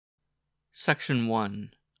Section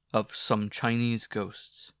 1 of Some Chinese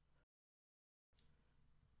Ghosts.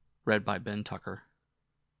 Read by Ben Tucker.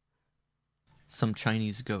 Some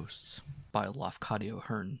Chinese Ghosts by Lafcadio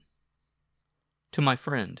Hearn. To my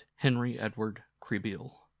friend Henry Edward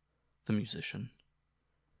Cribille, the musician,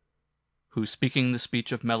 who, speaking the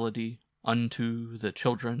speech of melody unto the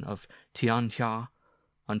children of Tianhua,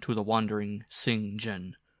 unto the wandering Sing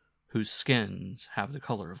Jin, whose skins have the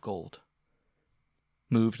color of gold,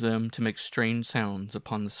 moved them to make strange sounds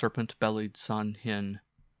upon the serpent-bellied San Hien,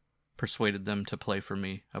 persuaded them to play for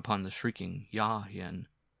me upon the shrieking Ya Hien,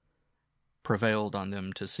 prevailed on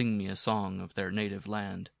them to sing me a song of their native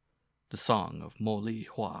land, the song of Mo Li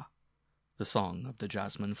Hua, the song of the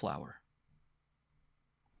jasmine flower.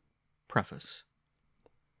 Preface.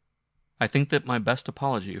 I think that my best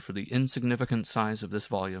apology for the insignificant size of this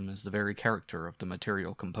volume is the very character of the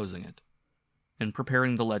material composing it. In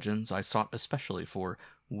preparing the legends, I sought especially for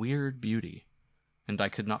weird beauty, and I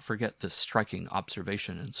could not forget this striking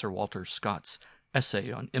observation in Sir Walter Scott's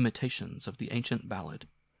essay on imitations of the ancient ballad.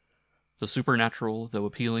 The supernatural, though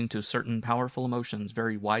appealing to certain powerful emotions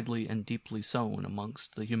very widely and deeply sown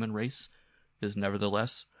amongst the human race, is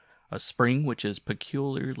nevertheless a spring which is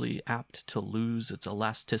peculiarly apt to lose its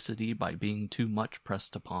elasticity by being too much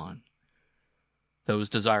pressed upon. Those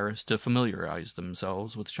desirous to familiarize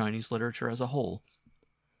themselves with Chinese literature as a whole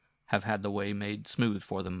have had the way made smooth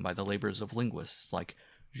for them by the labors of linguists like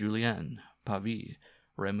Julien, Pavie,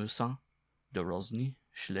 Remusat, de Rosny,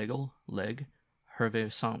 Schlegel, Legge,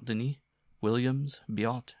 Hervé Saint-Denis, Williams,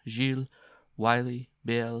 Biot, Gilles, Wiley,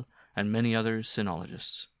 Bayle, and many other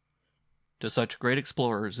sinologists. To such great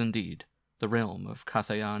explorers, indeed, the realm of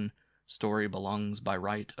Cathayan story belongs by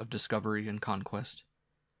right of discovery and conquest.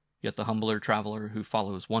 Yet the humbler traveler who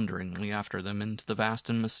follows wonderingly after them into the vast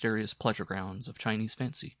and mysterious pleasure grounds of Chinese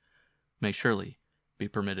fancy may surely be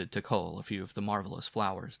permitted to cull a few of the marvelous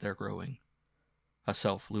flowers there growing. A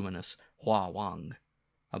self-luminous Hua Wang,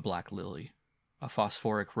 a black lily, a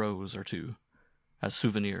phosphoric rose or two, as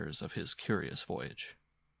souvenirs of his curious voyage.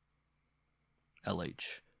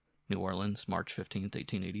 L.H. New Orleans, March 15,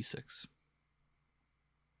 1886.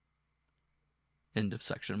 End of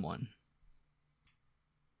Section 1.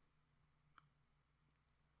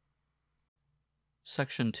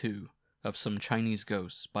 Section 2 of Some Chinese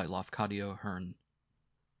Ghosts by Lafcadio Hearn.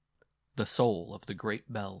 The Soul of the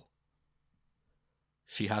Great Bell.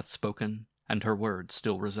 She hath spoken, and her words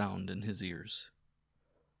still resound in his ears.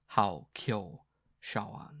 Hao Kyo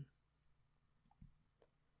Shaoan.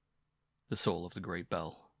 The Soul of the Great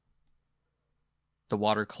Bell. The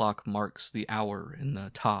water clock marks the hour in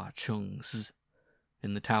the Ta Chung Z,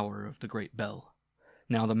 in the tower of the Great Bell.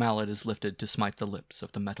 Now the mallet is lifted to smite the lips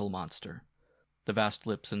of the metal monster, the vast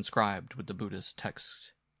lips inscribed with the Buddhist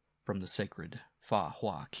text from the sacred Fa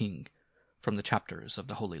Hua King, from the chapters of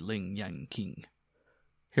the holy Ling Yang King.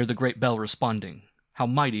 Hear the great bell responding, how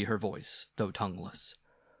mighty her voice, though tongueless.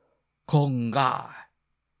 Kong Ga!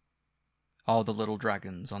 All the little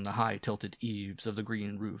dragons on the high tilted eaves of the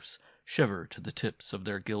green roofs shiver to the tips of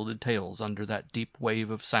their gilded tails under that deep wave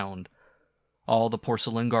of sound. All the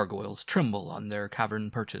porcelain gargoyles tremble on their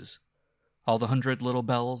cavern perches. All the 100 little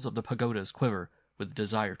bells of the pagodas quiver with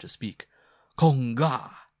desire to speak. Kong Ga!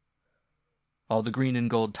 All the green and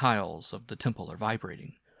gold tiles of the temple are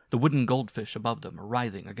vibrating. The wooden goldfish above them are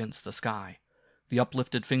writhing against the sky. The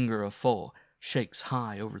uplifted finger of Fo shakes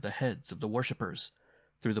high over the heads of the worshippers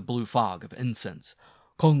through the blue fog of incense.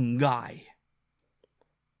 Kong Gai!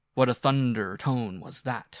 What a thunder tone was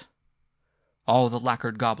that! All the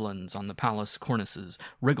lacquered goblins on the palace cornices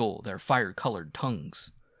wriggle their fire-colored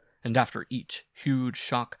tongues. And after each huge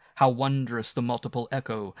shock, how wondrous the multiple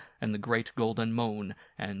echo and the great golden moan,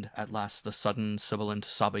 and at last the sudden sibilant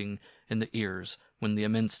sobbing in the ears when the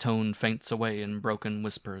immense tone faints away in broken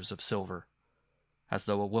whispers of silver, as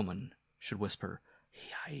though a woman should whisper,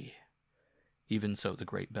 Hi. Even so the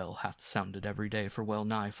great bell hath sounded every day for well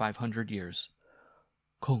nigh 500 years.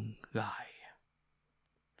 Kong Gai.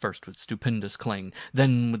 First with stupendous clang,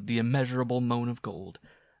 then with the immeasurable moan of gold,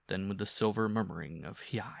 then with the silver murmuring of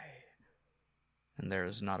Hi. And there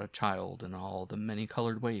is not a child in all the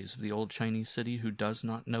many-colored ways of the old Chinese city who does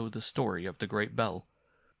not know the story of the great bell,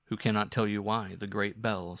 who cannot tell you why the great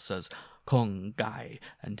bell says Kong Gai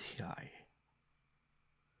and Hi.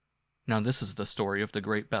 Now this is the story of the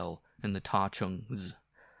great bell in the Ta Chung Z,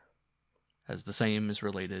 as the same is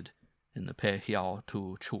related in the Pe Hiao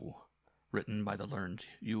Tu Chu, written by the learned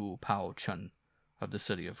Yu Pao Chen of the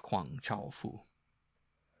city of Kuang Chao Fu.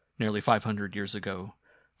 Nearly 500 years ago,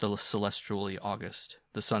 the celestially August,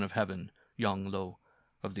 the son of heaven, Yang Lo,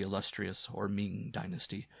 of the illustrious or Ming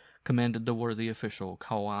dynasty, commanded the worthy official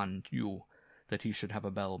Kawan Yu that he should have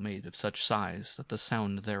a bell made of such size that the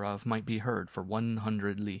sound thereof might be heard for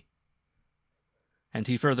 100 li. And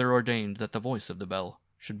he further ordained that the voice of the bell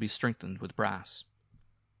should be strengthened with brass,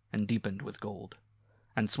 and deepened with gold,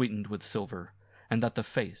 and sweetened with silver, and that the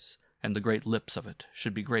face and the great lips of it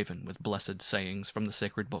should be graven with blessed sayings from the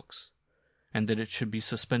sacred books, and that it should be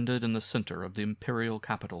suspended in the center of the imperial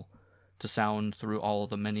capital, to sound through all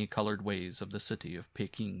the many-colored ways of the city of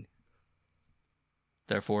Peking.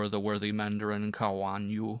 Therefore the worthy Mandarin Kawan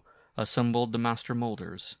Yu assembled the master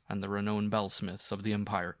molders and the renowned bellsmiths of the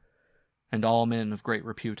empire, and all men of great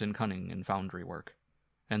repute and cunning in foundry work,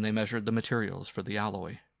 and they measured the materials for the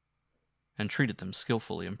alloy, and treated them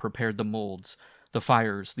skillfully, and prepared the molds, the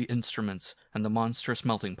fires, the instruments, and the monstrous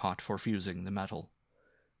melting pot for fusing the metal.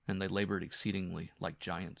 And they labored exceedingly like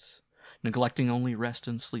giants, neglecting only rest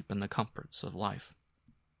and sleep and the comforts of life,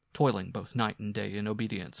 toiling both night and day in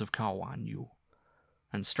obedience of Kawan Yu,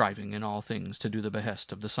 and striving in all things to do the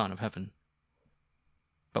behest of the Son of Heaven.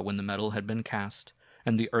 But when the metal had been cast,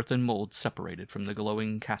 and the earthen mold separated from the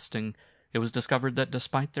glowing casting, it was discovered that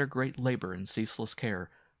despite their great labor and ceaseless care,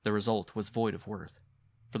 the result was void of worth,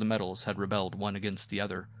 for the metals had rebelled one against the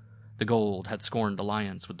other. The gold had scorned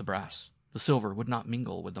alliance with the brass, the silver would not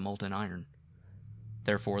mingle with the molten iron.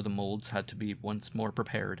 Therefore the molds had to be once more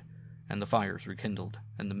prepared, and the fires rekindled,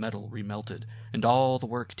 and the metal remelted, and all the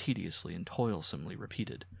work tediously and toilsomely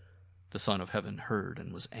repeated. The Son of Heaven heard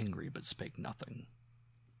and was angry, but spake nothing.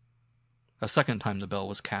 A second time the bell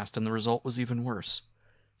was cast, and the result was even worse.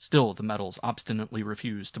 Still the metals obstinately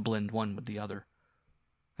refused to blend one with the other,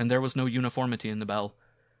 and there was no uniformity in the bell,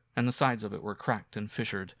 and the sides of it were cracked and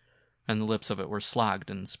fissured, and the lips of it were slagged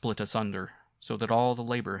and split asunder, so that all the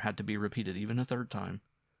labor had to be repeated even a third time,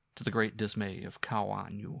 to the great dismay of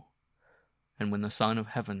Kawan Yu. And when the Son of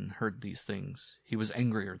Heaven heard these things, he was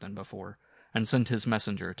angrier than before, and sent his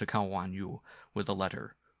messenger to Kawan Yu with a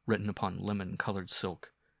letter written upon lemon-colored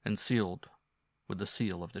silk, and sealed with the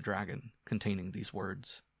seal of the dragon, containing these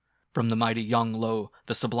words: From the mighty Yang Lo,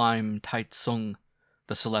 the sublime Tai Tsung,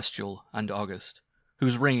 the celestial and august,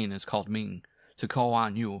 whose reign is called Ming, to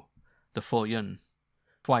Kawan Yu, the Fo Yin,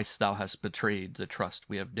 twice thou hast betrayed the trust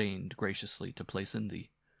we have deigned graciously to place in thee.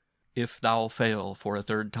 If thou fail for a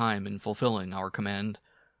third time in fulfilling our command,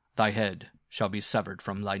 thy head shall be severed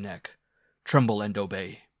from thy neck. Tremble and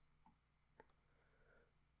obey.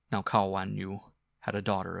 Now Kawan Yu had a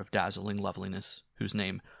daughter of dazzling loveliness, whose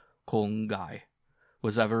name, Kong Gai,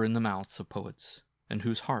 was ever in the mouths of poets, and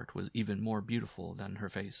whose heart was even more beautiful than her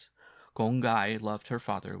face. Kong Gai loved her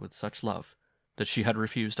father with such love that she had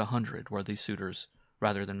refused 100 worthy suitors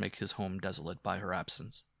rather than make his home desolate by her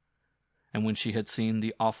absence. And when she had seen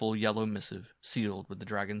the awful yellow missive sealed with the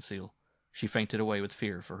dragon seal, she fainted away with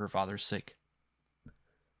fear for her father's sake.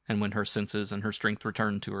 And when her senses and her strength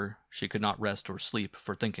returned to her, she could not rest or sleep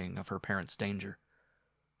for thinking of her parents' danger,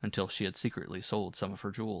 until she had secretly sold some of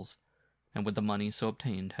her jewels, and with the money so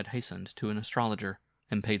obtained had hastened to an astrologer,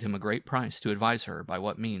 and paid him a great price to advise her by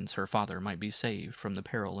what means her father might be saved from the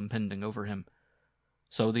peril impending over him.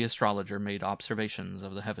 So the astrologer made observations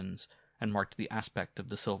of the heavens, and marked the aspect of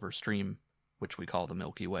the silver stream, which we call the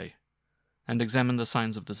Milky Way, and examined the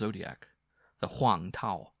signs of the zodiac, the Huang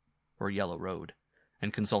Tao, or Yellow Road,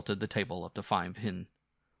 and consulted the table of the 5 Hin,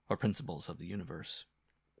 or principles of the universe,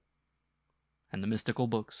 and the mystical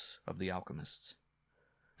books of the alchemists.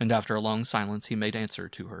 And after a long silence he made answer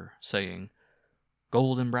to her, saying,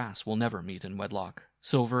 Gold and brass will never meet in wedlock,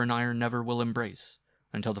 silver and iron never will embrace,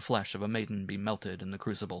 until the flesh of a maiden be melted in the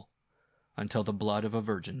crucible, until the blood of a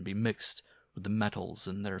virgin be mixed with the metals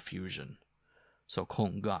in their fusion. So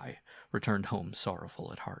Kong Gai returned home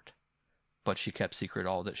sorrowful at heart, but she kept secret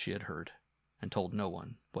all that she had heard, and told no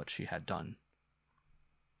one what she had done.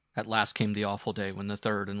 At last came the awful day when the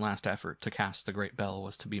third and last effort to cast the great bell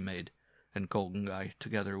was to be made, and Kong Gai,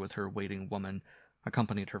 together with her waiting woman,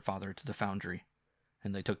 accompanied her father to the foundry,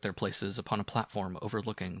 and they took their places upon a platform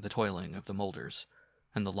overlooking the toiling of the molders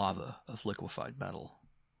and the lava of liquefied metal.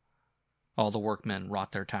 All the workmen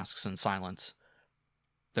wrought their tasks in silence.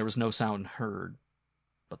 There was no sound heard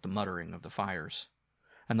but the muttering of the fires,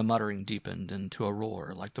 and the muttering deepened into a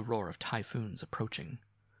roar like the roar of typhoons approaching,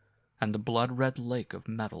 and the blood-red lake of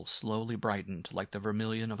metal slowly brightened like the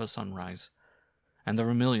vermilion of a sunrise, and the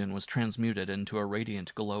vermilion was transmuted into a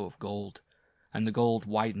radiant glow of gold, and the gold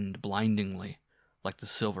widened blindingly like the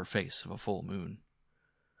silver face of a full moon.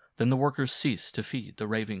 Then the workers ceased to feed the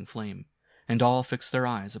raving flame, and all fixed their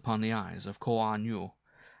eyes upon the eyes of Kawan Yu,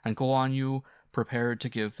 and Kawan Yu prepared to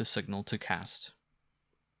give the signal to cast.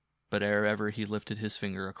 But ere ever he lifted his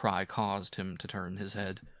finger, a cry caused him to turn his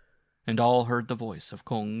head, and all heard the voice of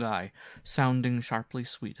Kong Gai, sounding sharply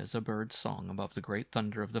sweet as a bird's song above the great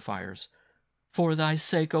thunder of the fires. "For thy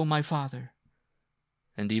sake, O my father!"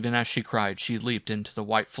 And even as she cried, she leaped into the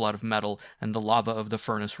white flood of metal, and the lava of the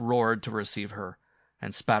furnace roared to receive her,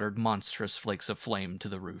 and spattered monstrous flakes of flame to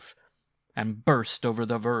the roof, and burst over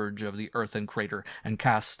the verge of the earthen crater, and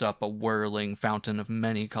cast up a whirling fountain of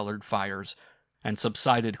many-colored fires, and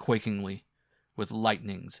subsided quakingly, with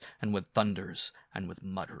lightnings, and with thunders, and with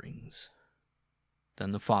mutterings.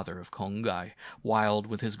 Then the father of Kong Gai, wild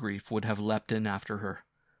with his grief, would have leapt in after her,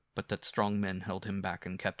 but that strong men held him back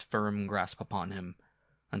and kept firm grasp upon him,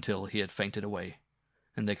 until he had fainted away,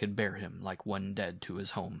 and they could bear him like one dead to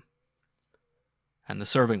his home. And the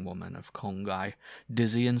serving woman of Kong Gai,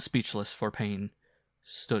 dizzy and speechless for pain,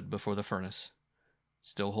 stood before the furnace,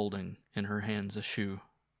 still holding in her hands a shoe,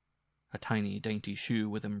 a tiny, dainty shoe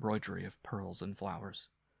with embroidery of pearls and flowers,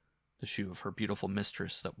 the shoe of her beautiful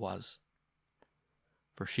mistress that was.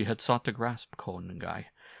 For she had sought to grasp Kong Gai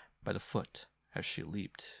by the foot as she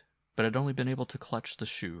leaped, but had only been able to clutch the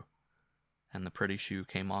shoe, and the pretty shoe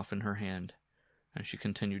came off in her hand, and she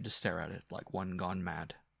continued to stare at it like one gone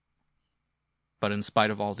mad. But in spite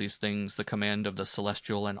of all these things, the command of the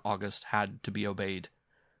celestial and august had to be obeyed,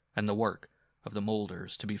 and the work of the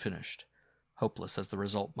moulders to be finished, hopeless as the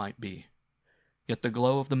result might be. Yet the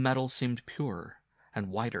glow of the metal seemed purer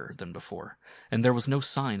and whiter than before, and there was no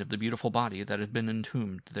sign of the beautiful body that had been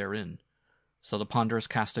entombed therein. So the ponderous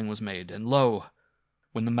casting was made, and lo!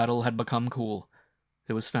 When the metal had become cool,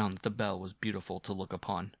 it was found that the bell was beautiful to look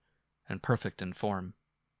upon, and perfect in form,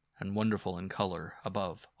 and wonderful in color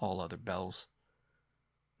above all other bells.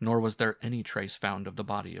 Nor was there any trace found of the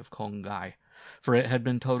body of Kong Gai, for it had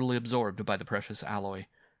been totally absorbed by the precious alloy,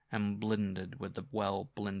 and blended with the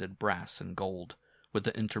well-blended brass and gold, with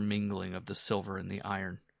the intermingling of the silver and the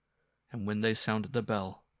iron. And when they sounded the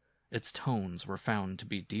bell, its tones were found to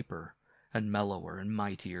be deeper and mellower and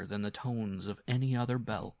mightier than the tones of any other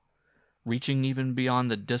bell, reaching even beyond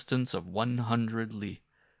the distance of 100 li,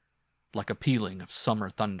 like a pealing of summer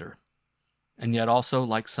thunder, and yet also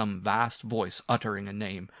like some vast voice uttering a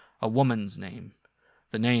name, a woman's name,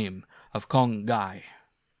 the name of Kong Gai.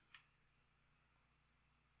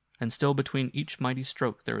 And still between each mighty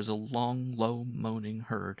stroke there is a long, low moaning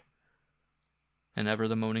heard, and ever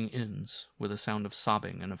the moaning ends with a sound of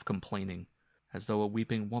sobbing and of complaining, as though a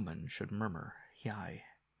weeping woman should murmur, "Yai."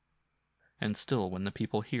 And still when the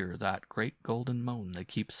people hear that great golden moan they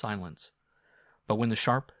keep silence, but when the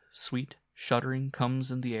sharp, sweet shuddering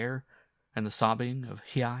comes in the air, and the sobbing of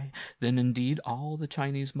 "Hiai," then indeed all the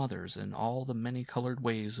Chinese mothers in all the many-colored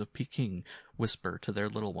ways of Peking whisper to their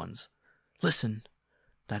little ones, "Listen!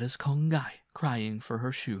 That is Kong Gai crying for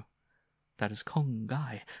her shoe. That is Kong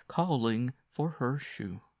Gai calling for her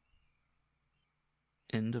shoe."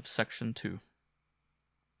 End of section 2.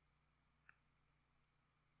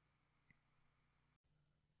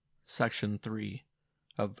 Section 3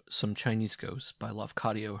 of Some Chinese Ghosts by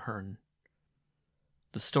Lafcadio Hearn.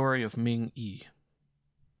 The Story of Ming Yi.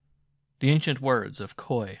 The ancient words of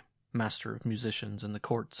Koi, master of musicians in the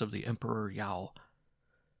courts of the Emperor Yao.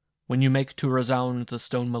 When you make to resound the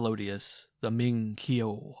stone melodious, the Ming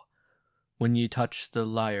Kyo. When ye touch the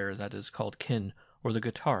lyre that is called Kin, or the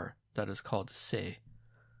guitar that is called Se,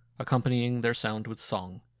 accompanying their sound with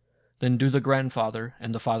song, then do the grandfather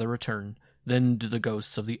and the father return, then do the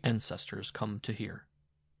ghosts of the ancestors come to hear.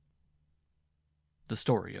 The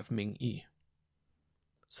Story of Ming Yi.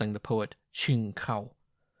 Sang the poet Qing Kao.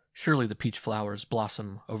 Surely the peach flowers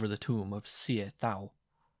blossom over the tomb of Xie Tao.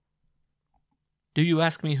 Do you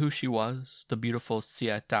ask me who she was, the beautiful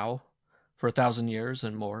Xie Tao? For 1,000 years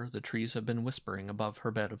and more the trees have been whispering above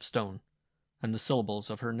her bed of stone, and the syllables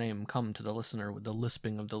of her name come to the listener with the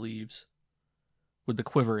lisping of the leaves, with the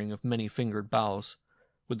quivering of many-fingered boughs,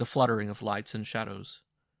 with the fluttering of lights and shadows,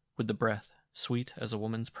 with the breath, sweet as a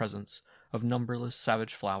woman's presence, of numberless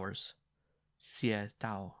savage flowers. Xie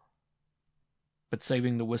Tao. But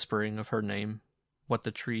saving the whispering of her name, what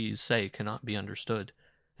the trees say cannot be understood,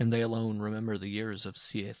 and they alone remember the years of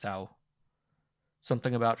Xie Tao.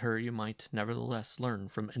 Something about her you might nevertheless learn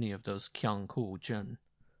from any of those Qiang Ku Jin,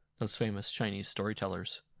 those famous Chinese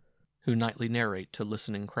storytellers, who nightly narrate to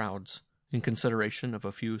listening crowds, in consideration of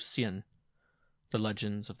a few xian, the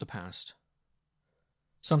legends of the past.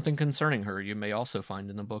 Something concerning her you may also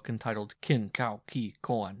find in the book entitled Qin Kao Ki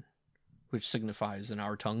Koan, which signifies in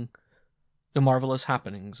our tongue the marvelous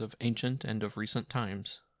happenings of ancient and of recent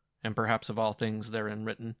times, and perhaps of all things therein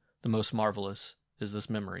written, the most marvelous is this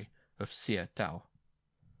memory of Xie Tao.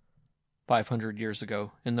 500 years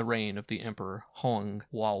ago, in the reign of the Emperor Hong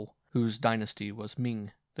Wao, whose dynasty was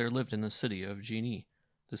Ming, there lived in the city of Jini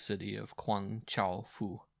the city of Kwang Chao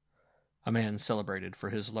Fu, a man celebrated for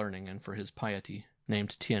his learning and for his piety,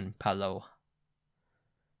 named Tien Palou.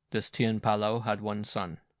 This Tien Palou had one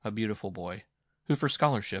son, a beautiful boy, who for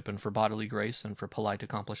scholarship and for bodily grace and for polite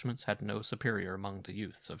accomplishments had no superior among the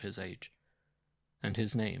youths of his age, and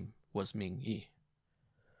his name was Ming Yi.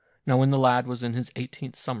 Now when the lad was in his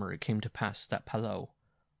 18th summer, it came to pass that Palou,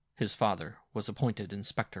 his father, was appointed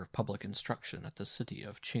inspector of public instruction at the city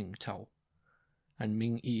of Qingtao, and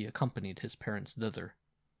Ming Yi accompanied his parents thither.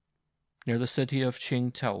 Near the city of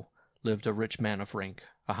Qingtao lived a rich man of rank,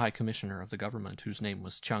 a high commissioner of the government whose name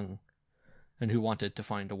was Cheng, and who wanted to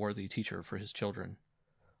find a worthy teacher for his children.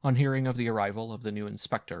 On hearing of the arrival of the new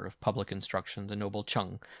inspector of public instruction, the noble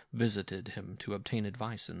Cheng visited him to obtain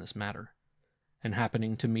advice in this matter, and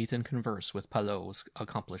happening to meet and converse with Palou's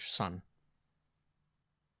accomplished son,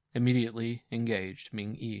 immediately engaged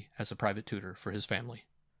Ming Yi as a private tutor for his family.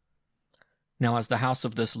 Now as the house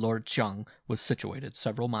of this Lord Cheng was situated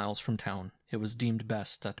several miles from town, it was deemed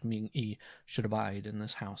best that Ming Yi should abide in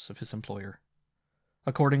this house of his employer.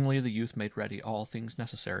 Accordingly, the youth made ready all things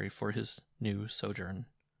necessary for his new sojourn,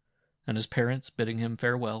 and his parents, bidding him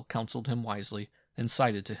farewell, counseled him wisely, and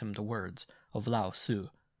cited to him the words of Lao Tzu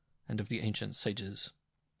and of the ancient sages.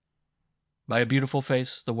 By a beautiful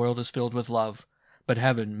face the world is filled with love, but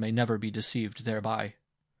heaven may never be deceived thereby.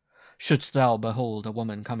 Shouldst thou behold a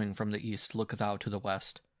woman coming from the east, look thou to the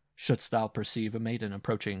west. Shouldst thou perceive a maiden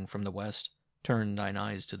approaching from the west, turn thine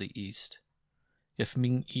eyes to the east. If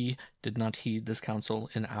Ming Yi did not heed this counsel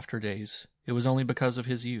in after days, it was only because of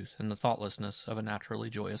his youth and the thoughtlessness of a naturally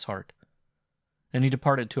joyous heart. And he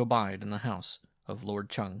departed to abide in the house of Lord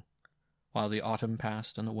Cheng, while the autumn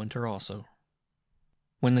passed and the winter also.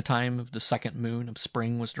 When the time of the second moon of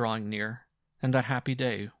spring was drawing near, and that happy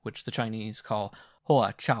day which the Chinese call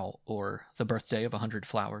Hoa Chao, or the birthday of 100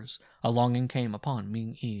 flowers, a longing came upon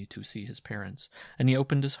Ming Yi to see his parents, and he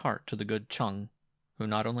opened his heart to the good Cheng, who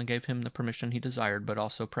not only gave him the permission he desired, but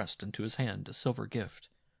also pressed into his hand a silver gift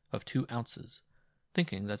of 2 ounces,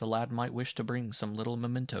 thinking that the lad might wish to bring some little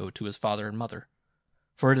memento to his father and mother,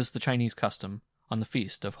 for it is the Chinese custom, on the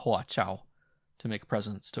feast of Hoa Chao, to make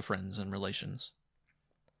presents to friends and relations.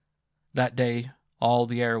 That day all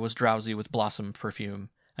the air was drowsy with blossom perfume,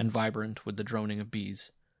 and vibrant with the droning of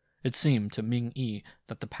bees. It seemed to Ming Yi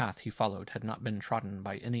that the path he followed had not been trodden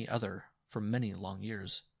by any other for many long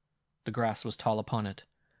years. The grass was tall upon it.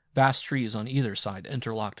 Vast trees on either side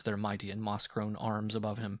interlocked their mighty and moss-grown arms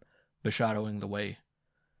above him, beshadowing the way.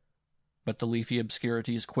 But the leafy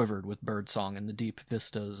obscurities quivered with bird-song, and the deep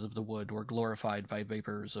vistas of the wood were glorified by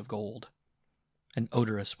vapors of gold, and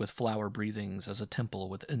odorous with flower breathings as a temple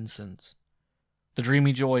with incense. The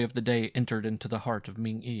dreamy joy of the day entered into the heart of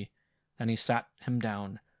Ming Yi, and he sat him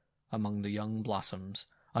down among the young blossoms,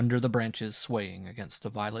 under the branches swaying against the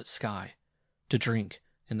violet sky, to drink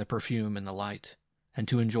in the perfume and the light, and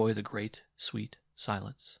to enjoy the great, sweet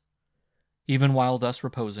silence. Even while thus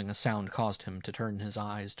reposing, a sound caused him to turn his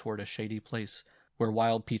eyes toward a shady place where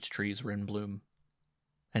wild peach trees were in bloom,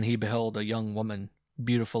 and he beheld a young woman,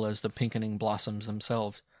 beautiful as the pinkening blossoms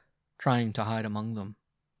themselves, trying to hide among them.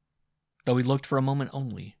 Though he looked for a moment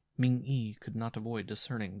only, Ming Yi could not avoid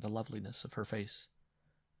discerning the loveliness of her face,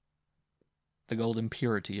 the golden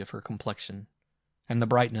purity of her complexion, and the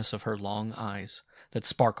brightness of her long eyes, that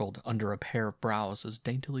sparkled under a pair of brows as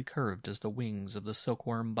daintily curved as the wings of the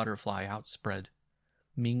silkworm butterfly outspread.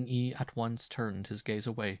 Ming Yi at once turned his gaze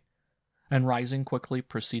away, and rising quickly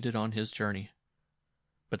proceeded on his journey.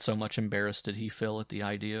 But so much embarrassed did he feel at the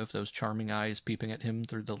idea of those charming eyes peeping at him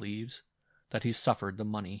through the leaves, that he suffered the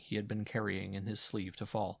money he had been carrying in his sleeve to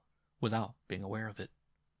fall, without being aware of it.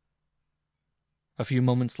 A few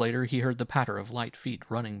moments later he heard the patter of light feet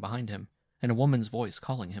running behind him, and a woman's voice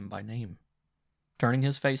calling him by name. Turning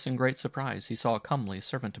his face in great surprise, he saw a comely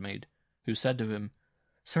servant-maid, who said to him,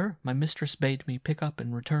 "Sir, my mistress bade me pick up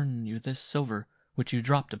and return you this silver, which you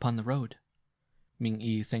dropped upon the road." Ming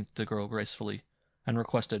Yi thanked the girl gracefully, and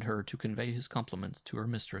requested her to convey his compliments to her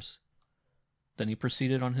mistress. Then he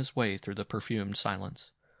proceeded on his way through the perfumed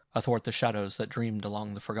silence, athwart the shadows that dreamed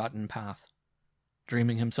along the forgotten path,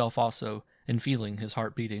 dreaming himself also, and feeling his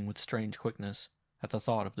heart beating with strange quickness at the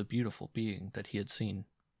thought of the beautiful being that he had seen.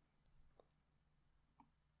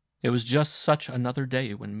 It was just such another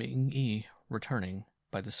day when Ming Yi, returning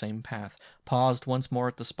by the same path, paused once more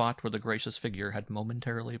at the spot where the gracious figure had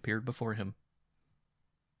momentarily appeared before him.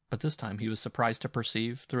 But this time he was surprised to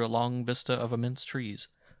perceive, through a long vista of immense trees,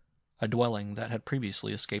 a dwelling that had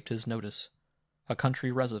previously escaped his notice, a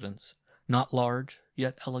country residence, not large,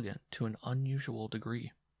 yet elegant to an unusual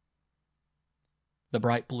degree. The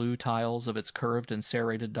bright blue tiles of its curved and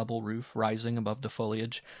serrated double roof rising above the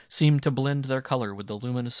foliage seemed to blend their color with the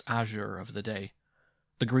luminous azure of the day.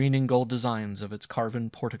 The green and gold designs of its carven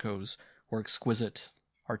porticos were exquisite,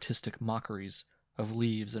 artistic mockeries of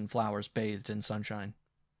leaves and flowers bathed in sunshine.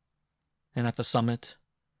 And at the summit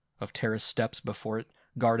of terraced steps before it,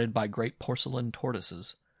 guarded by great porcelain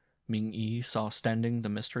tortoises, Ming-yi saw standing the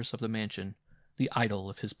mistress of the mansion, the idol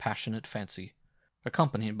of his passionate fancy,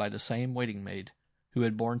 accompanied by the same waiting-maid who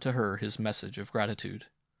had borne to her his message of gratitude.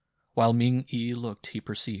 While Ming-yi looked, he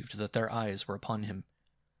perceived that their eyes were upon him.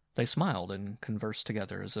 They smiled and conversed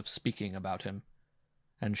together as if speaking about him,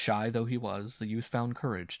 and shy though he was, the youth found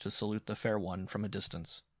courage to salute the fair one from a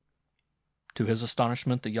distance. To his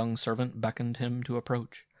astonishment, the young servant beckoned him to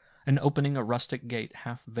approach, and opening a rustic gate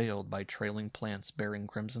half veiled by trailing plants bearing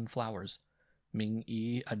crimson flowers,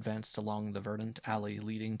 Ming-yi advanced along the verdant alley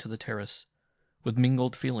leading to the terrace, with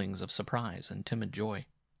mingled feelings of surprise and timid joy.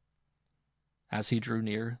 As he drew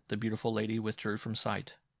near, the beautiful lady withdrew from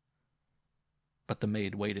sight, but the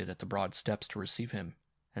maid waited at the broad steps to receive him,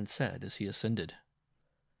 and said as he ascended,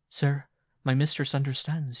 "Sir, my mistress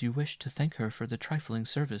understands you wish to thank her for the trifling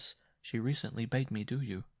service she recently bade me do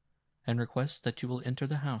you, and requests that you will enter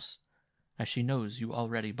the house, as she knows you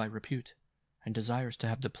already by repute, and desires to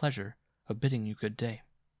have the pleasure of bidding you good day."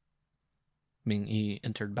 Ming-yi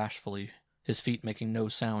entered bashfully, his feet making no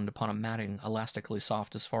sound upon a matting elastically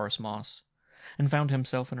soft as forest moss, and found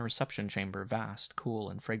himself in a reception chamber vast, cool,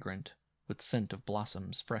 and fragrant, with scent of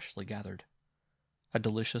blossoms freshly gathered. A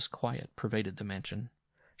delicious quiet pervaded the mansion.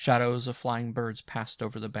 Shadows of flying birds passed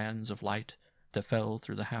over the bands of light that fell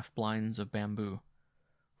through the half-blinds of bamboo.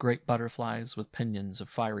 Great butterflies with pinions of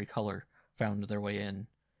fiery color found their way in,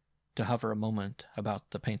 to hover a moment about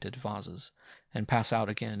the painted vases, and pass out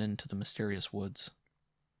again into the mysterious woods.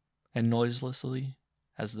 And noiselessly,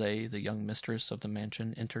 as they, the young mistress of the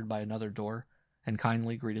mansion, entered by another door, and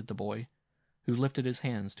kindly greeted the boy, who lifted his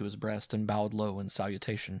hands to his breast and bowed low in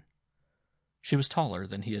salutation. She was taller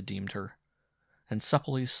than he had deemed her, and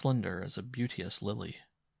supplely slender as a beauteous lily.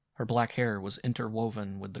 Her black hair was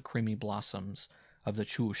interwoven with the creamy blossoms of the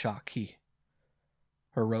chu sha ki.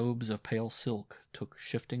 Her robes of pale silk took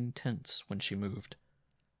shifting tints when she moved,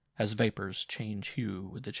 as vapors change hue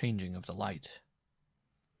with the changing of the light.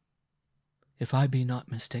 "If I be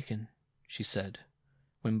not mistaken," she said,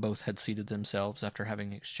 when both had seated themselves after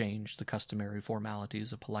having exchanged the customary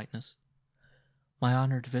formalities of politeness, "my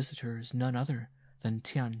honored visitor is none other than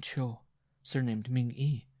Tian Cho, surnamed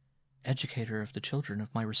Ming-yi, educator of the children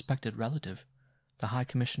of my respected relative, the High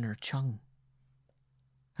Commissioner Chung.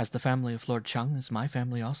 As the family of Lord Chung is my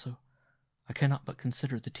family also, I cannot but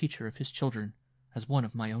consider the teacher of his children as one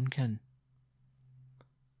of my own kin."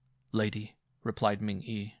 "Lady," replied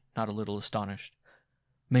Ming-yi, not a little astonished,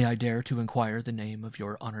 "may I dare to inquire the name of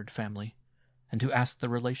your honored family, and to ask the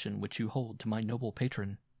relation which you hold to my noble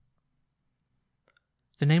patron?"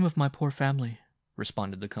 "The name of my poor family,"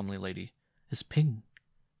 responded the comely lady, "is Ping,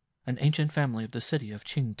 an ancient family of the city of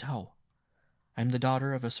Qingtao. I am the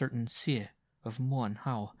daughter of a certain Xie of Muan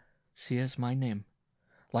Hao. Xie is my name.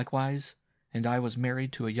 Likewise, and I was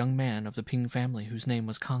married to a young man of the Ping family whose name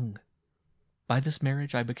was Kang. By this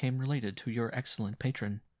marriage I became related to your excellent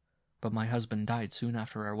patron, but my husband died soon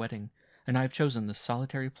after our wedding, and I have chosen this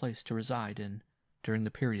solitary place to reside in during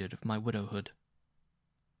the period of my widowhood."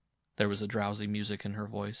 There was a drowsy music in her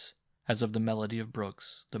voice, as of the melody of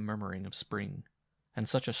brooks, the murmuring of spring, and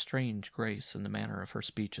such a strange grace in the manner of her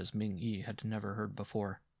speech as Ming-yi had never heard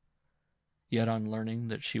before. Yet on learning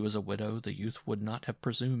that she was a widow, the youth would not have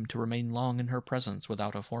presumed to remain long in her presence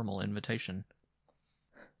without a formal invitation.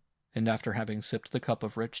 And after having sipped the cup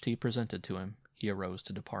of rich tea presented to him, he arose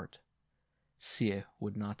to depart. Xie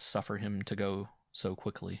would not suffer him to go so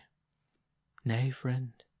quickly. "Nay,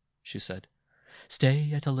 friend," she said, "stay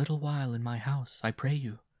yet a little while in my house, I pray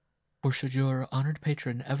you. For should your honored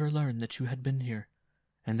patron ever learn that you had been here,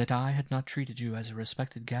 and that I had not treated you as a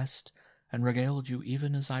respected guest, and regaled you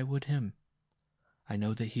even as I would him, I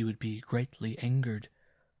know that he would be greatly angered.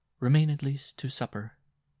 Remain at least to supper."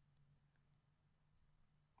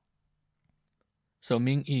 So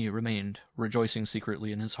Ming-yi remained, rejoicing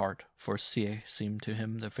secretly in his heart, for Xie seemed to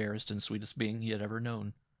him the fairest and sweetest being he had ever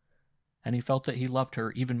known, and he felt that he loved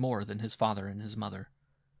her even more than his father and his mother.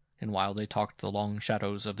 And while they talked, the long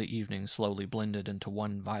shadows of the evening slowly blended into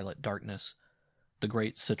one violet darkness. The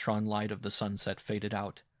great citron light of the sunset faded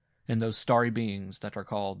out, and those starry beings that are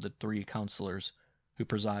called the three counselors, who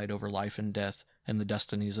preside over life and death and the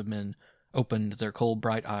destinies of men, opened their cold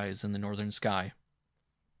bright eyes in the northern sky.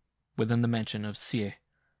 Within the mansion of Xie,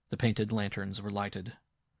 the painted lanterns were lighted.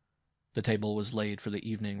 The table was laid for the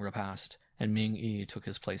evening repast, and Ming-yi took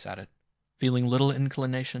his place at it, feeling little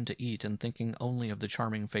inclination to eat and thinking only of the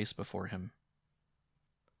charming face before him.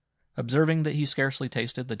 Observing that he scarcely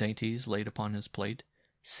tasted the dainties laid upon his plate,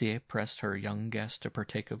 Sie pressed her young guest to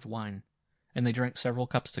partake of wine, and they drank several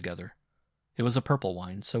cups together. It was a purple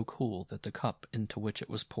wine, so cool that the cup into which it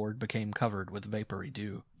was poured became covered with vapory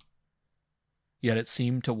dew. Yet it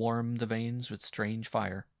seemed to warm the veins with strange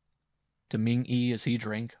fire. To Ming-yi, as he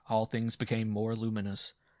drank, all things became more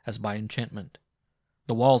luminous, as by enchantment.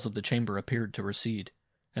 The walls of the chamber appeared to recede,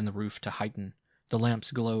 and the roof to heighten. The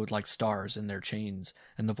lamps glowed like stars in their chains,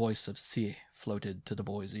 and the voice of Sie floated to the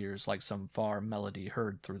boy's ears like some far melody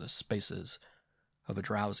heard through the spaces of a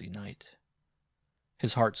drowsy night.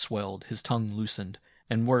 His heart swelled, his tongue loosened,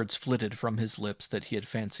 and words flitted from his lips that he had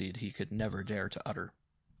fancied he could never dare to utter.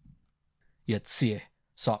 Yet Sie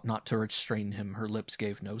sought not to restrain him. Her lips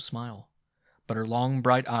gave no smile, but her long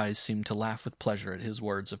bright eyes seemed to laugh with pleasure at his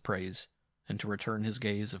words of praise, and to return his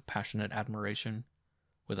gaze of passionate admiration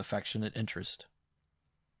with affectionate interest.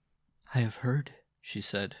 "I have heard," she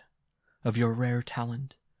said, "of your rare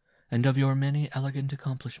talent, and of your many elegant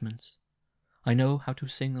accomplishments. I know how to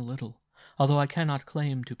sing a little, although I cannot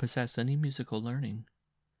claim to possess any musical learning.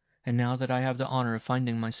 And now that I have the honor of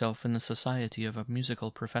finding myself in the society of a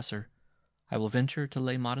musical professor, I will venture to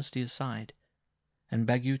lay modesty aside, and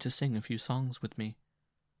beg you to sing a few songs with me.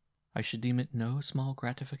 I should deem it no small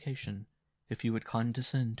gratification if you would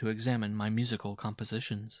condescend to examine my musical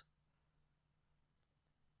compositions."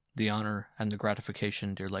 "The honor and the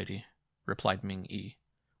gratification, dear lady," replied Ming-yi,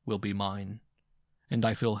 "will be mine, and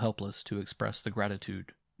I feel helpless to express the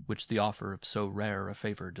gratitude which the offer of so rare a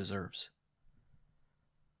favor deserves."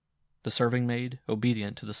 The serving maid,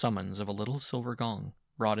 obedient to the summons of a little silver gong,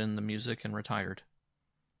 brought in the music and retired.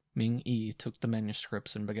 Ming-yi took the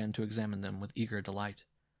manuscripts and began to examine them with eager delight.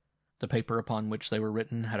 The paper upon which they were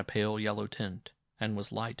written had a pale yellow tint, and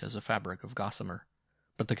was light as a fabric of gossamer,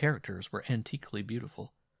 but the characters were antiquely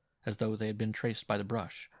beautiful, as though they had been traced by the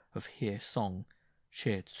brush of He Song,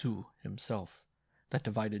 She Tzu himself, that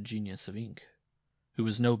divided genius of ink, who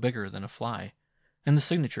was no bigger than a fly, and the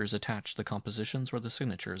signatures attached to the compositions were the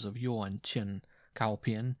signatures of Yuan Qin, Cao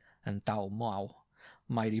Pian, and Tao Mao,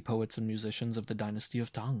 mighty poets and musicians of the dynasty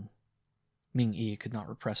of Tang. Ming-yi could not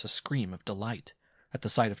repress a scream of delight at the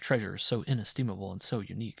sight of treasures so inestimable and so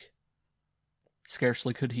unique.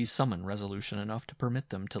 Scarcely could he summon resolution enough to permit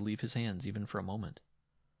them to leave his hands even for a moment.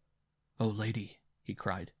 "O lady," he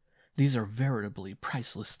cried, "these are veritably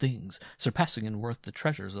priceless things, surpassing in worth the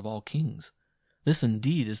treasures of all kings. This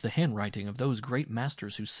indeed is the handwriting of those great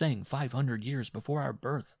masters who sang 500 years before our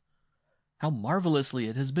birth. How marvelously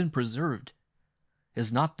it has been preserved!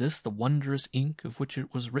 Is not this the wondrous ink of which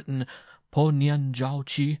it was written, Po Nian Jiao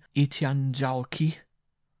Qi, I Tian Jiao Qi?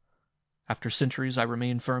 After centuries I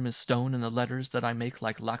remain firm as stone in the letters that I make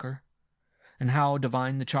like lacquer. And how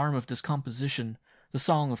divine the charm of this composition, the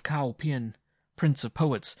song of Cao Pian, prince of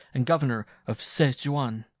poets and governor of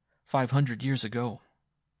Szechuan, 500 years ago."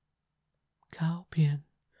 "Cao Pian,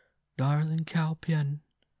 darling Cao Pian,"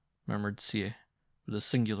 murmured Sie, with a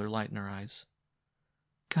singular light in her eyes.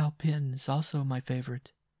 "Cao Pian is also my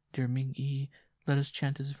favorite. Dear Ming-yi, let us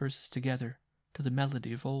chant his verses together, to the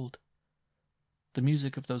melody of old. The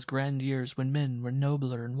music of those grand years when men were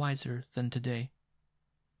nobler and wiser than today."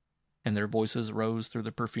 And their voices rose through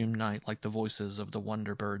the perfumed night like the voices of the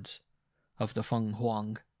wonder birds, of the feng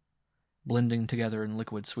huang, blending together in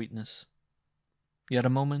liquid sweetness. Yet a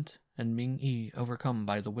moment, and Ming-yi, overcome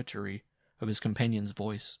by the witchery of his companion's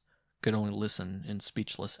voice, could only listen in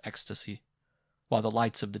speechless ecstasy, while the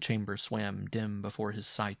lights of the chamber swam dim before his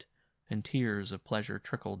sight, and tears of pleasure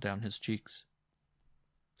trickled down his cheeks.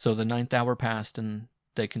 So the 9th hour passed, and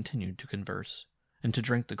they continued to converse, and to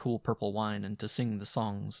drink the cool purple wine, and to sing the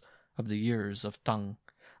songs of the years of Tang,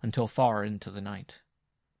 until far into the night.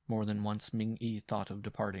 More than once Ming-yi thought of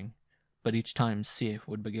departing, but each time Sie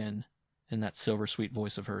would begin, in that silver-sweet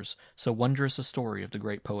voice of hers, so wondrous a story of the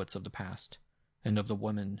great poets of the past, and of the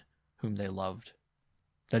women whom they loved,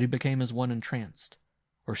 that he became as one entranced,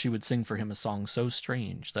 or she would sing for him a song so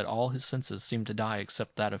strange that all his senses seemed to die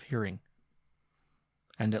except that of hearing.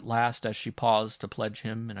 And at last, as she paused to pledge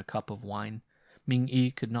him in a cup of wine,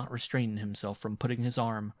 Ming-yi could not restrain himself from putting his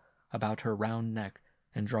arm about her round neck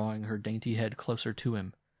and drawing her dainty head closer to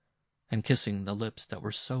him, and kissing the lips that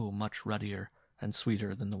were so much ruddier and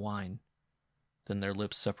sweeter than the wine. Then their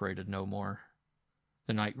lips separated no more.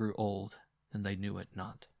 The night grew old, and they knew it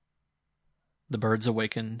not. The birds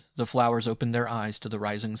awakened, the flowers opened their eyes to the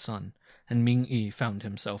rising sun, and Ming-yi found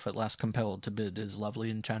himself at last compelled to bid his lovely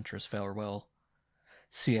enchantress farewell.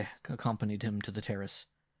 Sie accompanied him to the terrace,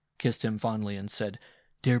 kissed him fondly, and said,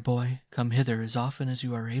 Dear boy, come hither as often as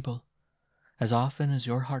you are able, as often as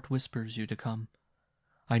your heart whispers you to come.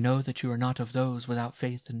 I know that you are not of those without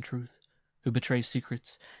faith and truth, who betray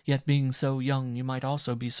secrets, yet being so young you might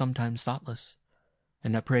also be sometimes thoughtless.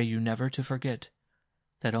 And I pray you never to forget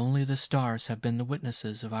that only the stars have been the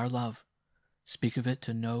witnesses of our love. Speak of it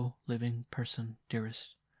to no living person,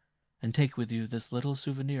 dearest, and take with you this little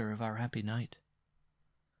souvenir of our happy night.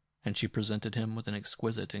 And she presented him with an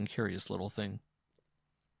exquisite and curious little thing.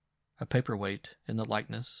 A paperweight in the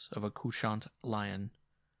likeness of a couchant lion,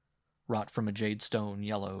 wrought from a jade stone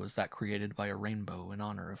yellow as that created by a rainbow in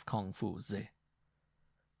honor of Kong Fu Zi.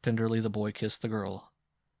 Tenderly the boy kissed the girl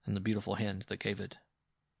and the beautiful hand that gave it.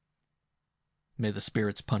 May the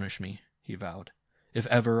spirits punish me, he vowed, if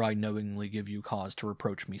ever I knowingly give you cause to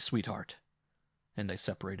reproach me, sweetheart. And they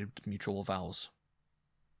separated with mutual vows.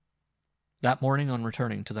 That morning, on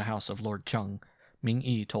returning to the house of Lord Chung,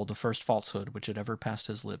 Ming-yi told the first falsehood which had ever passed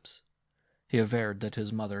his lips. He averred that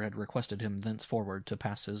his mother had requested him thenceforward to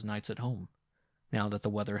pass his nights at home, now that the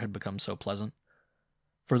weather had become so pleasant.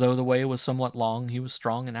 For though the way was somewhat long, he was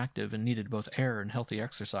strong and active and needed both air and healthy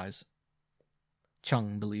exercise.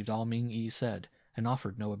 Chung believed all Ming-yi said and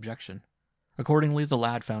offered no objection. Accordingly, the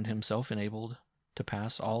lad found himself enabled to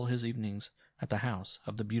pass all his evenings at the house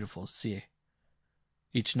of the beautiful Xie.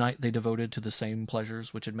 Each night they devoted to the same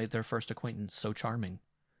pleasures which had made their first acquaintance so charming.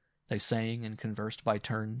 They sang and conversed by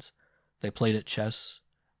turns. They played at chess,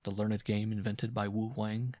 the learned game invented by Wu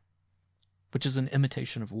Wang, which is an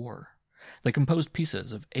imitation of war. They composed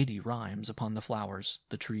pieces of 80 rhymes upon the flowers,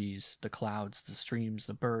 the trees, the clouds, the streams,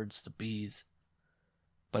 the birds, the bees.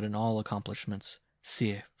 But in all accomplishments,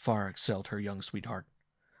 Xie far excelled her young sweetheart.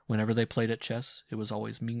 Whenever they played at chess, it was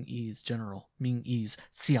always Ming-yi's general, Ming-yi's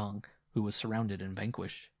Xiang, who was surrounded and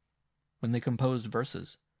vanquished. When they composed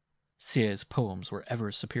verses, Xie's poems were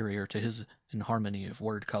ever superior to his in harmony of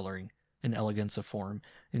word-coloring, in elegance of form,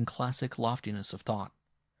 in classic loftiness of thought.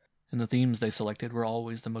 And the themes they selected were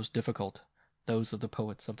always the most difficult, those of the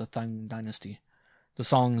poets of the Tang dynasty. The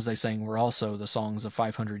songs they sang were also the songs of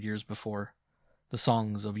 500 years before, the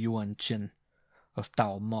songs of Yuan Qin, of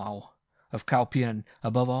Tao Mao, of Cao Pian,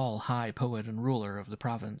 above all, high poet and ruler of the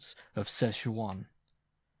province of Szechuan.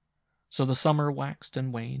 So the summer waxed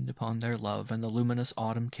and waned upon their love, and the luminous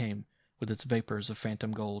autumn came, with its vapors of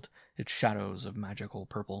phantom gold, its shadows of magical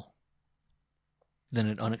purple. Then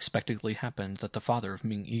it unexpectedly happened that the father of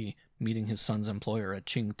Ming-yi, meeting his son's employer at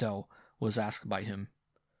Qingdao, was asked by him,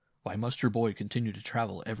 "Why must your boy continue to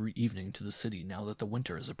travel every evening to the city now that the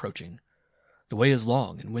winter is approaching? The way is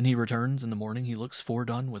long, and when he returns in the morning he looks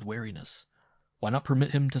fordone with weariness. Why not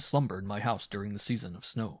permit him to slumber in my house during the season of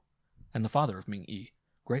snow?" And the father of Ming-yi,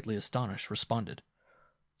 greatly astonished, responded,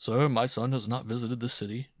 "Sir, my son has not visited this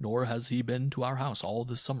city, nor has he been to our house all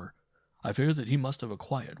this summer. I fear that he must have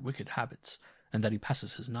acquired wicked habits, and that he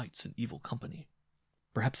passes his nights in evil company,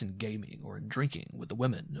 perhaps in gaming or in drinking with the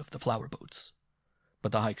women of the flower boats."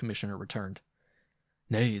 But the High Commissioner returned,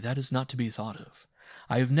 "Nay, that is not to be thought of.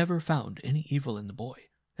 I have never found any evil in the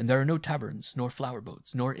boy, and there are no taverns, nor flower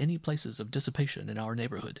boats, nor any places of dissipation in our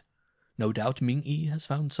neighborhood. No doubt Ming-yi has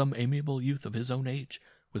found some amiable youth of his own age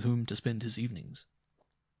with whom to spend his evenings,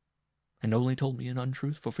 and only told me an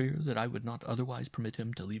untruth for fear that I would not otherwise permit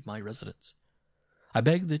him to leave my residence. I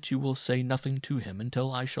beg that you will say nothing to him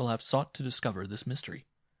until I shall have sought to discover this mystery.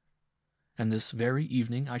 And this very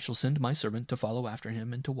evening I shall send my servant to follow after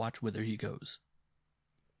him and to watch whither he goes."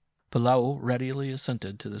 Palau readily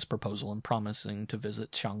assented to this proposal, and promising to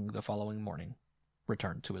visit Chang the following morning,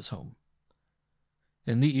 returned to his home.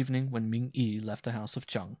 In the evening, when Ming-yi left the house of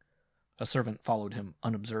Chang, a servant followed him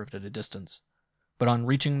unobserved at a distance, but on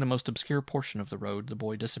reaching the most obscure portion of the road, the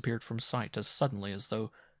boy disappeared from sight as suddenly as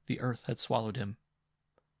though the earth had swallowed him.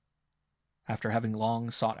 After having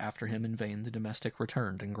long sought after him in vain, the domestic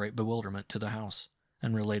returned in great bewilderment to the house,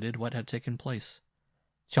 and related what had taken place.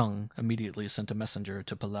 Chang immediately sent a messenger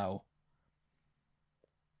to Palau.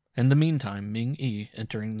 In the meantime, Ming-yi,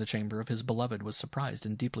 entering the chamber of his beloved, was surprised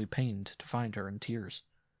and deeply pained to find her in tears.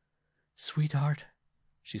 "Sweetheart,"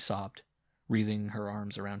 she sobbed, wreathing her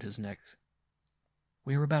arms around his neck,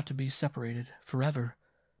 "we are about to be separated forever,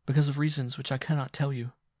 because of reasons which I cannot tell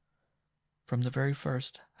you. From the very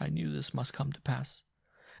first, I knew this must come to pass,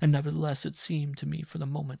 and nevertheless it seemed to me for the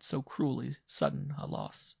moment so cruelly sudden a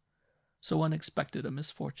loss, so unexpected a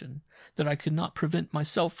misfortune, that I could not prevent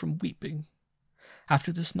myself from weeping.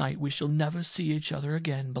 After this night we shall never see each other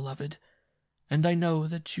again, beloved, and I know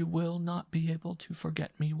that you will not be able to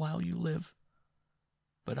forget me while you live.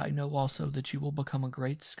 But I know also that you will become a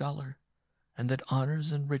great scholar, and that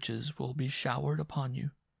honors and riches will be showered upon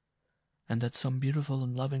you, and that some beautiful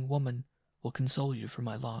and loving woman will console you for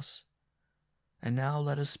my loss. And now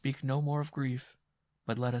let us speak no more of grief,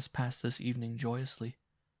 but let us pass this evening joyously,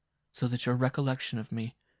 so that your recollection of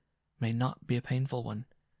me may not be a painful one,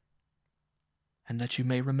 and that you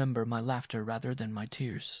may remember my laughter rather than my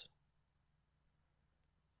tears."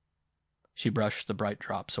 She brushed the bright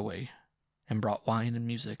drops away, and brought wine and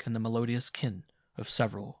music and the melodious kin of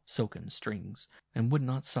several silken strings, and would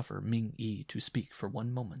not suffer Ming-yi to speak for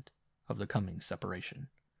one moment of the coming separation.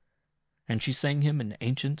 And she sang him an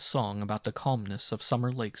ancient song about the calmness of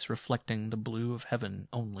summer lakes reflecting the blue of heaven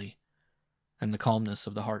only, and the calmness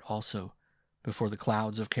of the heart also, before the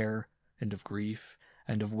clouds of care and of grief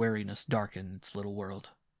and of weariness darken its little world.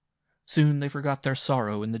 Soon they forgot their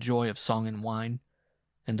sorrow in the joy of song and wine,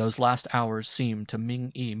 and those last hours seemed to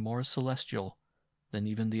Ming-yi more celestial than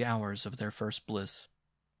even the hours of their first bliss.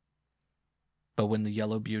 But when the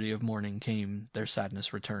yellow beauty of morning came, their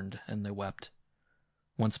sadness returned, and they wept.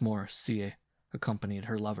 Once more Sie accompanied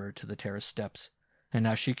her lover to the terrace steps, and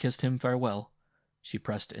as she kissed him farewell, she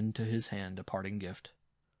pressed into his hand a parting gift,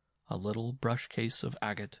 a little brush case of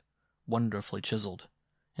agate, wonderfully chiseled,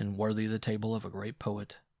 and worthy the table of a great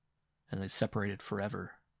poet, and they separated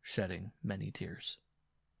forever, shedding many tears.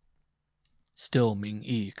 Still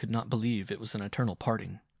Ming-yi could not believe it was an eternal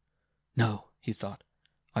parting. "No," he thought,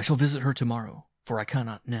 "I shall visit her tomorrow, for I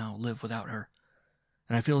cannot now live without her,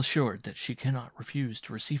 and I feel assured that she cannot refuse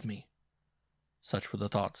to receive me." Such were the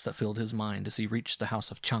thoughts that filled his mind as he reached the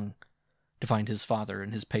house of Chung, to find his father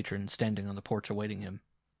and his patron standing on the porch awaiting him.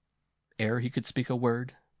 Ere he could speak a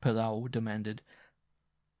word, Palau demanded,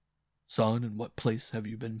 "Son, in what place have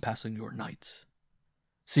you been passing your nights?"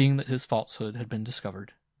 Seeing that his falsehood had been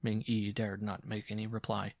discovered, Ming-yi dared not make any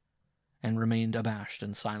reply, and remained abashed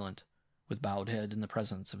and silent, with bowed head in the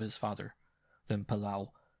presence of his father. Then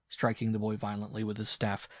Palau, striking the boy violently with his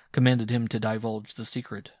staff, commanded him to divulge the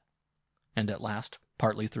secret. And at last,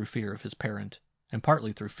 partly through fear of his parent, and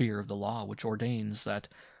partly through fear of the law which ordains that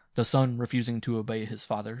the son refusing to obey his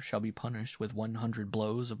father shall be punished with 100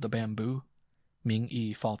 blows of the bamboo,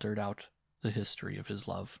 Ming-yi faltered out the history of his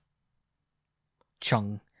love.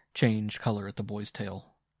 Chung changed color at the boy's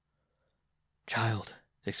tale. "Child,"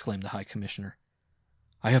 exclaimed the High Commissioner,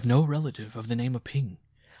 "I have no relative of the name of Ping.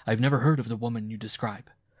 I have never heard of the woman you describe.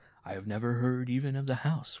 I have never heard even of the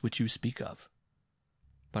house which you speak of.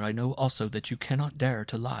 But I know also that you cannot dare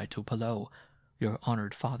to lie to Palau, your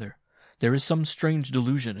honored father. There is some strange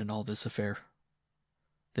delusion in all this affair."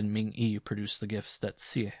 Then Ming-yi produced the gifts that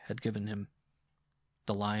Sie had given him,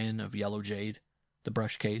 the lion of yellow jade, the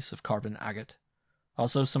brush case of carven agate,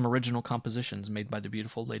 also some original compositions made by the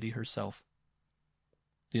beautiful lady herself.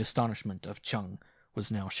 The astonishment of Chung was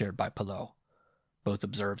now shared by Palau. Both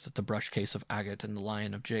observed that the brush case of agate and the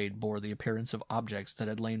lion of jade bore the appearance of objects that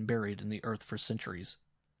had lain buried in the earth for centuries,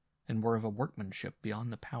 and were of a workmanship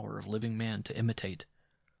beyond the power of living man to imitate,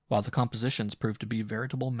 while the compositions proved to be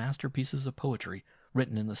veritable masterpieces of poetry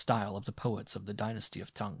written in the style of the poets of the dynasty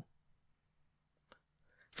of Tang.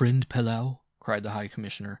 "Friend Palau," cried the High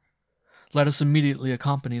Commissioner, "let us immediately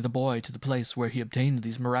accompany the boy to the place where he obtained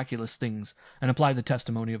these miraculous things, and apply the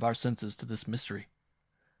testimony of our senses to this mystery.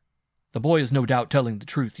 The boy is no doubt telling the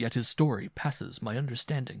truth, yet his story passes my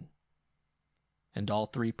understanding." And all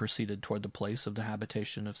three proceeded toward the place of the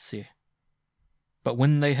habitation of Sie. But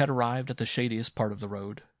when they had arrived at the shadiest part of the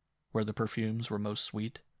road, where the perfumes were most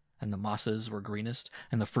sweet, and the mosses were greenest,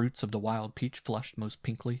 and the fruits of the wild peach flushed most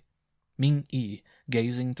pinkly, Ming-yi,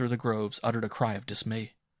 gazing through the groves, uttered a cry of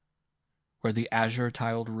dismay. Where the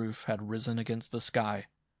azure-tiled roof had risen against the sky,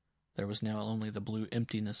 there was now only the blue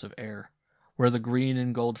emptiness of air. Where the green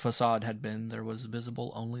and gold facade had been, there was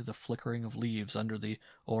visible only the flickering of leaves under the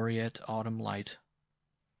aureate autumn light.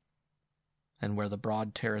 And where the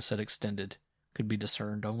broad terrace had extended, could be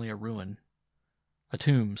discerned only a ruin, a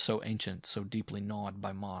tomb so ancient, so deeply gnawed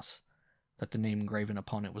by moss, that the name graven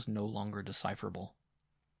upon it was no longer decipherable.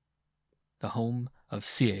 The home of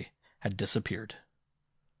Sie had disappeared.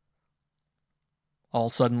 All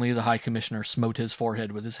suddenly the High Commissioner smote his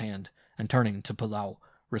forehead with his hand, and turning to Palau,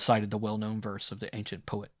 recited the well-known verse of the ancient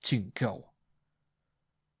poet Qing Qiu.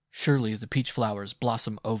 "Surely the peach flowers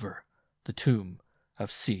blossom over the tomb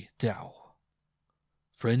of Si Diao."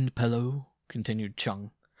 "Friend Palau," continued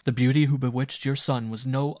Chung, "the beauty who bewitched your son was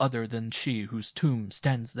no other than she whose tomb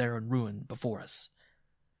stands there in ruin before us.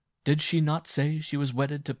 Did she not say she was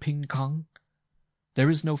wedded to Ping Kang? There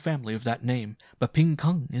is no family of that name, but Ping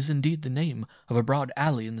Kang is indeed the name of a broad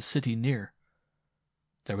alley in the city near.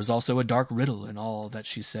 There was also a dark riddle in all that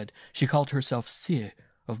she said. She called herself Sie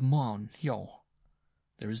of Mon Hiao.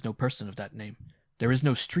 There is no person of that name. There is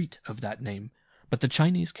no street of that name, but the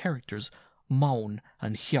Chinese characters Maon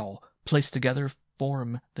and Hiao placed together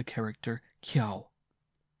form the character Kiao.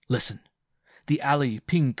 Listen. The alley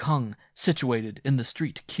Ping Kang, situated in the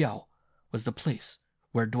street Kiao, was the place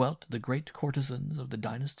where dwelt the great courtesans of the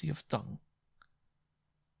dynasty of Tang.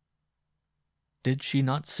 Did she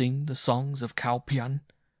not sing the songs of Cao Pian?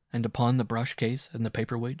 And upon the brush case and the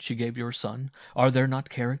paperweight she gave your son, are there not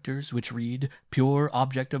characters which read, pure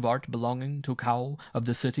object of art belonging to Cao of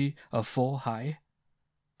the city of Fo Hai?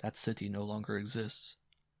 That city no longer exists.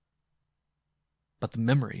 But the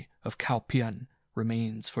memory of Cao Pian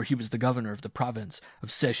remains, for he was the governor of the province of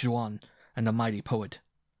Sichuan and a mighty poet.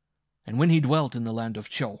 And when he dwelt in the land of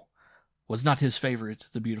Chou, was not his favorite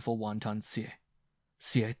the beautiful wanton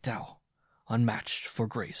Xie Tao, unmatched for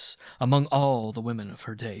grace among all the women of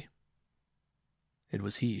her day? It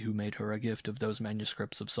was he who made her a gift of those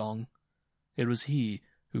manuscripts of song. It was he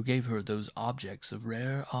who gave her those objects of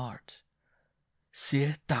rare art.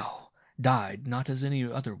 Xie Tao died not as any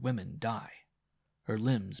other women die. Her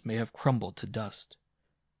limbs may have crumbled to dust,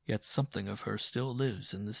 yet something of her still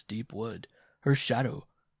lives in this deep wood. Her shadow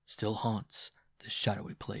still haunts this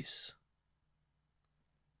shadowy place.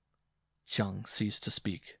 Qiang ceased to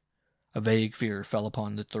speak. A vague fear fell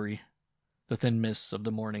upon the three. The thin mists of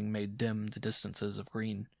the morning made dim the distances of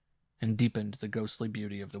green, and deepened the ghostly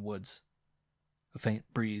beauty of the woods. A faint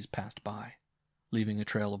breeze passed by, leaving a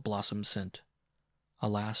trail of blossom scent, a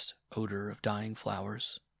last odor of dying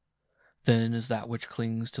flowers, thin as that which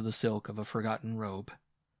clings to the silk of a forgotten robe.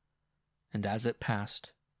 And as it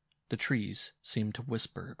passed, the trees seemed to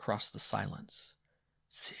whisper across the silence,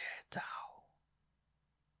 Xie Tao.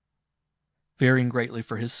 Fearing greatly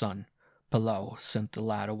for his son, Palau sent the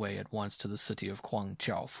lad away at once to the city of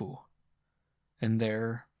Guangqiaofu. And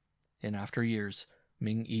there, in after years,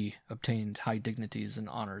 Ming Yi obtained high dignities and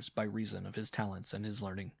honors by reason of his talents and his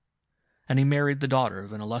learning. And he married the daughter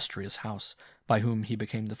of an illustrious house, by whom he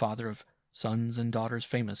became the father of sons and daughters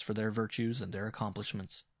famous for their virtues and their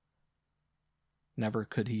accomplishments. Never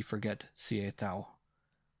could he forget Xie Tao,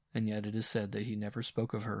 and yet it is said that he never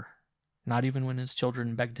spoke of her, not even when his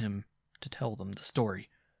children begged him to tell them the story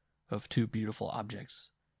of two beautiful objects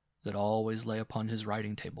that always lay upon his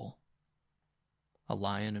writing table, a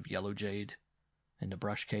lion of yellow jade and a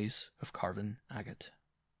brush case of carven agate.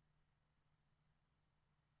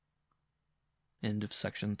 End of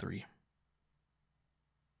section 3.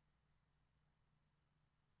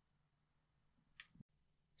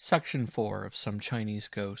 Section 4 of Some Chinese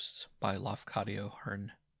Ghosts by Lafcadio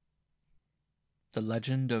Hearn. The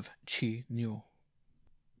Legend of Qi Niu.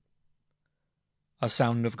 A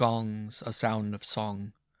sound of gongs, a sound of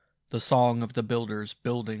song, the song of the builders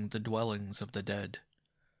building the dwellings of the dead.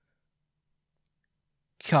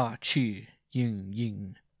 Kya qi ying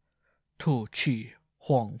ying, tu qi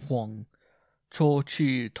huang huang, chuo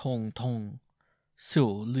qi tong tong,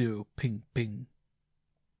 xiu liu ping ping.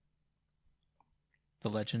 The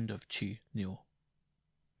Legend of Qi Niu.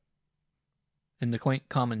 In the quaint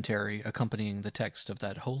commentary accompanying the text of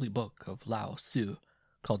that holy book of Lao Tzu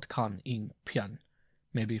called Kan Ying Pian,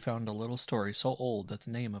 may be found a little story so old that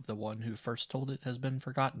the name of the one who first told it has been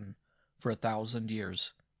forgotten for 1,000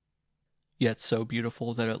 years, yet so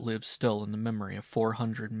beautiful that it lives still in the memory of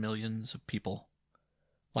 400 millions of people.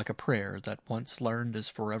 Like a prayer that once learned is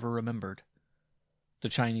forever remembered. The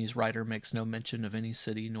Chinese writer makes no mention of any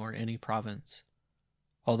city nor any province,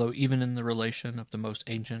 although even in the relation of the most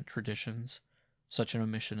ancient traditions, such an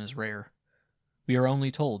omission is rare. We are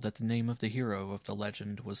only told that the name of the hero of the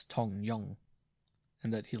legend was Tong Yong,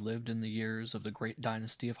 and that he lived in the years of the great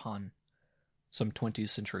dynasty of Han, some 20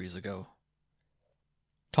 centuries ago.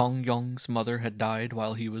 Tong Yong's mother had died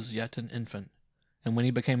while he was yet an infant, and when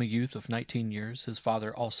he became a youth of 19 years, his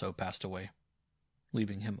father also passed away,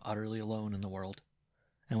 leaving him utterly alone in the world,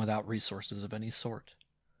 and without resources of any sort.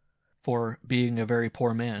 For, being a very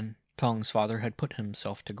poor man, Tong's father had put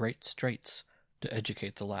himself to great straits to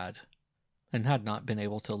educate the lad, and had not been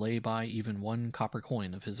able to lay by even 1 copper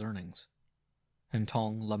coin of his earnings. And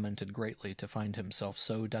Tong lamented greatly to find himself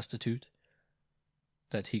so destitute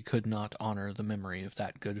that he could not honor the memory of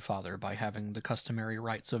that good father by having the customary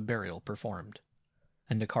rites of burial performed,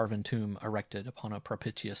 and a carven tomb erected upon a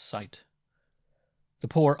propitious site. The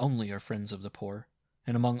poor only are friends of the poor,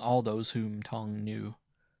 and among all those whom Tong knew,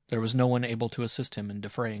 there was no one able to assist him in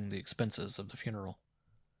defraying the expenses of the funeral.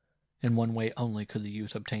 In one way only could the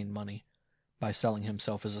youth obtain money, by selling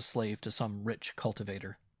himself as a slave to some rich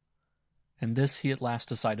cultivator. And this he at last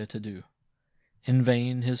decided to do. In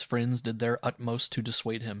vain his friends did their utmost to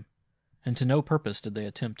dissuade him, and to no purpose did they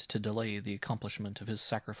attempt to delay the accomplishment of his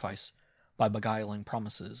sacrifice by beguiling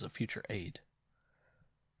promises of future aid.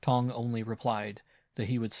 Tong only replied that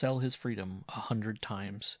he would sell his freedom 100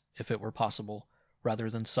 times, if it were possible, rather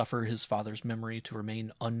than suffer his father's memory to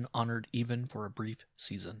remain unhonored even for a brief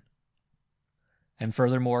season. And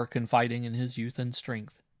furthermore, confiding in his youth and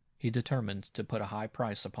strength, he determined to put a high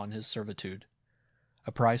price upon his servitude,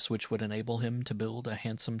 a price which would enable him to build a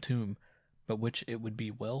handsome tomb, but which it would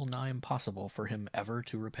be well nigh impossible for him ever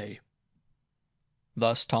to repay.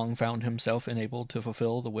 Thus Tong found himself enabled to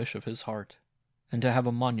fulfill the wish of his heart, and to have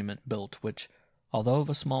a monument built which, although of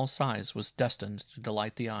a small size, was destined to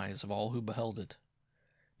delight the eyes of all who beheld it,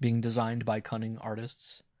 being designed by cunning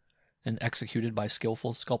artists, and executed by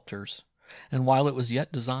skilful sculptors. And while it was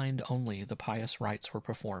yet designed only, the pious rites were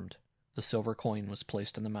performed. The silver coin was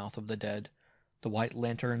placed in the mouth of the dead, the white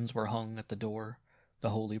lanterns were hung at the door,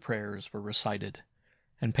 the holy prayers were recited,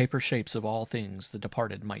 and paper shapes of all things the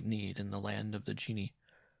departed might need in the land of the genii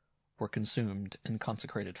were consumed in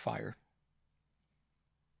consecrated fire.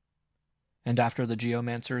 And after the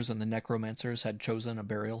geomancers and the necromancers had chosen a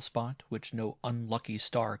burial spot which no unlucky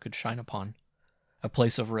star could shine upon, a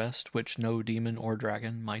place of rest which no demon or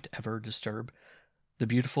dragon might ever disturb, the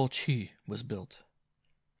beautiful Chi was built.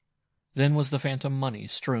 Then was the phantom money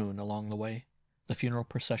strewn along the way, the funeral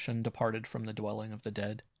procession departed from the dwelling of the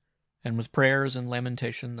dead, and with prayers and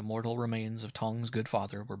lamentation the mortal remains of Tong's good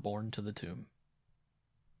father were borne to the tomb.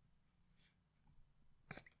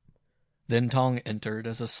 Then Tong entered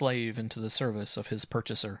as a slave into the service of his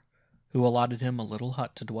purchaser, who allotted him a little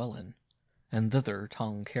hut to dwell in, and thither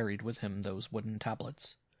Tong carried with him those wooden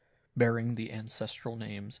tablets, bearing the ancestral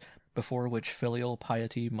names, before which filial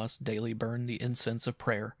piety must daily burn the incense of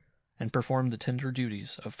prayer and perform the tender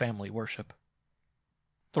duties of family worship.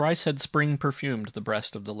 Thrice had spring perfumed the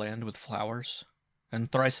breast of the land with flowers, and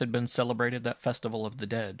thrice had been celebrated that festival of the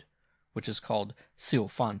dead, which is called Sil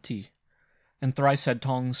Fan Ti, and thrice had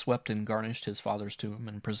Tong swept and garnished his father's tomb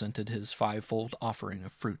and presented his fivefold offering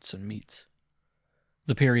of fruits and meats.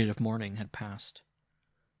 The period of mourning had passed,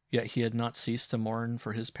 yet he had not ceased to mourn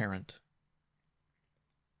for his parent.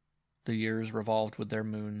 The years revolved with their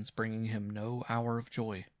moons, bringing him no hour of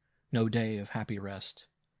joy, no day of happy rest.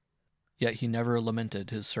 Yet he never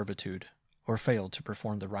lamented his servitude, or failed to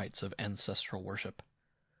perform the rites of ancestral worship,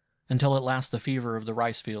 until at last the fever of the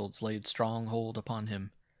rice fields laid strong hold upon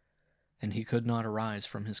him, and he could not arise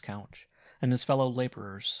from his couch, and his fellow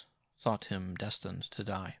laborers thought him destined to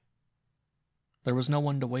die. There was no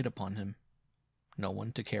one to wait upon him, no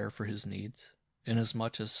one to care for his needs,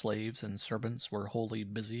 inasmuch as slaves and servants were wholly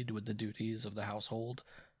busied with the duties of the household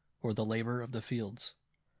or the labor of the fields,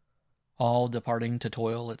 all departing to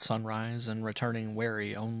toil at sunrise and returning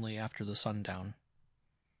weary only after the sundown.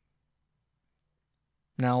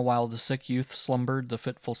 Now, while the sick youth slumbered the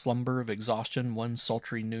fitful slumber of exhaustion one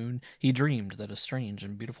sultry noon, he dreamed that a strange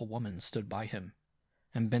and beautiful woman stood by him,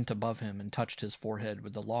 and bent above him and touched his forehead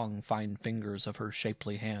with the long, fine fingers of her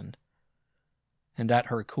shapely hand. And at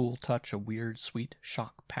her cool touch a weird, sweet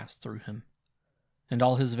shock passed through him, and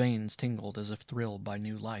all his veins tingled as if thrilled by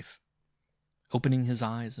new life. Opening his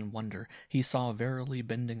eyes in wonder, he saw verily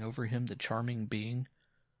bending over him the charming being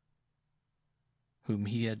whom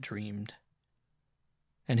he had dreamed,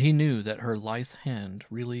 and he knew that her lithe hand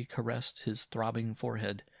really caressed his throbbing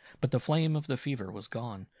forehead, but the flame of the fever was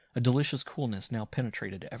gone. A delicious coolness now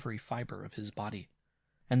penetrated every fiber of his body,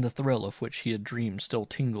 and the thrill of which he had dreamed still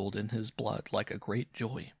tingled in his blood like a great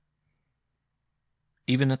joy.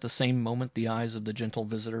 Even at the same moment the eyes of the gentle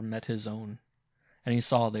visitor met his own, and he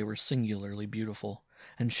saw they were singularly beautiful,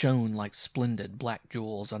 and shone like splendid black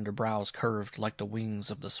jewels under brows curved like the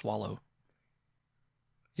wings of the swallow.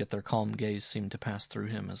 Yet their calm gaze seemed to pass through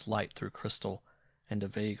him as light through crystal, and a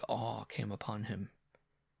vague awe came upon him,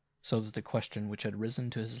 so that the question which had risen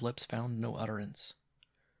to his lips found no utterance.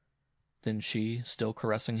 Then she, still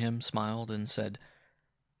caressing him, smiled and said,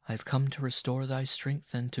 "I have come to restore thy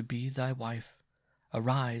strength and to be thy wife.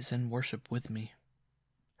 Arise and worship with me."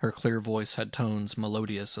 Her clear voice had tones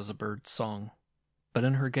melodious as a bird's song, but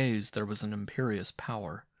in her gaze there was an imperious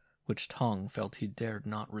power which Tong felt he dared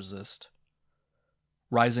not resist.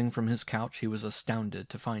 Rising from his couch, he was astounded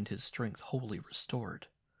to find his strength wholly restored.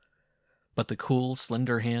 But the cool,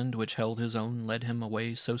 slender hand which held his own led him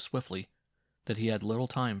away so swiftly that he had little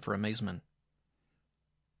time for amazement.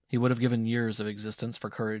 He would have given years of existence for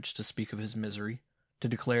courage to speak of his misery, to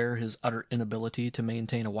declare his utter inability to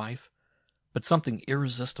maintain a wife, but something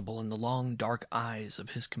irresistible in the long, dark eyes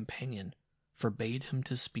of his companion forbade him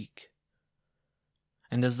to speak.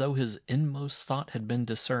 And as though his inmost thought had been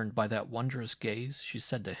discerned by that wondrous gaze, she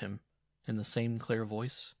said to him, in the same clear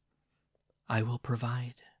voice, "I will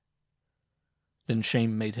provide." Then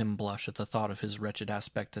shame made him blush at the thought of his wretched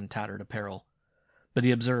aspect and tattered apparel, But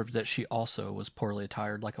he observed that she also was poorly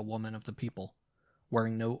attired like a woman of the people,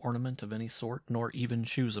 wearing no ornament of any sort, nor even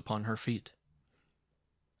shoes upon her feet.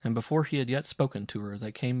 And before he had yet spoken to her,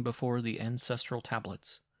 they came before the ancestral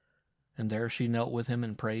tablets, and there she knelt with him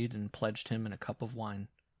and prayed and pledged him in a cup of wine,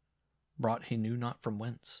 brought he knew not from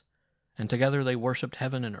whence, and together they worshipped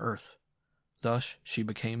heaven and earth. Thus she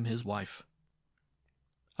became his wife.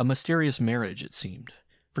 A mysterious marriage, it seemed,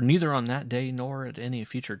 for neither on that day nor at any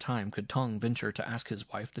future time could Tong venture to ask his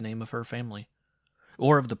wife the name of her family,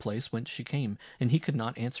 or of the place whence she came, and he could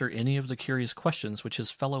not answer any of the curious questions which his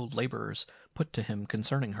fellow laborers put to him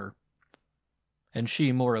concerning her. And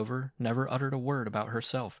she, moreover, never uttered a word about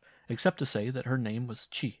herself, except to say that her name was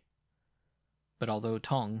Chi. But although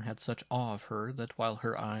Tong had such awe of her that while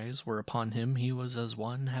her eyes were upon him he was as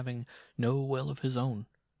one having no will of his own,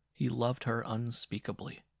 he loved her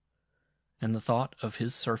unspeakably, and the thought of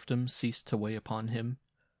his serfdom ceased to weigh upon him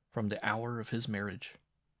from the hour of his marriage.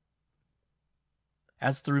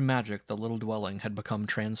 As through magic the little dwelling had become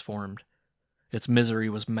transformed. Its misery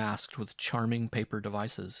was masked with charming paper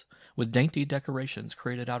devices, with dainty decorations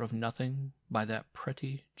created out of nothing by that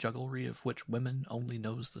pretty jugglery of which women only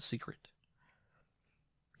knows the secret.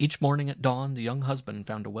 Each morning at dawn the young husband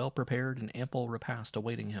found a well-prepared and ample repast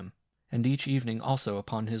awaiting him, and each evening also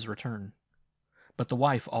upon his return. But the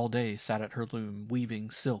wife all day sat at her loom, weaving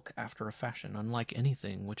silk after a fashion unlike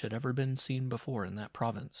anything which had ever been seen before in that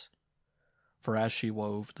province. For as she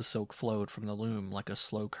wove, the silk flowed from the loom like a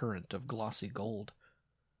slow current of glossy gold,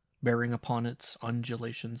 bearing upon its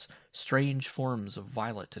undulations strange forms of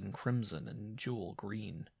violet and crimson and jewel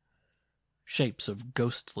green, shapes of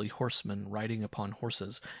ghostly horsemen riding upon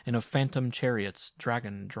horses, and of phantom chariots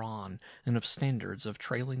dragon-drawn, and of standards of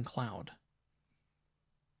trailing cloud.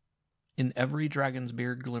 In every dragon's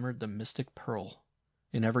beard glimmered the mystic pearl,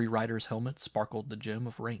 in every rider's helmet sparkled the gem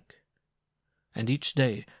of rank. And each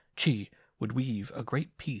day Chi would weave a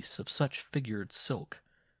great piece of such figured silk,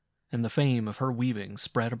 and the fame of her weaving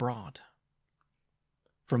spread abroad.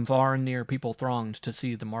 From far and near people thronged to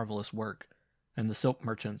see the marvelous work, and the silk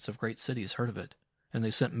merchants of great cities heard of it, and they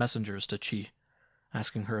sent messengers to Chi,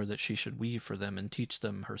 asking her that she should weave for them and teach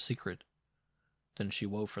them her secret. Then she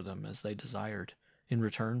wove for them as they desired, in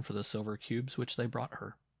return for the silver cubes which they brought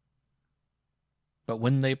her. But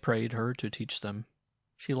when they prayed her to teach them,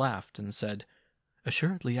 she laughed and said,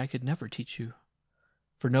 "Assuredly I could never teach you,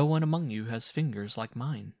 for no one among you has fingers like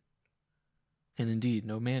mine." And indeed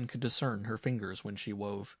no man could discern her fingers when she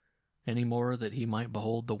wove, any more that he might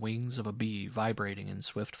behold the wings of a bee vibrating in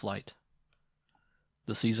swift flight.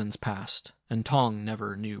 The seasons passed, and Tong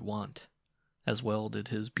never knew want. As well did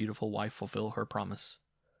his beautiful wife fulfill her promise.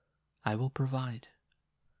 "I will provide."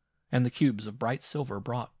 And the cubes of bright silver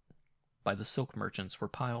brought by the silk merchants were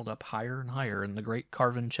piled up higher and higher in the great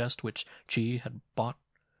carven chest which Chi had bought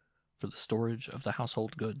for the storage of the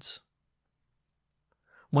household goods.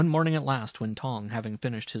 One morning at last, when Tong, having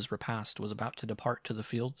finished his repast, was about to depart to the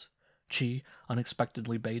fields, Chi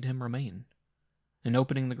unexpectedly bade him remain. And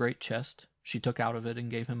opening the great chest, she took out of it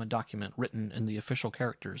and gave him a document written in the official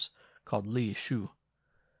characters, called Li Shu.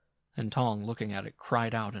 And Tong, looking at it,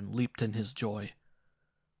 cried out and leaped in his joy,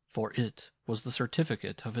 for it was the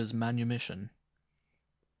certificate of his manumission.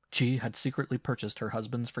 Chi had secretly purchased her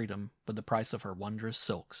husband's freedom with the price of her wondrous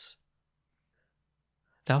silks.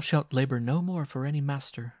 "Thou shalt labor no more for any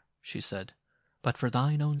master," she said, "but for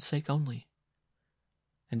thine own sake only.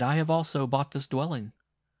 And I have also bought this dwelling,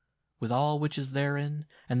 with all which is therein,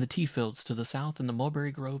 and the tea-fields to the south, and the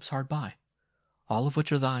mulberry groves hard by, all of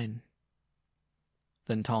which are thine."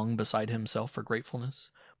 Then Tong, beside himself for gratefulness,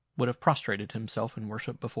 would have prostrated himself in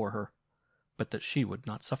worship before her, but that she would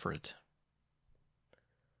not suffer it.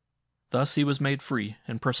 Thus he was made free,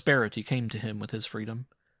 and prosperity came to him with his freedom,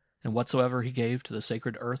 and whatsoever he gave to the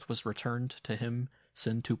sacred earth was returned to him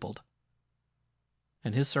centupled.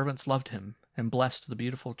 And his servants loved him, and blessed the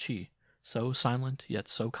beautiful Chi, so silent yet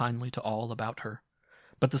so kindly to all about her.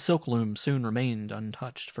 But the silk loom soon remained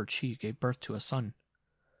untouched, for Chi gave birth to a son,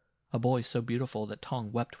 a boy so beautiful that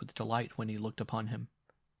Tong wept with delight when he looked upon him.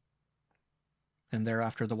 And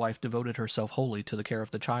thereafter the wife devoted herself wholly to the care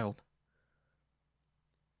of the child.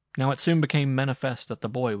 Now it soon became manifest that the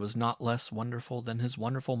boy was not less wonderful than his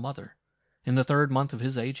wonderful mother. In the 3rd month of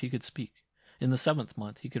his age he could speak. In the 7th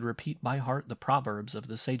month he could repeat by heart the proverbs of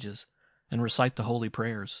the sages, and recite the holy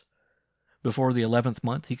prayers. Before the 11th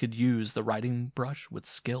month he could use the writing brush with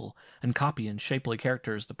skill, and copy in shapely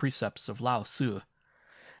characters the precepts of Lao Tzu.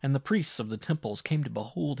 And the priests of the temples came to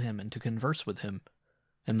behold him and to converse with him.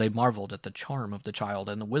 And they marveled at the charm of the child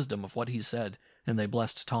and the wisdom of what he said, and they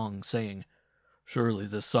blessed Tong, saying, "Surely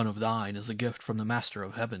this son of thine is a gift from the Master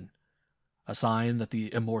of Heaven. a sign that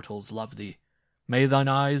the immortals love thee. May thine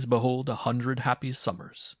eyes behold 100 happy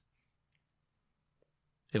summers.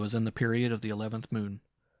 It was in the period of the 11th moon.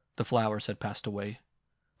 The flowers had passed away.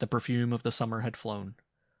 The perfume of the summer had flown.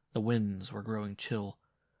 The winds were growing chill,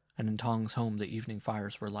 and in Tong's home the evening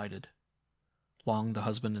fires were lighted. Long the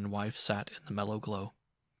husband and wife sat in the mellow glow,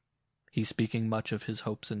 he speaking much of his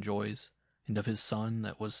hopes and joys, and of his son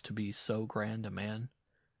that was to be so grand a man,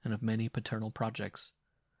 and of many paternal projects,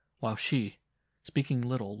 while she, speaking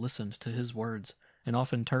little, listened to his words, and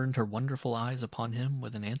often turned her wonderful eyes upon him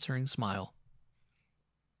with an answering smile.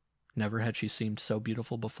 Never had she seemed so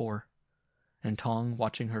beautiful before, and Tong,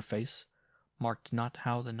 watching her face, marked not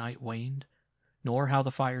how the night waned, nor how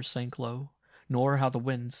the fires sank low, nor how the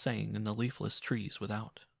wind sang in the leafless trees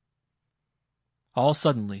without. All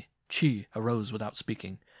suddenly, Chi arose without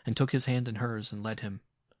speaking, and took his hand in hers and led him,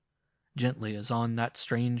 gently as on that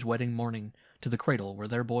strange wedding morning, to the cradle where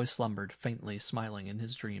their boy slumbered, faintly smiling in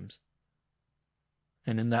his dreams.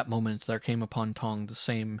 And in that moment there came upon Tong the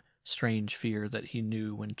same strange fear that he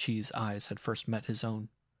knew when Chi's eyes had first met his own,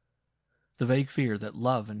 the vague fear that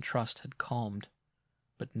love and trust had calmed,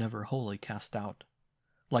 but never wholly cast out,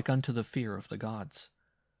 like unto the fear of the gods.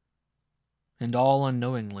 And all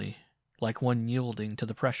unknowingly, like one yielding to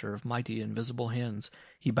the pressure of mighty invisible hands,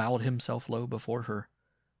 he bowed himself low before her,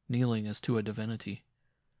 kneeling as to a divinity.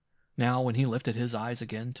 Now, when he lifted his eyes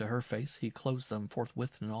again to her face, he closed them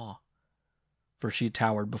forthwith in awe, for she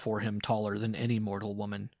towered before him taller than any mortal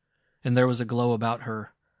woman, and there was a glow about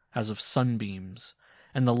her as of sunbeams,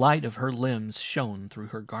 and the light of her limbs shone through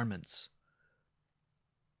her garments.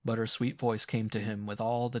 But her sweet voice came to him with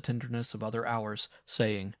all the tenderness of other hours,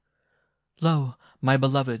 saying, "Lo, my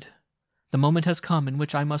beloved, the moment has come in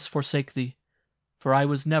which I must forsake thee, for I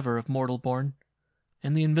was never of mortal born,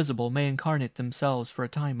 and the invisible may incarnate themselves for a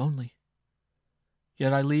time only.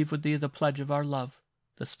 Yet I leave with thee the pledge of our love,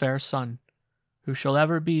 this fair son, who shall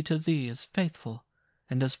ever be to thee as faithful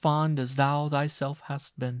and as fond as thou thyself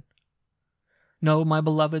hast been. Know, my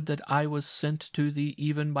beloved, that I was sent to thee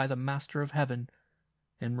even by the Master of Heaven,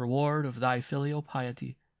 in reward of thy filial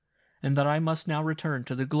piety, and that I must now return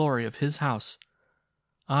to the glory of his house.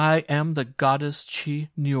 I am the goddess Chi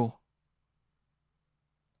Nyu."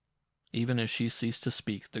 Even as she ceased to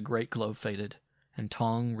speak, the great glow faded, and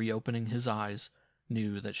Tong, reopening his eyes,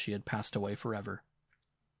 knew that she had passed away forever.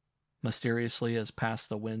 Mysteriously as pass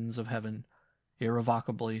the winds of heaven,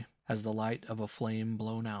 irrevocably as the light of a flame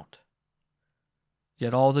blown out.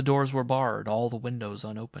 Yet all the doors were barred, all the windows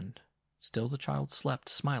unopened. Still the child slept,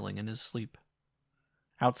 smiling in his sleep.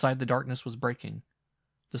 Outside the darkness was breaking.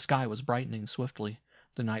 The sky was brightening swiftly.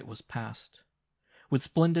 The night was past. With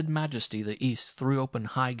splendid majesty the east threw open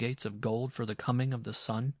high gates of gold for the coming of the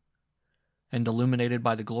sun, and illuminated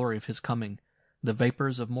by the glory of his coming, the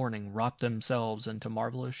vapors of morning wrought themselves into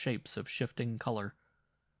marvelous shapes of shifting color,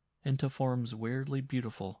 into forms weirdly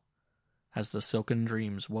beautiful as the silken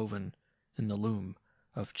dreams woven in the loom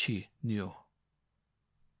of Chi Nyu.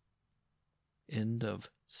 End of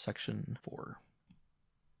section 4.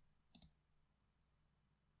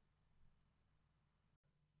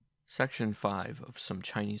 Section 5 of Some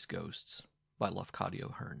Chinese Ghosts by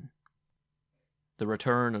Lafcadio Hearn. The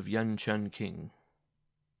Return of Yen Chen King.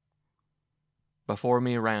 Before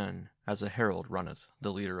me ran, as a herald runneth,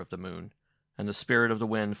 the leader of the moon, and the spirit of the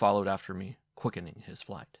wind followed after me, quickening his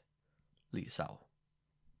flight. Li Sao.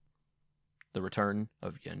 The Return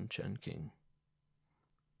of Yen Chen King.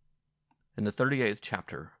 In the 38th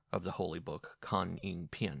chapter of the holy book, Kan Ying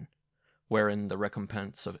Pian, wherein the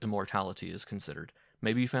recompense of immortality is considered,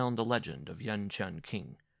 may be found the legend of Yen Chen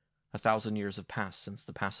King. 1,000 years have passed since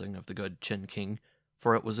the passing of the good Chen King,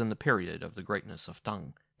 for it was in the period of the greatness of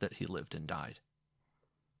Tang that he lived and died.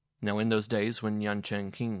 Now in those days when Yen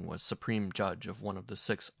Chen King was supreme judge of one of the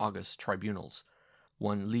 6 august tribunals,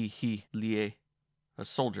 one Li He Lie, a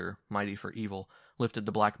soldier mighty for evil, lifted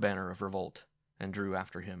the black banner of revolt, and drew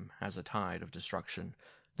after him, as a tide of destruction,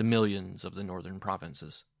 the millions of the northern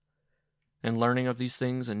provinces. And learning of these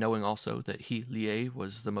things, and knowing also that He Lie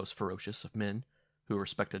was the most ferocious of men, who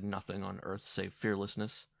respected nothing on earth save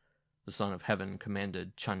fearlessness, the Son of Heaven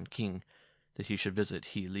commanded Chen King that he should visit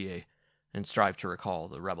He Lie, and strive to recall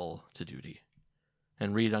the rebel to duty,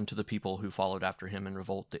 and read unto the people who followed after him in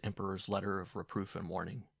revolt the emperor's letter of reproof and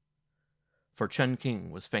warning. For Chen King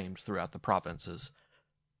was famed throughout the provinces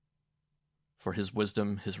for his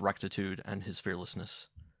wisdom, his rectitude, and his fearlessness.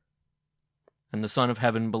 And the Son of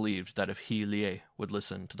Heaven believed that if He Lie would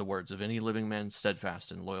listen to the words of any living man steadfast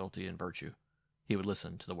in loyalty and virtue, he would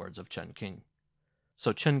listen to the words of Chen King.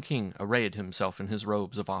 So Chen King arrayed himself in his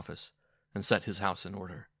robes of office, and set his house in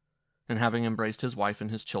order. and having embraced his wife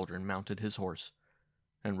and his children, mounted his horse,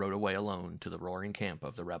 and rode away alone to the roaring camp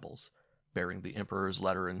of the rebels, bearing the emperor's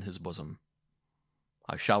letter in his bosom.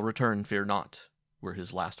 "I shall return, fear not," were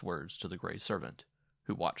his last words to the gray servant,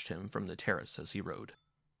 who watched him from the terrace as he rode.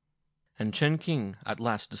 And Chen King at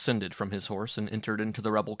last descended from his horse and entered into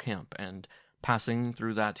the rebel camp, and, passing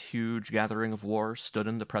through that huge gathering of war, stood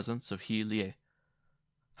in the presence of He Lie.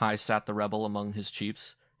 High sat the rebel among his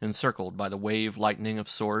chiefs, encircled by the wave lightning of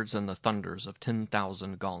swords and the thunders of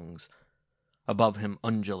 10,000 gongs. Above him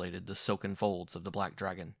undulated the silken folds of the black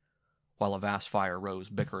dragon, while a vast fire rose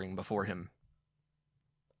bickering before him.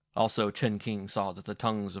 Also Chen King saw that the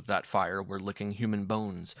tongues of that fire were licking human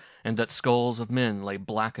bones, and that skulls of men lay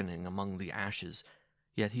blackening among the ashes,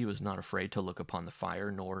 yet he was not afraid to look upon the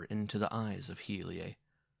fire nor into the eyes of He Lie.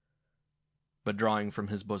 But drawing from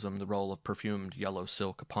his bosom the roll of perfumed yellow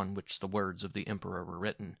silk upon which the words of the emperor were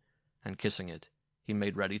written, and kissing it, he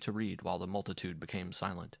made ready to read while the multitude became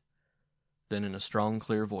silent. Then in a strong,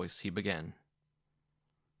 clear voice he began.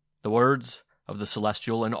 "The words of the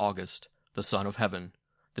celestial and august, the Son of Heaven,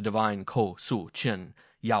 the divine Ko Su Chen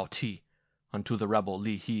Yao Ti, unto the rebel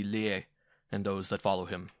Li He Lie, and those that follow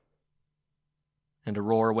him." And a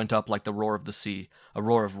roar went up like the roar of the sea, a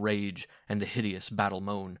roar of rage, and the hideous battle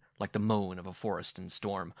moan, like the moan of a forest in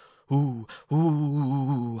storm. "Ooh,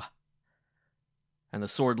 ooh!" And the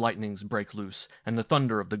sword lightnings brake loose, and the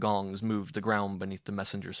thunder of the gongs moved the ground beneath the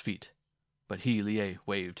messenger's feet. But He Lie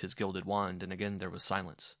waved his gilded wand, and again there was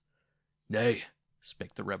silence. "Nay,"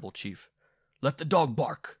 spake the rebel chief, "let the dog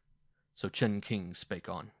bark." So Chen King spake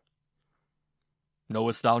on.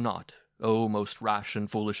 "Knowest thou not, O most rash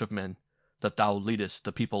and foolish of men, that thou leadest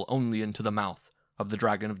the people only into the mouth of the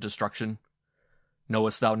dragon of destruction?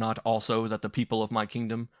 Knowest thou not also that the people of my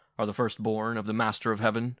kingdom are the firstborn of the Master of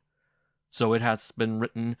Heaven? So it hath been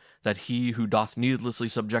written that he who doth needlessly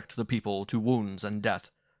subject the people to wounds and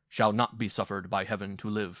death shall not be suffered by heaven to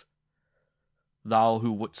live. Thou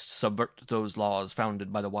who wouldst subvert those laws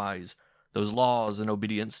founded by the wise, those laws in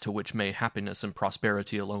obedience to which may happiness and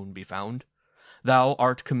prosperity alone be found, thou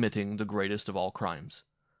art committing the greatest of all crimes,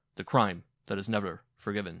 the crime that is never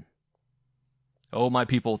forgiven. O my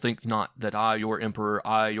people, think not that I, your emperor,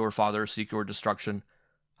 I, your father, seek your destruction.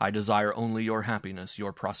 I desire only your happiness,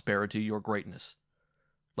 your prosperity, your greatness.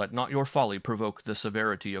 Let not your folly provoke the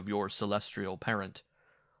severity of your celestial parent.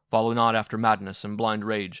 Follow not after madness and blind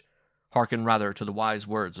rage. Hearken rather to the wise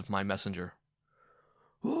words of my messenger."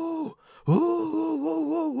 "Ooh, ooh, ooh,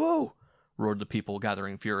 ooh, ooh, ooh," roared the people,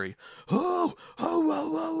 gathering fury. "Ooh, ooh,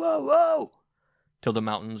 ooh, ooh, ooh, ooh," till the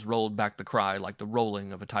mountains rolled back the cry like the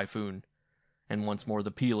rolling of a typhoon, and once more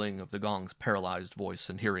the pealing of the gongs paralyzed voice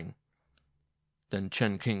and hearing. Then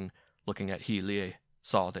Chen King, looking at He Lie,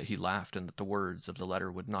 saw that he laughed and that the words of the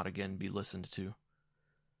letter would not again be listened to.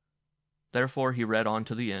 Therefore he read on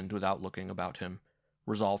to the end without looking about him,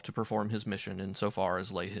 resolved to perform his mission in so far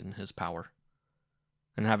as lay in his power.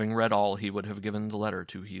 And having read all, he would have given the letter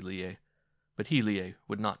to He Lie, but He Lie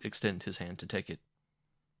would not extend his hand to take it.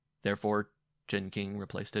 Therefore Chen King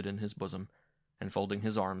replaced it in his bosom, and folding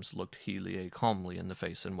his arms, looked He Lie calmly in the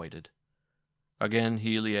face and waited. Again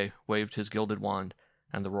He Lie waved his gilded wand,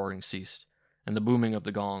 and the roaring ceased, and the booming of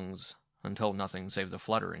the gongs, until nothing save the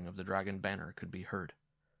fluttering of the dragon banner could be heard.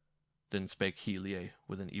 Then spake He Lie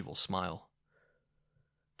with an evil smile.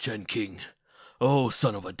 "Chen King, O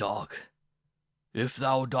son of a dog, if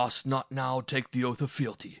thou dost not now take the oath of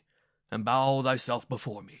fealty, and bow thyself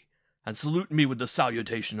before me, and salute me with the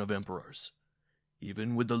salutation of emperors,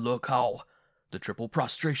 even with the Lefkada, the triple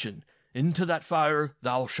prostration, into that fire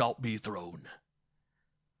thou shalt be thrown."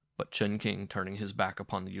 But Chen King, turning his back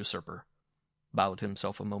upon the usurper, bowed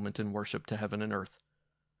himself a moment in worship to heaven and earth,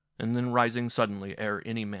 and then rising suddenly ere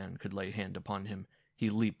any man could lay hand upon him, he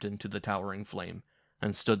leaped into the towering flame,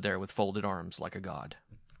 and stood there with folded arms like a god.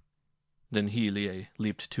 Then He Lie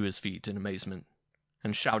leaped to his feet in amazement,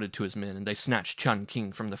 and shouted to his men, and they snatched Chen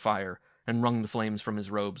King from the fire, and wrung the flames from his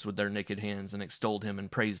robes with their naked hands, and extolled him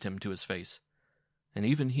and praised him to his face. And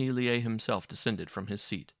even He Lie himself descended from his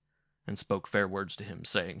seat, and spoke fair words to him,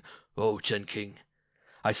 saying, "O Chen King,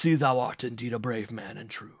 I see thou art indeed a brave man and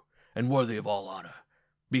true, and worthy of all honor.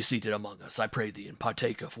 Be seated among us, I pray thee, and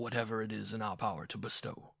partake of whatever it is in our power to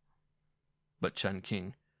bestow." But Chen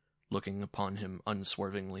King, looking upon him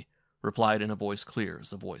unswervingly, replied in a voice clear as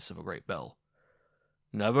the voice of a great bell,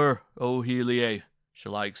 "Never, O He Lie,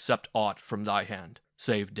 shall I accept aught from thy hand,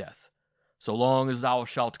 save death, so long as thou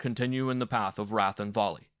shalt continue in the path of wrath and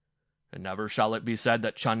folly. And never shall it be said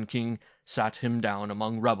that Chen King sat him down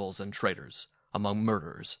among rebels and traitors, among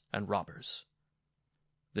murderers and robbers."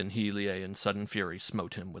 Then He Lie in sudden fury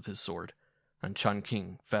smote him with his sword, and Chun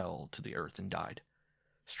King fell to the earth and died,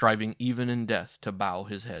 striving even in death to bow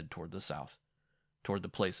his head toward the south, toward the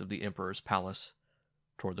place of the emperor's palace,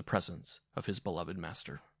 toward the presence of his beloved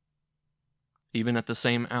master. Even at the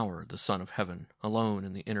same hour, the Son of Heaven, alone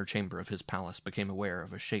in the inner chamber of his palace, became aware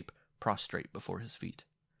of a shape prostrate before his feet.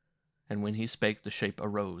 And when he spake, the shape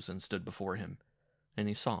arose and stood before him, and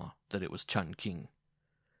he saw that it was Chun King.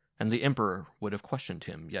 And the emperor would have questioned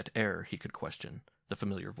him, yet ere he could question, the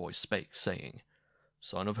familiar voice spake, saying,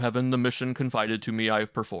 Son of Heaven, the mission confided to me I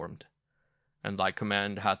have performed, and thy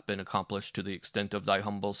command hath been accomplished to the extent of thy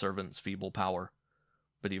humble servant's feeble power.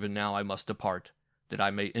 But even now I must depart, that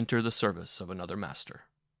I may enter the service of another master.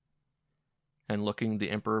 And looking, the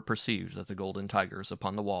emperor perceived that the golden tigers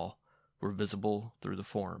upon the wall were visible through the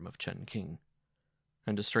form of Chun King,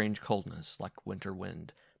 and a strange coldness, like winter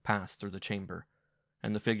wind, passed through the chamber,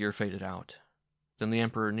 and the figure faded out. Then the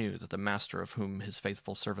emperor knew that the master of whom his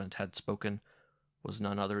faithful servant had spoken was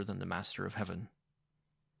none other than the master of heaven.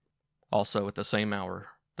 Also at the same hour,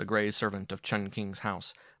 the gray servant of Chun King's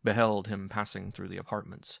house beheld him passing through the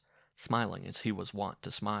apartments, smiling as he was wont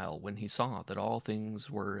to smile when he saw that all things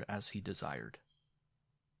were as he desired.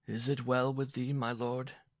 "Is it well with thee, my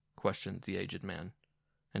lord?" questioned the aged man,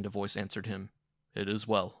 and a voice answered him, "It is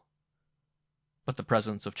well." But the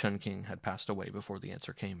presence of Chun King had passed away before the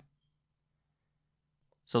answer came.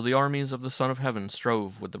 So the armies of the Son of Heaven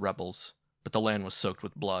strove with the rebels, but the land was soaked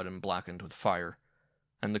with blood and blackened with fire,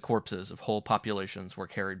 and the corpses of whole populations were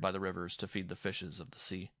carried by the rivers to feed the fishes of the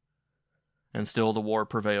sea. And still the war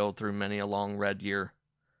prevailed through many a long red year.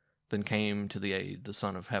 Then came to the aid the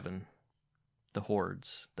Son of Heaven, the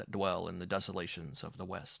hordes that dwell in the desolations of the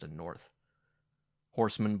west and north.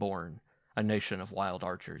 Horsemen born, a nation of wild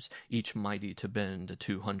archers, each mighty to bend a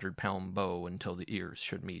 200-pound bow until the ears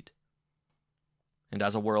should meet. And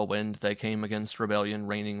as a whirlwind they came against rebellion,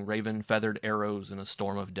 raining raven-feathered arrows in a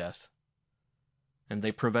storm of death. And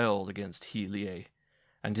they prevailed against He Lie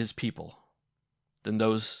and his people. Then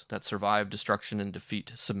those that survived destruction and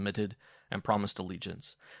defeat submitted and promised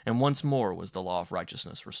allegiance, and once more was the law of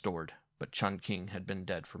righteousness restored, but Chun King had been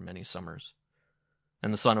dead for many summers.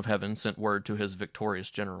 And the Son of Heaven sent word to his victorious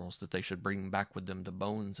generals that they should bring back with them the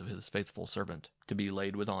bones of his faithful servant, to be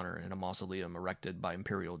laid with honor in a mausoleum erected by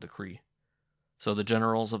imperial decree. So the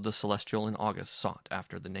generals of the Celestial in August sought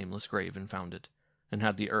after the nameless grave and found it, and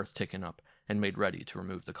had the earth taken up, and made ready to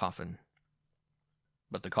remove the coffin.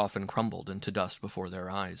 But the coffin crumbled into dust before their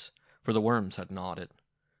eyes, for the worms had gnawed it,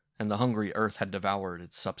 and the hungry earth had devoured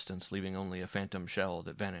its substance, leaving only a phantom shell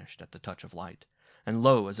that vanished at the touch of light. And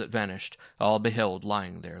lo, as it vanished, all beheld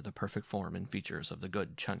lying there the perfect form and features of the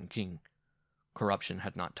good Chun King. Corruption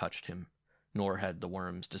had not touched him, nor had the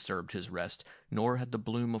worms disturbed his rest, nor had the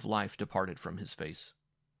bloom of life departed from his face.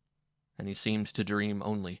 And he seemed to dream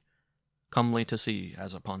only, comely to see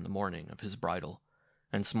as upon the morning of his bridal,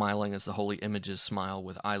 and smiling as the holy images smile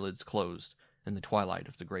with eyelids closed in the twilight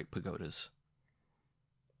of the great pagodas.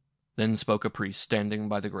 Then spoke a priest standing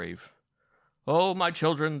by the grave. "O my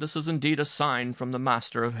children, this is indeed a sign from the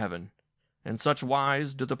Master of Heaven. In such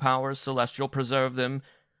wise do the powers celestial preserve them,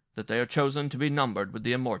 that they are chosen to be numbered with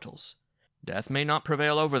the immortals. Death may not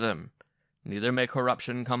prevail over them, neither may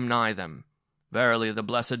corruption come nigh them. Verily the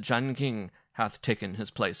blessed Chun King hath taken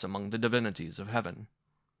his place among the divinities of heaven."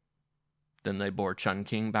 Then they bore Chun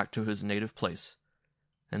King back to his native place,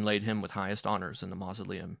 and laid him with highest honors in the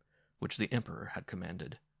mausoleum which the emperor had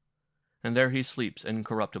commanded. And there he sleeps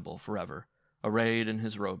incorruptible forever, arrayed in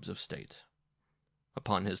his robes of state.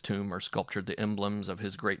 Upon his tomb are sculptured the emblems of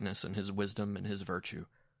his greatness and his wisdom and his virtue,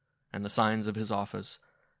 and the signs of his office,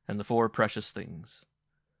 and the 4 precious things,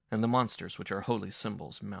 and the monsters which are holy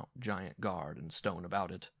symbols mount giant guard and stone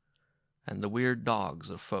about it, and the weird dogs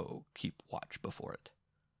of foe keep watch before it,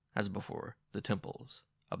 as before the temples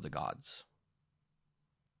of the gods.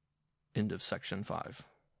 End of section 5.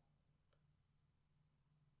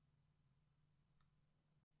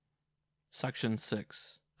 Section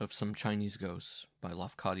 6 of Some Chinese Ghosts by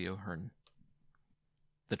Lafcadio Hearn.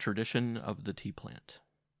 The Tradition of the Tea Plant.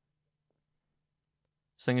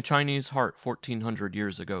 Sang a Chinese heart 1400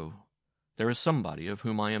 years ago, "There is somebody of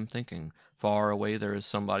whom I am thinking. Far away there is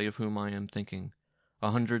somebody of whom I am thinking.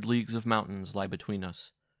 100 leagues of mountains lie between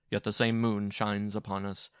us, yet the same moon shines upon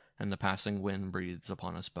us, and the passing wind breathes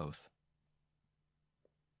upon us both."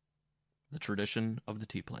 The Tradition of the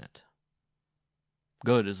Tea Plant.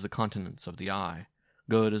 Good is the continence of the eye,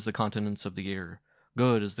 good is the continence of the ear,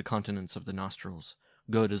 good is the continence of the nostrils,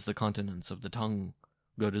 good is the continence of the tongue,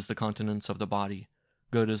 good is the continence of the body,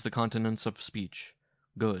 good is the continence of speech,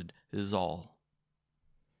 good is all.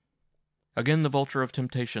 Again the vulture of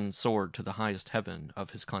temptation soared to the highest heaven of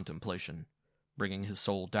his contemplation, bringing his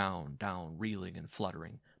soul down, reeling and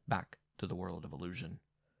fluttering, back to the world of illusion.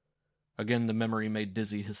 Again the memory made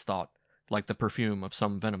dizzy his thought, like the perfume of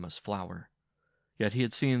some venomous flower. Yet he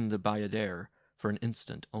had seen the bayadere for an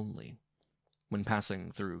instant only, when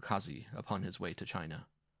passing through Kazi upon his way to China,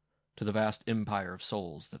 to the vast empire of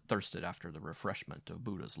souls that thirsted after the refreshment of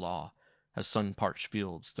Buddha's law, as sun-parched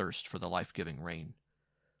fields thirst for the life-giving rain.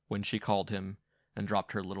 When she called him, and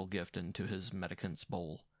dropped her little gift into his mendicant's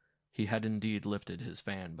bowl, he had indeed lifted his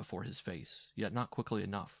fan before his face, yet not quickly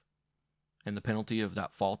enough, and the penalty of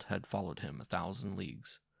that fault had followed him 1,000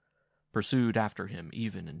 leagues, pursued after him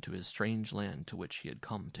even into his strange land to which he had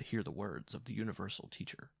come to hear the words of the universal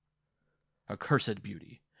teacher. Accursed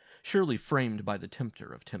beauty, surely framed by the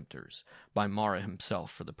tempter of tempters, by Mara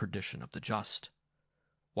himself for the perdition of the just.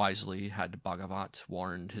 Wisely had Bhagavat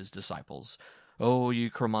warned his disciples, "O ye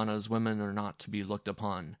Kramanas, women are not to be looked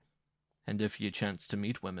upon, and if ye chance to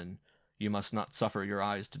meet women, you must not suffer your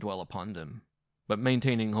eyes to dwell upon them, but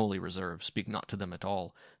maintaining holy reserve, speak not to them at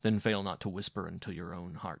all, then fail not to whisper into your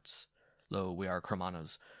own hearts, Lo, we are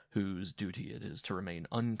Kramanas, whose duty it is to remain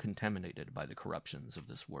uncontaminated by the corruptions of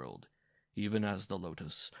this world, even as the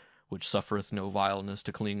lotus, which suffereth no vileness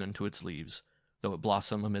to cling unto its leaves, though it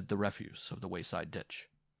blossom amid the refuse of the wayside ditch."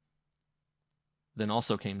 Then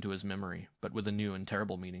also came to his memory, but with a new and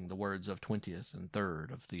terrible meaning, the words of 20th and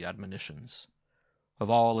 3rd of the admonitions. Of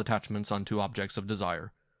all attachments unto objects of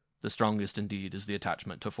desire, the strongest indeed is the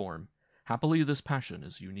attachment to form. Happily this passion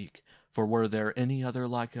is unique, for were there any other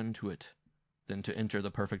like unto it, then to enter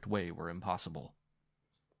the perfect way were impossible.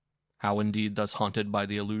 How indeed thus haunted by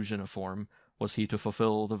the illusion of form was he to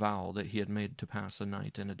fulfill the vow that he had made to pass a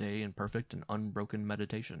night and a day in perfect and unbroken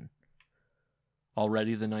meditation?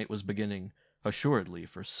 Already the night was beginning. Assuredly,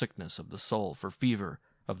 for sickness of the soul, for fever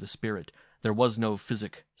of the spirit, there was no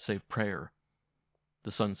physic save prayer.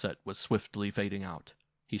 The sunset was swiftly fading out.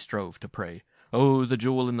 He strove to pray, "O the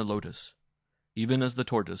jewel in the lotus! Even as the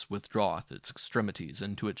tortoise withdraweth its extremities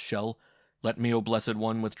into its shell, let me, O blessed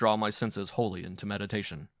one, withdraw my senses wholly into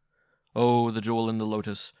meditation. O the jewel in the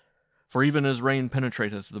lotus! For even as rain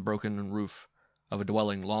penetrateth the broken roof of a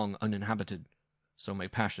dwelling long uninhabited, so may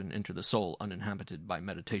passion enter the soul uninhabited by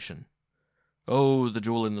meditation. O the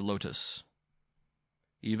jewel in the lotus!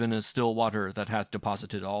 Even as still water that hath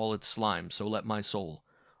deposited all its slime, so let my soul,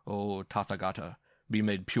 O Tathagata, be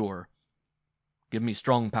made pure. Give me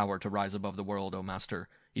strong power to rise above the world, O Master,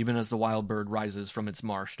 even as the wild bird rises from its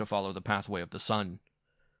marsh to follow the pathway of the sun.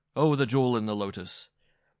 O the jewel in the lotus!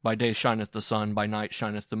 By day shineth the sun, by night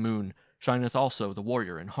shineth the moon, shineth also the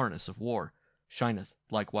warrior in harness of war, shineth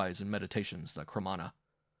likewise in meditations the Kramana.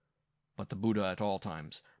 But the Buddha at all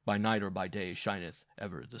times, by night or by day, shineth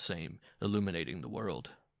ever the same, illuminating the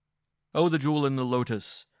world. O the jewel in the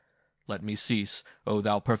lotus! Let me cease, O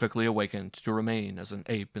thou perfectly awakened, to remain as an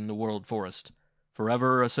ape in the world forest,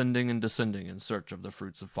 forever ascending and descending in search of the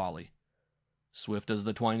fruits of folly. Swift as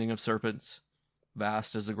the twining of serpents,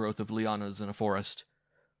 vast as the growth of lianas in a forest,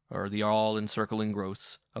 are the all-encircling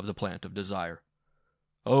growths of the plant of desire.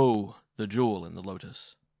 O the jewel in the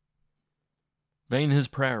lotus! Vain his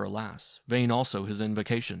prayer, alas, vain also his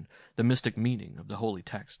invocation. The mystic meaning of the holy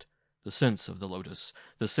text, the sense of the lotus,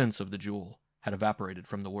 the sense of the jewel, had evaporated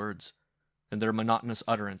from the words, and their monotonous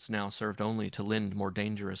utterance now served only to lend more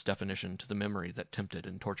dangerous definition to the memory that tempted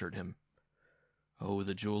and tortured him. Oh,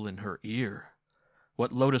 the jewel in her ear!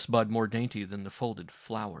 What lotus bud more dainty than the folded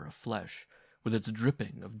flower of flesh, with its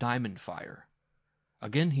dripping of diamond fire?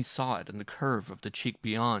 Again he saw it in the curve of the cheek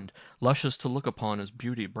beyond, luscious to look upon as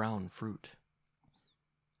beauty-brown fruit.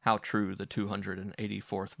 How true the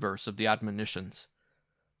 284th verse of the admonitions!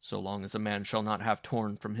 So long as a man shall not have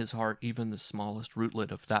torn from his heart even the smallest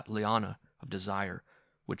rootlet of that liana of desire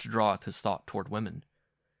which draweth his thought toward women,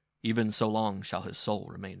 even so long shall his soul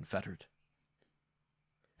remain fettered.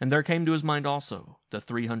 And there came to his mind also the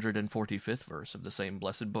 345th verse of the same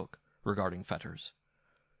blessed book regarding fetters.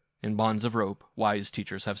 In bonds of rope, wise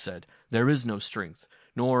teachers have said, there is no strength,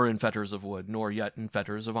 nor in fetters of wood, nor yet in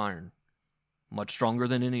fetters of iron. Much stronger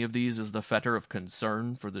than any of these is the fetter of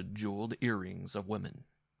concern for the jeweled earrings of women.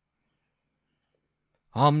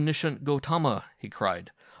 Omniscient Gautama, he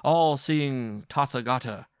cried, all-seeing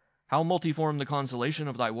Tathagata, how multiform the consolation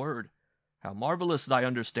of thy word, how marvelous thy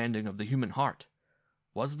understanding of the human heart.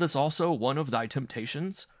 Was this also one of thy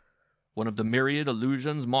temptations? One of the myriad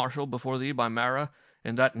illusions marshalled before thee by Mara,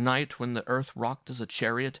 in that night when the earth rocked as a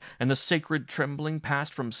chariot, and the sacred trembling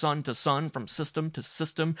passed from sun to sun, from system to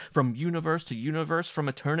system, from universe to universe, from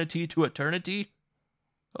eternity to eternity?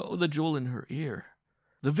 Oh, the jewel in her ear!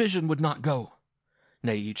 The vision would not go.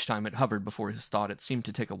 Nay, each time it hovered before his thought, it seemed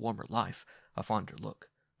to take a warmer life, a fonder look,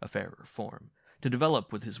 a fairer form, to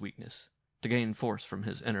develop with his weakness, to gain force from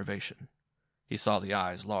his enervation. He saw the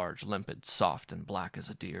eyes large, limpid, soft, and black as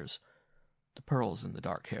a deer's, the pearls in the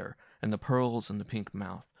dark hair, and the pearls in the pink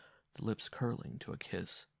mouth, the lips curling to a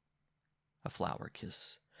kiss. A flower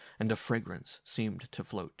kiss, and a fragrance seemed to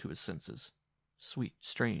float to his senses, sweet,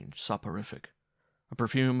 strange, soporific, a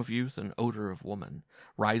perfume of youth and odor of woman.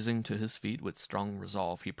 Rising to his feet with strong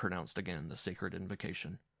resolve, he pronounced again the sacred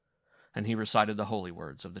invocation, and he recited the holy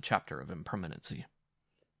words of the chapter of impermanency.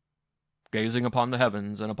 Gazing upon the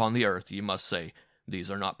heavens and upon the earth, ye must say, these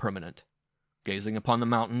are not permanent. Gazing upon the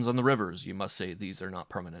mountains and the rivers, ye must say, these are not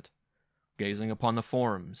permanent. Gazing upon the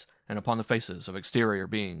forms and upon the faces of exterior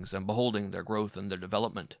beings, and beholding their growth and their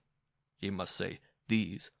development, ye must say,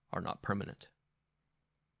 these are not permanent.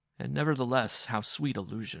 And nevertheless, how sweet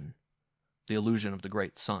illusion! The illusion of the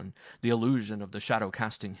great sun, the illusion of the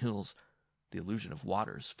shadow-casting hills, the illusion of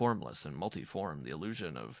waters, formless and multiform, the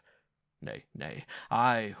illusion of... Nay,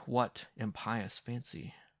 ay, what impious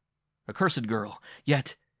fancy! Accursed girl!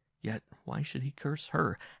 Yet, why should he curse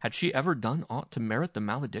her? Had she ever done aught to merit the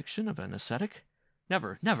malediction of an ascetic?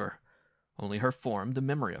 Never, never! Only her form, the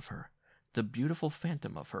memory of her, the beautiful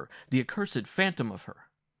phantom of her, the accursed phantom of her.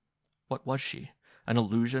 What was she? An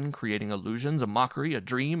illusion creating illusions, a mockery, a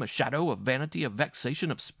dream, a shadow, a vanity, a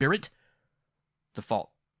vexation of spirit? The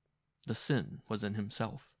fault, the sin was in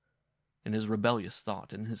himself, in his rebellious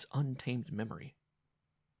thought, in his untamed memory.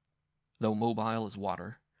 Though mobile as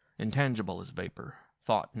water, intangible as vapor,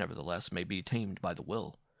 thought, nevertheless, may be tamed by the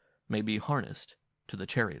will, may be harnessed to the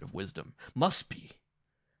chariot of wisdom, must be,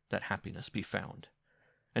 that happiness be found.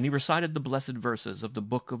 And he recited the blessed verses of the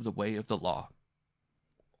book of the way of the law.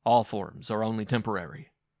 All forms are only temporary.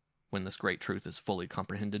 When this great truth is fully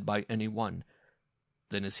comprehended by any one,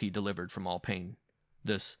 then is he delivered from all pain.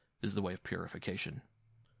 This is the way of purification.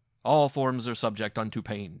 All forms are subject unto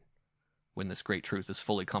pain. When this great truth is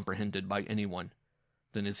fully comprehended by any one,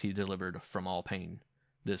 then is he delivered from all pain.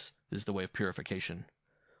 This is the way of purification.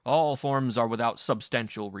 All forms are without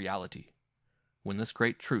substantial reality. When this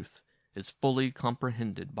great truth is fully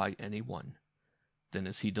comprehended by any one, then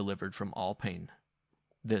is he delivered from all pain.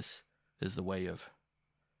 This is the way of...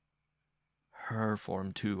 Her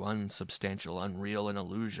form, too, unsubstantial, unreal, an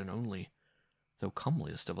illusion only, though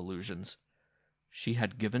comeliest of illusions. She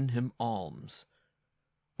had given him alms.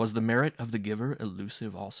 Was the merit of the giver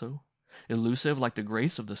elusive also? Elusive like the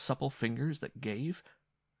grace of the supple fingers that gave?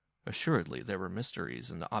 Assuredly there were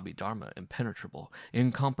mysteries in the Abhidharma impenetrable,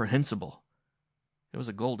 incomprehensible. It was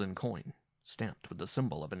a golden coin, stamped with the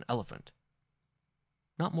symbol of an elephant.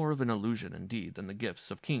 Not more of an illusion, indeed, than the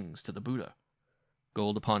gifts of kings to the Buddha.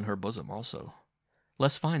 Gold upon her bosom also,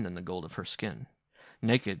 less fine than the gold of her skin.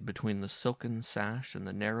 Naked between the silken sash and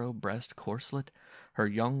the narrow breast corselet, her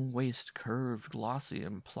young waist curved, glossy,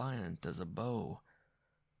 and pliant as a bow.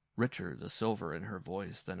 Richer the silver in her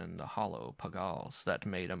voice than in the hollow pagals that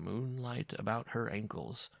made a moonlight about her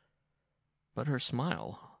ankles. But her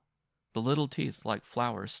smile, the little teeth like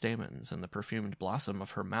flower stamens, and the perfumed blossom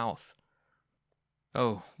of her mouth.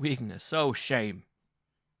 Oh, weakness! Oh, shame!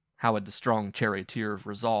 How had the strong charioteer of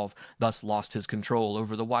resolve thus lost his control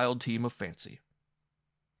over the wild team of fancy?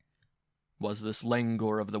 Was this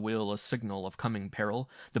languor of the will a signal of coming peril,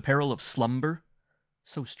 the peril of slumber?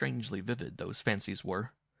 So strangely vivid those fancies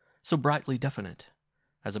were, so brightly definite,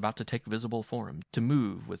 as about to take visible form, to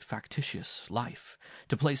move with factitious life,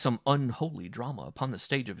 to play some unholy drama upon the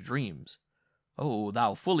stage of dreams. "O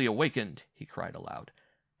thou fully awakened," he cried aloud,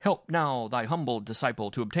 "help now thy humble disciple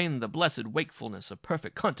to obtain the blessed wakefulness of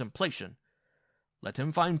perfect contemplation. Let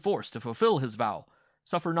him find force to fulfill his vow.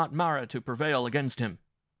 Suffer not Mara to prevail against him."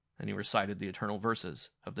 And he recited the eternal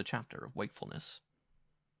verses of the chapter of wakefulness.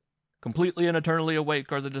 Completely and eternally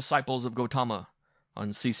awake are the disciples of Gautama.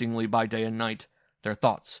 Unceasingly by day and night, their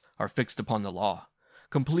thoughts are fixed upon the law.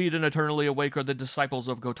 Complete and eternally awake are the disciples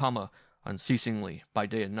of Gautama. Unceasingly by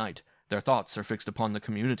day and night, their thoughts are fixed upon the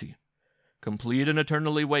community. Complete and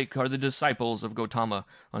eternally awake are the disciples of Gautama.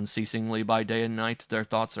 Unceasingly by day and night, their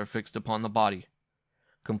thoughts are fixed upon the body.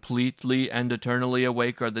 Completely and eternally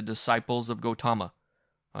awake are the disciples of Gautama.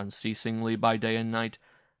 Unceasingly by day and night,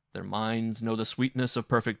 their minds know the sweetness of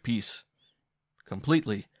perfect peace.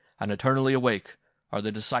 Completely and eternally awake are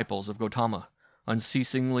the disciples of Gautama.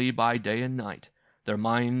 Unceasingly by day and night, their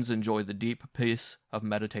minds enjoy the deep peace of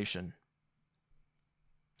meditation.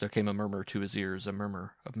 There came a murmur to his ears, a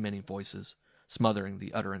murmur of many voices, smothering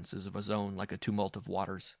the utterances of his own like a tumult of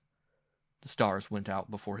waters. The stars went out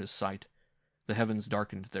before his sight. The heavens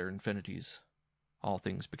darkened their infinities. All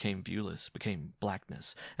things became viewless, became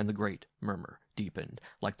blackness, and the great murmur deepened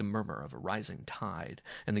like the murmur of a rising tide,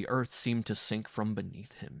 and the earth seemed to sink from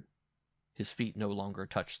beneath him. His feet no longer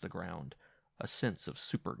touched the ground. A sense of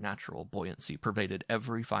supernatural buoyancy pervaded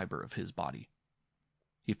every fiber of his body.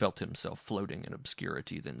 He felt himself floating in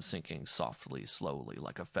obscurity, then sinking softly, slowly,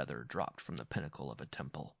 like a feather dropped from the pinnacle of a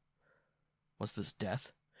temple. Was this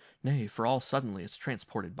death? Nay, for all suddenly as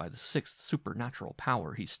transported by the sixth supernatural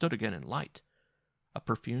power, he stood again in light. A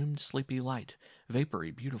perfumed, sleepy light, vapory,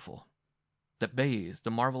 beautiful, that bathed the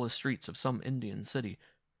marvelous streets of some Indian city.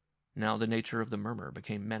 Now the nature of the murmur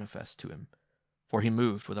became manifest to him, for he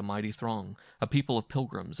moved with a mighty throng, a people of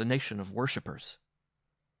pilgrims, a nation of worshippers.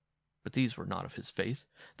 But these were not of his faith.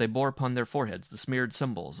 They bore upon their foreheads the smeared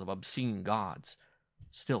symbols of obscene gods.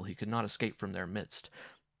 Still he could not escape from their midst.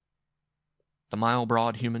 The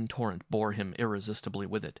mile-broad human torrent bore him irresistibly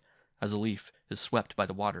with it, as a leaf is swept by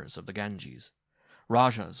the waters of the Ganges.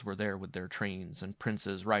 Rajas were there with their trains, and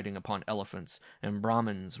princes riding upon elephants, and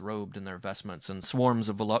Brahmins robed in their vestments, and swarms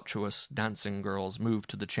of voluptuous dancing girls moved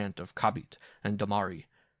to the chant of Kabit and Damari.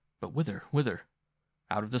 But whither, whither?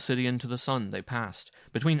 Out of the city into the sun they passed,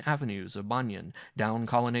 between avenues of banyan, down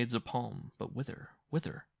colonnades of palm. But whither,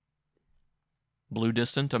 whither? Blue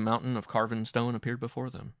distant, a mountain of carven stone appeared before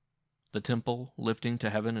them. The temple, lifting to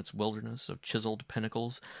heaven its wilderness of chiseled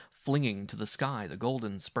pinnacles, flinging to the sky the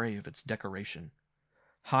golden spray of its decoration.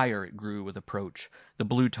 Higher it grew with approach. The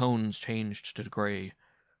blue tones changed to gray.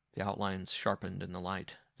 The outlines sharpened in the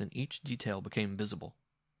light. Then each detail became visible.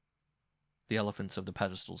 The elephants of the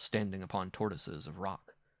pedestals standing upon tortoises of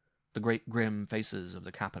rock. The great grim faces of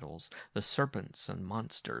the capitals. The serpents and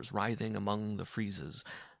monsters writhing among the friezes.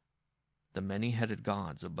 The many-headed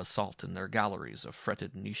gods of basalt in their galleries of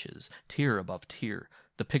fretted niches, tier above tier.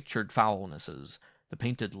 The pictured foulnesses. The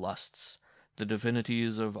painted lusts. The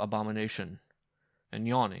divinities of abomination. And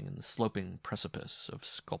yawning in the sloping precipice of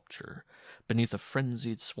sculpture, beneath a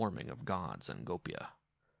frenzied swarming of gods and gopia.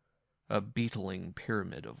 A beetling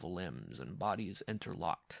pyramid of limbs and bodies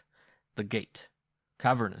interlocked. The gate,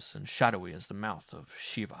 cavernous and shadowy as the mouth of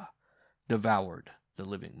Shiva, devoured the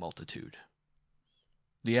living multitude.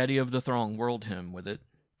 The eddy of the throng whirled him with it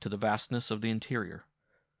to the vastness of the interior.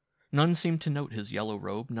 None seemed to note his yellow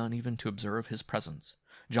robe, none even to observe his presence.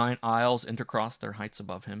 Giant aisles intercrossed their heights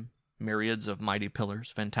above him. Myriads of mighty pillars,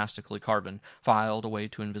 fantastically carven, filed away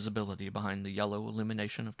to invisibility behind the yellow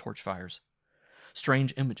illumination of torch fires.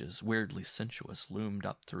 Strange images, weirdly sensuous, loomed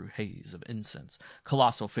up through haze of incense.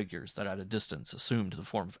 Colossal figures that at a distance assumed the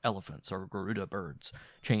form of elephants or Garuda birds,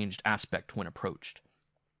 changed aspect when approached,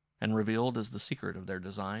 and revealed as the secret of their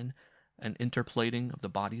design an interplating of the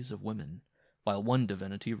bodies of women, while one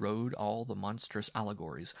divinity rode all the monstrous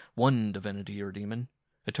allegories, one divinity or demon,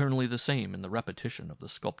 eternally the same in the repetition of the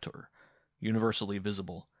sculptor, universally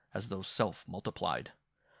visible as though self-multiplied.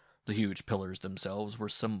 The huge pillars themselves were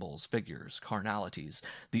symbols, figures, carnalities.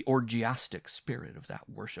 The orgiastic spirit of that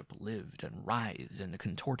worship lived and writhed in the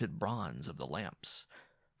contorted bronze of the lamps,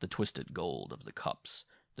 the twisted gold of the cups,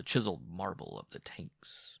 the chiseled marble of the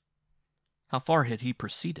tanks. How far had he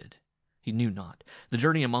proceeded? He knew not. The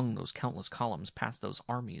journey among those countless columns, past those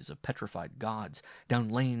armies of petrified gods, down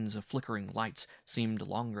lanes of flickering lights, seemed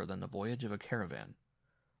longer than the voyage of a caravan,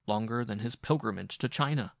 longer than his pilgrimage to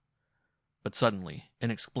China. But suddenly,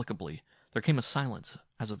 inexplicably, there came a silence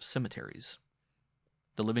as of cemeteries.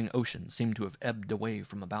 The living ocean seemed to have ebbed away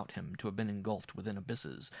from about him, to have been engulfed within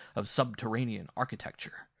abysses of subterranean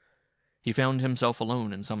architecture. He found himself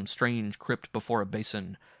alone in some strange crypt before a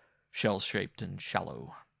basin, shell-shaped and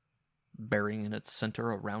shallow, bearing in its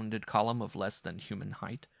center a rounded column of less than human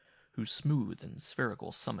height, whose smooth and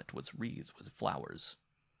spherical summit was wreathed with flowers.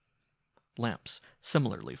 Lamps,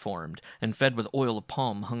 similarly formed, and fed with oil of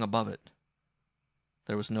palm, hung above it.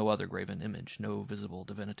 There was no other graven image, no visible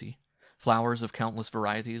divinity. Flowers of countless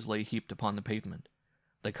varieties lay heaped upon the pavement.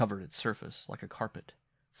 They covered its surface like a carpet,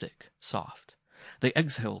 thick, soft. They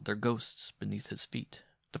exhaled their ghosts beneath his feet.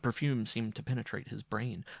 The perfume seemed to penetrate his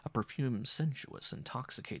brain, a perfume sensuous,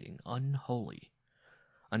 intoxicating, unholy.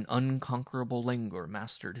 An unconquerable languor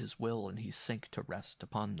mastered his will, and he sank to rest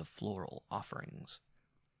upon the floral offerings.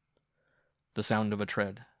 The sound of a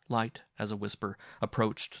tread, light as a whisper,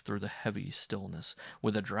 approached through the heavy stillness,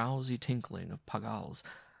 with a drowsy tinkling of pagals,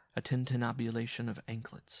 a tintinnabulation of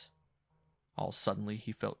anklets. All suddenly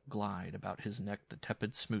he felt glide about his neck the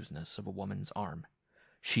tepid smoothness of a woman's arm.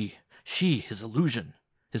 She, his illusion,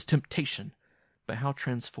 his temptation, but how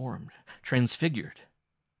transformed, transfigured!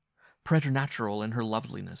 Preternatural in her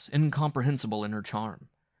loveliness, incomprehensible in her charm,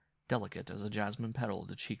 delicate as a jasmine petal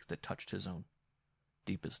the cheek that touched his own,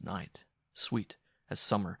 deep as night, sweet as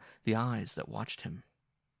summer, the eyes that watched him.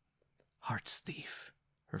 "Heart's thief,"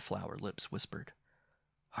 her flower lips whispered.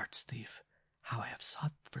 "Heart's thief, how I have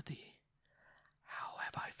sought for thee! How have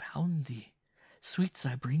have I found thee? Sweets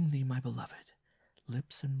I bring thee, my beloved,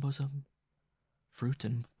 lips and bosom, fruit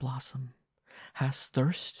and blossom. Hast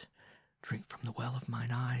thirst? Drink from the well of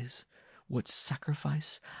mine eyes. Wouldst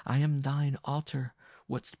sacrifice? I am thine altar.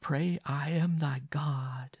 Wouldst pray? I am thy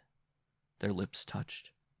God. Their lips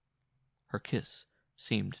touched. Her kiss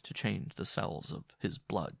seemed to change the cells of his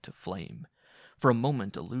blood to flame. For a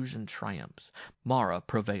moment illusion triumphed. Mara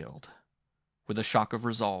prevailed. With a shock of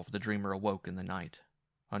resolve, the dreamer awoke in the night,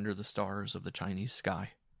 under the stars of the Chinese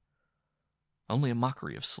sky. Only a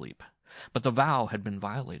mockery of sleep, but the vow had been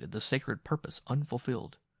violated, the sacred purpose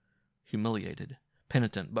unfulfilled. Humiliated,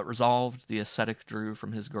 penitent, but resolved, the ascetic drew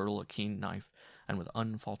from his girdle a keen knife, and with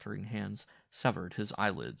unfaltering hands severed his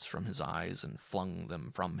eyelids from his eyes and flung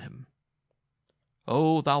them from him.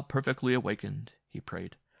 "O thou perfectly awakened," he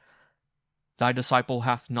prayed, "thy disciple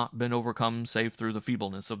hath not been overcome save through the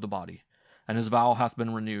feebleness of the body, and his vow hath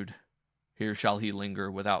been renewed. Here shall he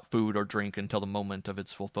linger without food or drink until the moment of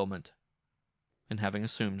its fulfillment." And having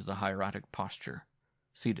assumed the hieratic posture,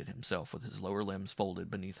 seated himself with his lower limbs folded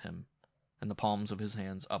beneath him, and the palms of his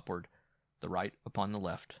hands upward, the right upon the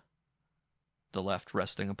left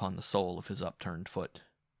resting upon the sole of his upturned foot,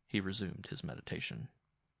 he resumed his meditation.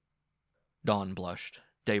 Dawn blushed,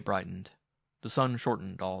 day brightened, the sun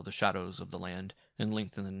shortened all the shadows of the land, and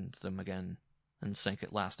lengthened them again, and sank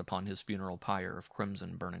at last upon his funeral pyre of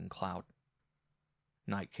crimson burning cloud.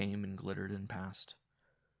 Night came and glittered and passed,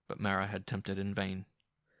 but Mara had tempted in vain.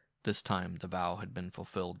 This time the vow had been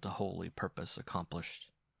fulfilled, the holy purpose accomplished.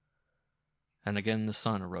 And again the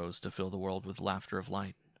sun arose to fill the world with laughter of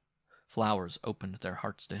light. Flowers opened their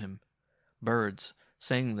hearts to him. Birds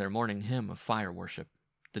sang their morning hymn of fire worship.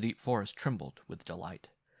 The deep forest trembled with delight,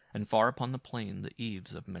 and far upon the plain the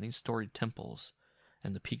eaves of many-storied temples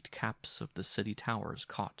and the peaked caps of the city towers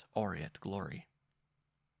caught aureate glory.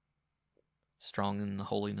 Strong in the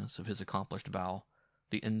holiness of his accomplished vow,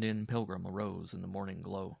 the Indian pilgrim arose in the morning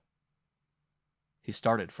glow. He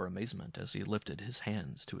started for amazement as he lifted his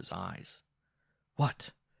hands to his eyes.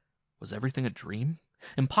 What? Was everything a dream?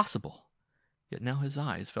 Impossible! Yet now his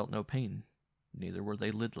eyes felt no pain, neither were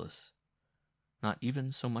they lidless. Not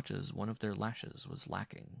even so much as one of their lashes was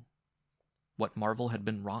lacking. What marvel had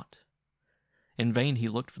been wrought? In vain he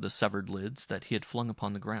looked for the severed lids that he had flung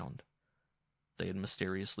upon the ground. They had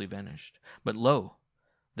mysteriously vanished, but lo!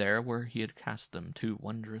 There where he had cast them 2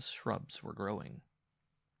 wondrous shrubs were growing,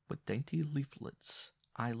 with dainty leaflets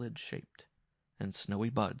eyelid-shaped, and snowy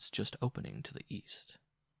buds just opening to the east.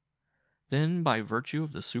 Then, by virtue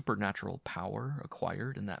of the supernatural power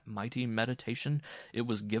acquired in that mighty meditation, it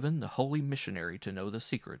was given the holy missionary to know the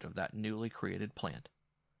secret of that newly created plant,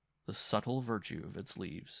 the subtle virtue of its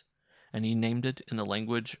leaves, and he named it in the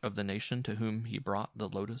language of the nation to whom he brought the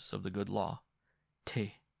lotus of the good law,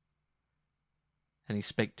 Te. And he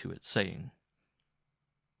spake to it, saying,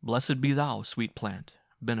 "Blessed be thou, sweet plant,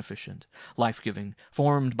 beneficent, life-giving,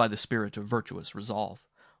 formed by the spirit of virtuous resolve.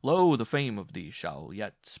 Lo, the fame of thee shall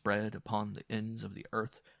yet spread upon the ends of the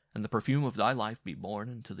earth, and the perfume of thy life be borne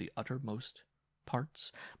into the uttermost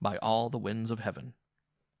parts by all the winds of heaven.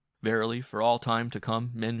 Verily, for all time to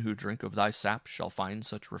come, men who drink of thy sap shall find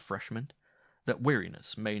such refreshment, that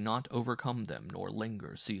weariness may not overcome them nor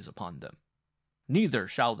linger seize upon them. Neither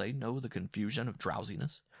shall they know the confusion of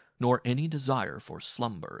drowsiness, nor any desire for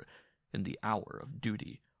slumber in the hour of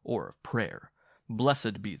duty or of prayer.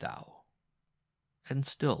 Blessed be thou." And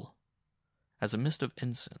still, as a mist of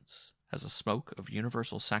incense, as a smoke of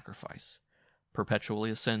universal sacrifice,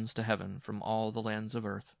 perpetually ascends to heaven from all the lands of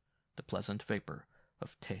earth the pleasant vapor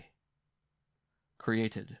of Te,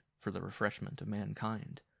 created for the refreshment of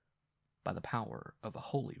mankind by the power of a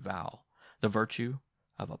holy vow, the virtue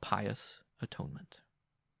of a pious atonement.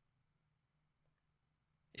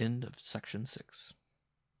 End of section 6.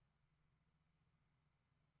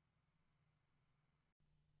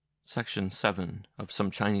 Section 7 of Some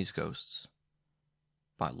Chinese Ghosts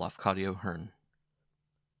by Lafcadio Hearn.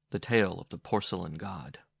 The Tale of the Porcelain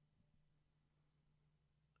God.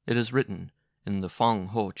 It is written in the Fang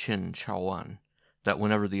Ho Chin Chaoan that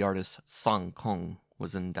whenever the artist Sang Kong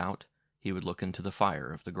was in doubt, he would look into the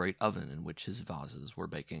fire of the great oven in which his vases were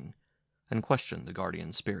baking, and question the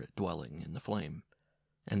guardian spirit dwelling in the flame.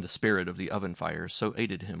 And the spirit of the oven fire so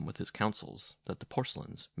aided him with his counsels that the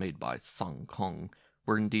porcelains made by Sang Kong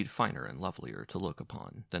were indeed finer and lovelier to look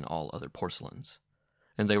upon than all other porcelains,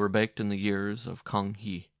 and they were baked in the years of Kang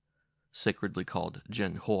He, sacredly called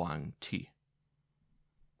Jin Hoang Ti.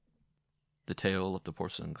 The Tale of the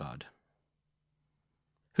Porcelain God.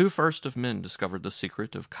 Who first of men discovered the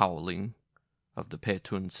secret of Kaoling, of the Pe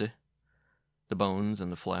Tun Se, the bones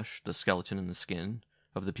and the flesh, the skeleton and the skin,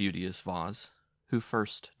 of the beauteous vase? who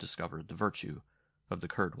first discovered the virtue of the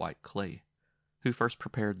curd-white clay, who first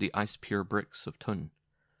prepared the ice-pure bricks of Tun,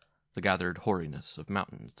 the gathered hoariness of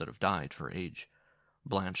mountains that have died for age,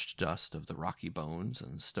 blanched dust of the rocky bones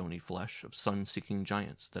and stony flesh of sun-seeking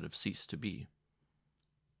giants that have ceased to be.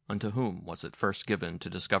 Unto whom was it first given to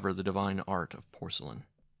discover the divine art of porcelain?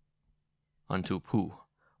 Unto Pu,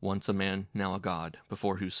 once a man, now a god,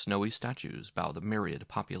 before whose snowy statues bow the myriad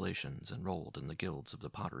populations enrolled in the guilds of the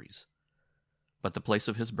potteries. But the place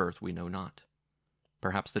of his birth we know not.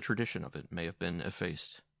 Perhaps the tradition of it may have been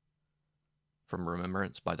effaced from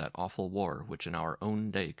remembrance by that awful war which in our own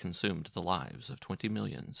day consumed the lives of 20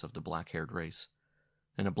 millions of the black-haired race,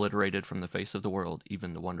 and obliterated from the face of the world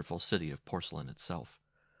even the wonderful city of porcelain itself,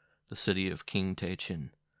 the city of King Te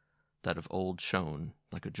Chin, that of old shone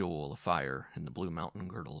like a jewel of fire in the blue mountain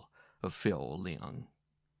girdle of Phil Liang.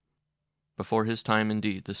 Before his time,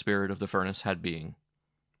 indeed, the spirit of the furnace had being,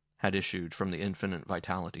 had issued from the infinite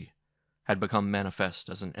vitality, had become manifest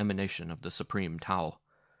as an emanation of the supreme Tao,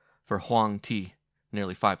 for Huang Ti,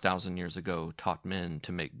 nearly 5,000 years ago, taught men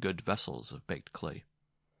to make good vessels of baked clay.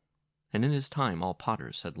 And in his time all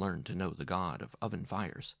potters had learned to know the god of oven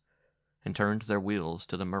fires, and turned their wheels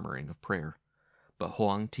to the murmuring of prayer. But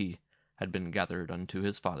Huang Ti had been gathered unto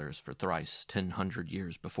his fathers for thrice 1,000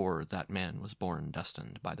 years before that man was born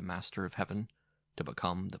destined by the Master of Heaven to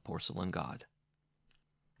become the porcelain god.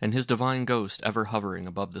 And his divine ghost, ever hovering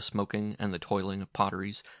above the smoking and the toiling of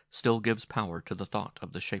potteries, still gives power to the thought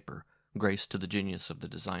of the shaper, grace to the genius of the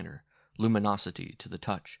designer, luminosity to the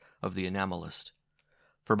touch of the enamelist.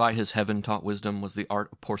 For by his heaven-taught wisdom was the art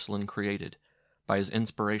of porcelain created, by his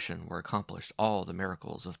inspiration were accomplished all the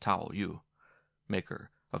miracles of Tao Yu, maker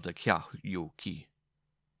of the Kya Yu Ki,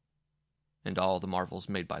 and all the marvels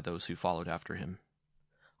made by those who followed after him.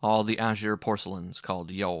 All the azure porcelains called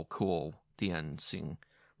Yao Kuo Tian Xing,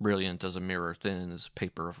 brilliant as a mirror, thin as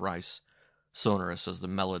paper of rice, sonorous as the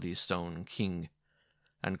melody stone king,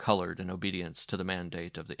 and colored in obedience to the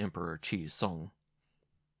mandate of the Emperor Qi Song,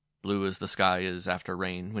 blue as the sky is after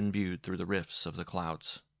rain when viewed through the rifts of the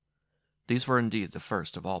clouds. These were indeed the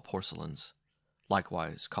first of all porcelains,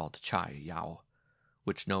 likewise called Chai Yao,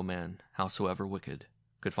 which no man, howsoever wicked,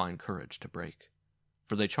 could find courage to break,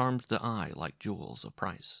 for they charmed the eye like jewels of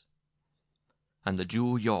price. And the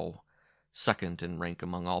Ju Yo, second in rank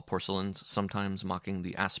among all porcelains, sometimes mocking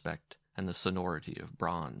the aspect and the sonority of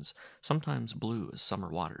bronze, sometimes blue as summer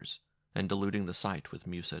waters, and deluding the sight with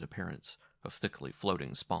mused appearance of thickly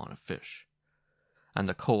floating spawn of fish. And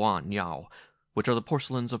the Koan Yao, which are the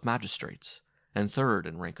porcelains of magistrates, and third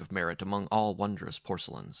in rank of merit among all wondrous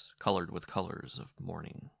porcelains, colored with colors of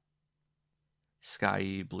morning.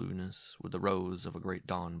 Skyey blueness, with the rose of a great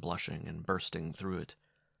dawn blushing and bursting through it,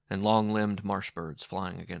 and long-limbed marsh-birds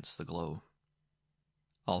flying against the glow.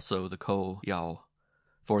 Also the Ko Yao,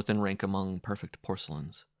 fourth in rank among perfect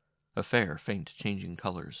porcelains, of fair, faint, changing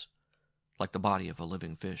colors, like the body of a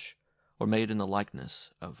living fish, or made in the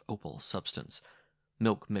likeness of opal substance,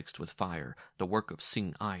 milk mixed with fire, the work of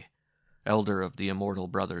Xing Ai, elder of the immortal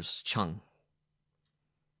brothers Cheng.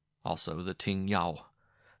 Also the Ting Yao,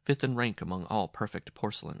 fifth in rank among all perfect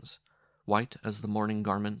porcelains, white as the mourning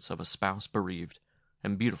garments of a spouse bereaved,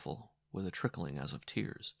 and beautiful with a trickling as of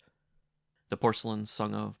tears, the porcelains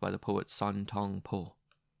sung of by the poet San Tong Po.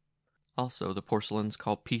 Also the porcelains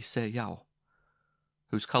called Pi Se Yao,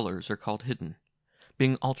 whose colors are called hidden,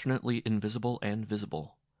 being alternately invisible and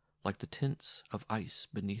visible, like the tints of ice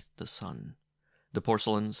beneath the sun. The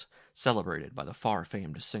porcelains celebrated by the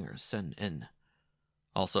far-famed singer Sen En.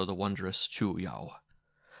 Also the wondrous Chu Yao,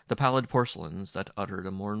 the pallid porcelains that uttered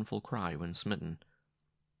a mournful cry when smitten,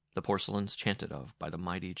 the porcelains chanted of by the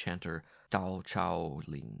mighty chanter Dao Chao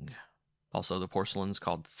Ling. Also the porcelains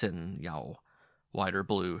called Tsin Yao, whiter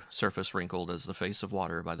blue, surface wrinkled as the face of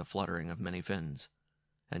water by the fluttering of many fins,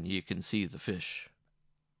 and ye can see the fish.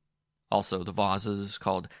 Also the vases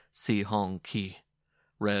called Si Hong Ki,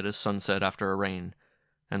 red as sunset after a rain,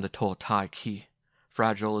 and the To Tai Ki,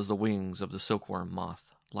 fragile as the wings of the silkworm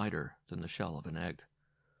moth, lighter than the shell of an egg.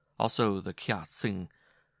 Also the Kya Tsing,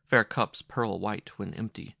 fair cups pearl white when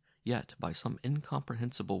empty, yet by some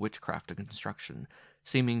incomprehensible witchcraft of construction,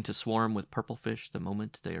 seeming to swarm with purple fish the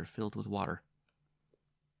moment they are filled with water.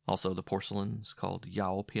 Also the porcelains called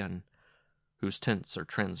Yao Pian, whose tints are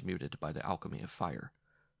transmuted by the alchemy of fire,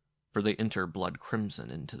 for they enter blood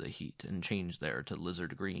crimson into the heat, and change there to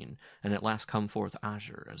lizard green, and at last come forth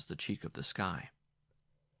azure as the cheek of the sky.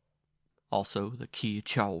 Also the Qi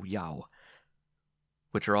Chao Yao,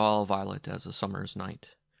 which are all violet as a summer's night,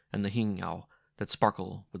 and the Hing Yao, that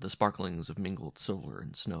sparkle with the sparklings of mingled silver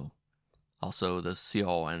and snow. Also the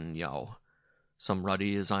Xiao En Yao, some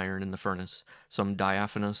ruddy as iron in the furnace, some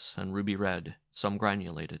diaphanous and ruby red, some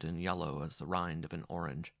granulated and yellow as the rind of an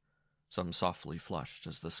orange, some softly flushed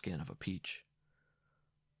as the skin of a peach.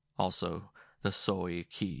 Also the soi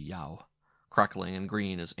ki yao, crackling and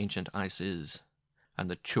green as ancient ice is, and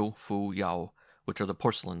the chu fu yao, which are the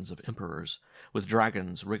porcelains of emperors, with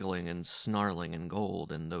dragons wriggling and snarling in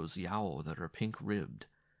gold, and those yao that are pink-ribbed,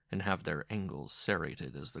 and have their angles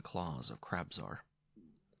serrated as the claws of crabs are.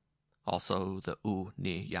 Also the u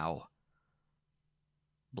ni yao,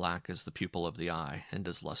 black as the pupil of the eye, and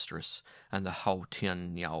as lustrous, and the hao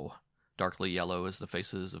tian yao, darkly yellow as the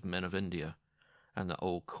faces of men of India, and the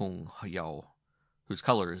o kung yao, whose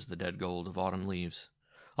color is the dead gold of autumn leaves.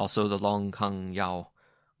 Also the long kang yao,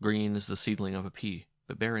 green as the seedling of a pea,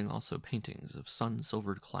 but bearing also paintings of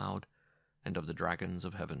sun-silvered cloud and of the dragons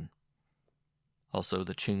of heaven. Also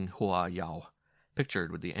the Qing Hua Yao,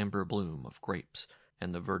 pictured with the amber bloom of grapes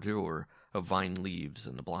and the verdure of vine leaves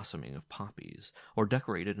and the blossoming of poppies, or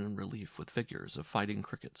decorated in relief with figures of fighting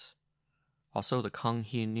crickets. Also the Kang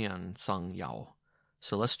He Nian Sang Yao,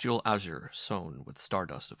 celestial azure sown with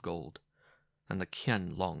stardust of gold, and the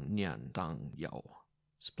Qian Long Nian Dang Yao,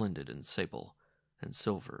 splendid in sable and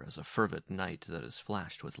silver as a fervid night that is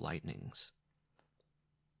flashed with lightnings.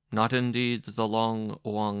 Not indeed the long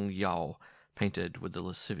Wang Yao, painted with the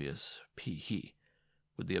lascivious Pi He,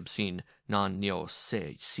 with the obscene Nan Nio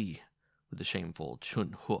Se Si, with the shameful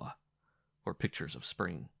Chun Hua, or pictures of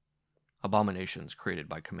spring, abominations created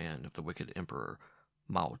by command of the wicked emperor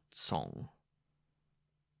Mao Tsong,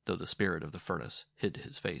 though the spirit of the furnace hid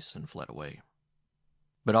his face and fled away.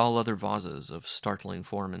 But all other vases of startling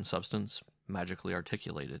form and substance, magically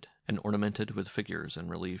articulated, and ornamented with figures in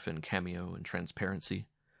relief and cameo and transparency,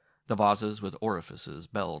 the vases with orifices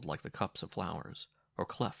belled like the cups of flowers, or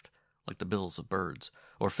cleft like the bills of birds,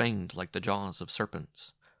 or fanged like the jaws of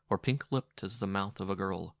serpents, or pink-lipped as the mouth of a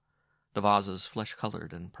girl, the vases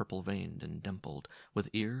flesh-colored and purple-veined and dimpled, with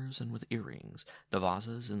ears and with earrings, the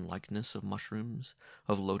vases in likeness of mushrooms,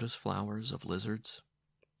 of lotus flowers, of lizards,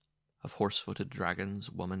 of horse-footed dragons,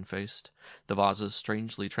 woman-faced, the vases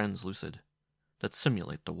strangely translucid, that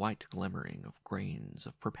simulate the white glimmering of grains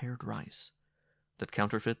of prepared rice, that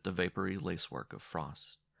counterfeit the vapory lacework of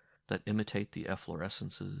frost, that imitate the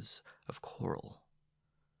efflorescences of coral.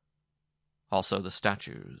 Also the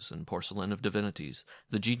statues and porcelain of divinities,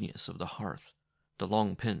 the genius of the hearth, the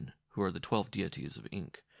Long Pin, who are the 12 deities of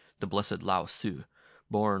ink, the blessed Lao Tzu,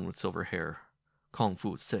 born with silver hair, Kong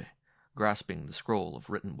Fu Tse, grasping the scroll of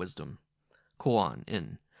written wisdom, Kuan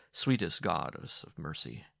Yin, sweetest goddess of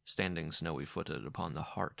mercy, standing snowy-footed upon the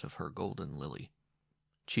heart of her golden lily,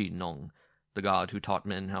 Chi Nong, the god who taught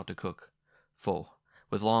men how to cook, Fo,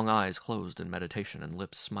 with long eyes closed in meditation and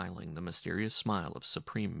lips smiling the mysterious smile of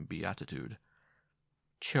supreme beatitude,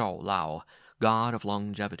 Qiao Lao, god of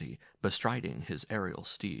longevity, bestriding his aerial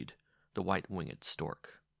steed, the white-winged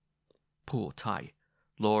stork, Pu Tai,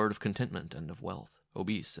 lord of contentment and of wealth,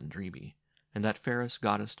 obese and dreamy, and that fairest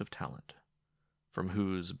goddess of talent, from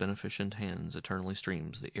whose beneficent hands eternally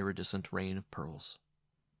streams the iridescent rain of pearls.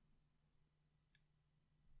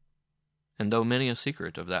 And though many a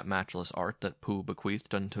secret of that matchless art that Pu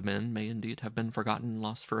bequeathed unto men may indeed have been forgotten and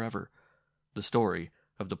lost forever, the story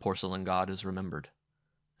of the porcelain god is remembered,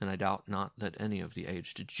 and I doubt not that any of the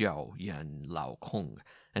aged Jiao, Yan, Lao Kong,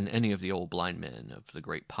 and any of the old blind men of the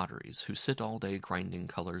great potteries who sit all day grinding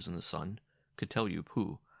colors in the sun could tell you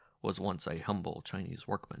Pu was once a humble Chinese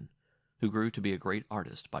workman, who grew to be a great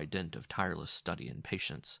artist by dint of tireless study and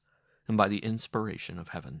patience, and by the inspiration of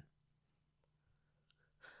heaven.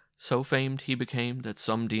 So famed he became that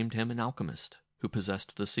some deemed him an alchemist, who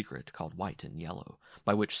possessed the secret called white and yellow,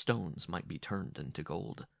 by which stones might be turned into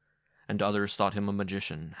gold, and others thought him a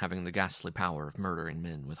magician, having the ghastly power of murdering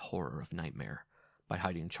men with horror of nightmare, by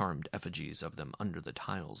hiding charmed effigies of them under the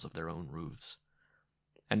tiles of their own roofs.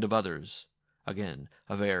 And of others, again,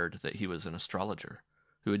 averred that he was an astrologer,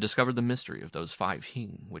 who had discovered the mystery of those 5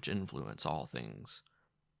 hing which influence all things,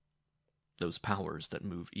 those powers that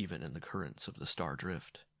move even in the currents of the star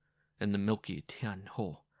drift, in the milky Tian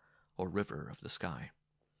Ho, or river of the sky.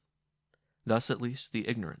 Thus at least the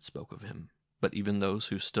ignorant spoke of him, but even those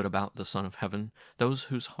who stood about the Son of Heaven, those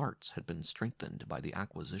whose hearts had been strengthened by the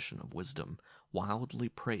acquisition of wisdom, wildly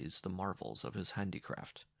praised the marvels of his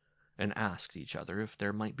handicraft, and asked each other if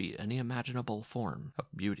there might be any imaginable form of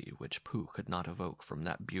beauty which Pu could not evoke from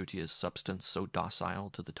that beauteous substance so docile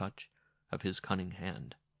to the touch of his cunning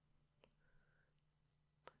hand.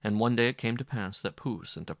 And one day it came to pass that Pu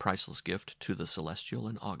sent a priceless gift to the celestial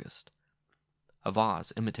and august, a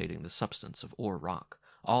vase imitating the substance of ore rock,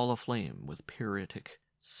 all aflame with pyritic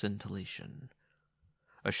scintillation,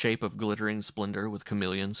 a shape of glittering splendor with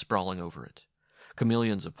chameleons sprawling over it,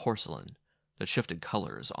 chameleons of porcelain that shifted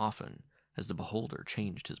color as often as the beholder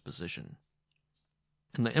changed his position.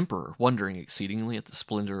 And the emperor, wondering exceedingly at the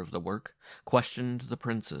splendor of the work, questioned the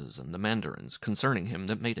princes and the mandarins concerning him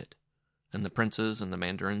that made it. And the princes and the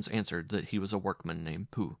mandarins answered that he was a workman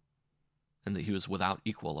named Pu, and that he was without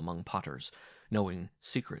equal among potters, knowing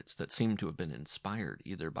secrets that seemed to have been inspired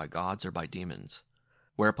either by gods or by demons.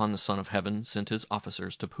 Whereupon the Son of Heaven sent his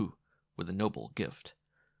officers to Pu with a noble gift,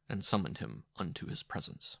 and summoned him unto his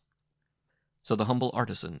presence. So the humble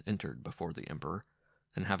artisan entered before the emperor,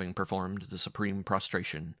 and having performed the supreme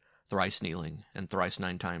prostration, thrice kneeling, and thrice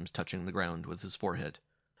 9 times touching the ground with his forehead,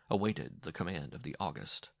 awaited the command of the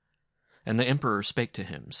August. And the emperor spake to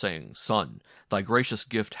him, saying, Son, thy gracious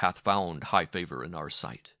gift hath found high favor in our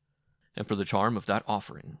sight. And for the charm of that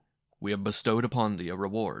offering, we have bestowed upon thee a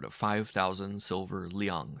reward of 5,000 silver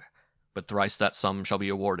liang, but thrice that sum shall be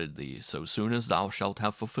awarded thee so soon as thou shalt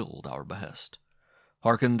have fulfilled our behest.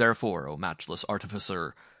 Hearken therefore, O matchless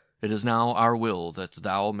artificer, it is now our will that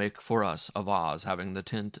thou make for us a vase having the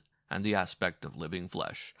tint and the aspect of living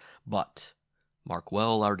flesh, but, mark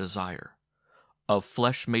well our desire, of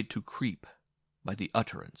flesh made to creep by the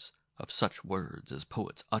utterance of such words as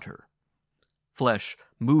poets utter, flesh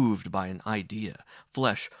moved by an idea,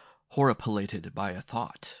 flesh horripilated by a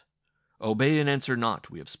thought. Obey and answer not,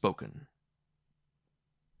 we have spoken.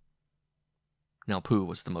 Now Pu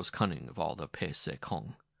was the most cunning of all the Pe Se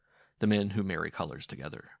Kong, the men who marry colors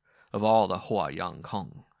together, of all the Hua Yang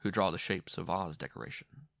Kong, who draw the shapes of vase decoration,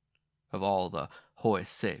 of all the Hoi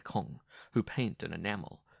Se Kong, who paint and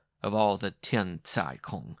enamel, of all the Tian Tsai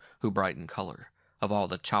Kong, who brighten color, of all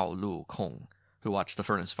the Chao Lu Kong, who watch the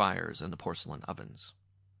furnace fires and the porcelain ovens.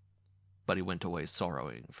 But he went away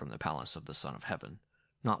sorrowing from the palace of the Son of Heaven,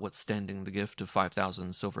 notwithstanding the gift of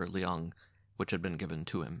 5,000 silver liang which had been given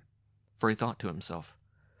to him. For he thought to himself,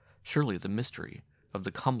 surely the mystery of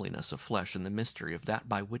the comeliness of flesh and the mystery of that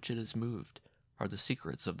by which it is moved are the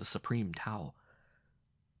secrets of the supreme Tao.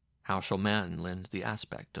 How shall man lend the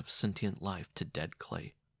aspect of sentient life to dead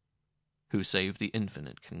clay? Who save the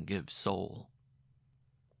infinite can give soul?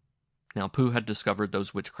 Now Pu had discovered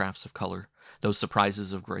those witchcrafts of color, those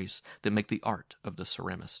surprises of grace that make the art of the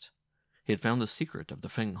ceramist. He had found the secret of the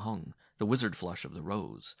Feng Hong, the wizard flush of the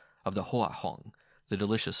rose, of the Hoa Hong, the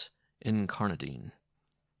delicious incarnadine,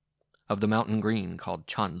 of the mountain green called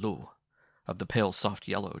Chan Lu, of the pale soft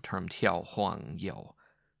yellow termed Tiao Huang Yao,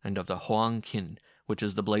 and of the Huang Qin, which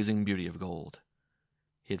is the blazing beauty of gold.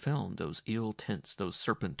 He had found those eel tints, those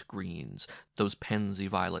serpent greens, those pansy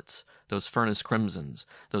violets, those furnace crimsons,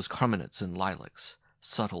 those carminates and lilacs,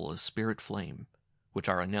 subtle as spirit flame, which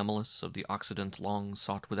our enamelists of the Occident long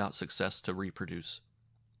sought without success to reproduce.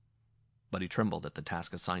 But he trembled at the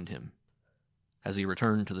task assigned him, as he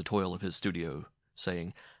returned to the toil of his studio,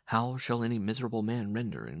 saying, How shall any miserable man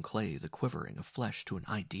render in clay the quivering of flesh to an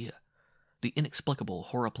idea, the inexplicable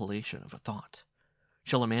horripilation of a thought?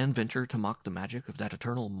 Shall a man venture to mock the magic of that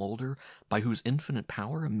eternal moulder by whose infinite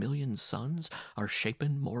power 1,000,000 suns are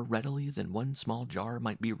shapen more readily than one small jar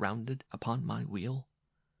might be rounded upon my wheel?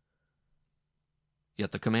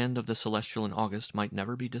 Yet the command of the celestial in August might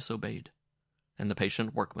never be disobeyed, and the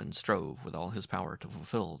patient workman strove with all his power to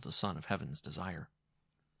fulfill the Son of Heaven's desire.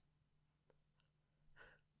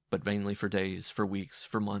 But vainly for days, for weeks,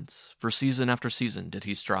 for months, for season after season did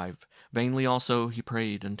he strive. Vainly also he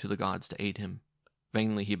prayed unto the gods to aid him.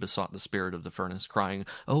 Vainly he besought the spirit of the furnace, crying,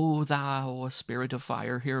 O thou, spirit of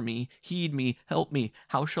fire, hear me, heed me, help me.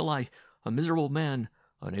 How shall I, a miserable man,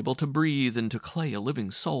 unable to breathe into clay a living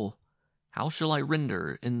soul, how shall I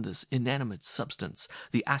render in this inanimate substance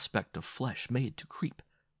the aspect of flesh made to creep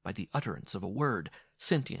by the utterance of a word,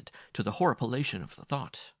 sentient to the horripilation of the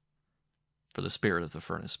thought? For the spirit of the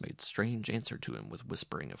furnace made strange answer to him with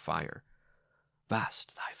whispering of fire.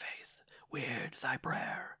 Vast thy faith, weird thy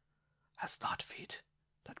prayer. Hast thought feet,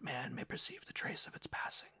 that man may perceive the trace of its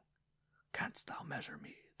passing? Canst thou measure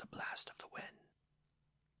me the blast of the wind?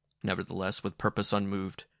 Nevertheless, with purpose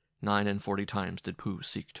unmoved, 49 times did Pu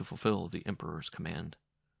seek to fulfill the emperor's command.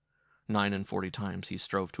 49 times he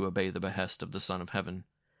strove to obey the behest of the Son of Heaven.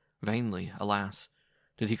 Vainly, alas,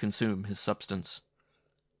 did he consume his substance.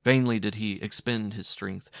 Vainly did he expend his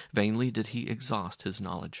strength. Vainly did he exhaust his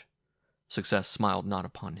knowledge. Success smiled not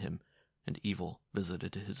upon him, and evil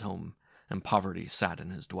visited his home, and poverty sat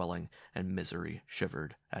in his dwelling, and misery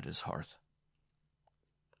shivered at his hearth.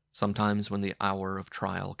 Sometimes when the hour of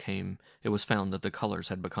trial came, it was found that the colors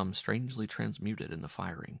had become strangely transmuted in the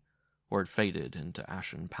firing, or had faded into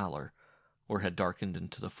ashen pallor, or had darkened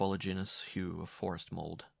into the fuliginous hue of forest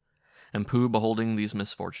mold. And Pooh, beholding these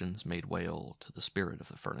misfortunes, made wail to the spirit of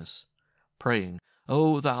the furnace, praying,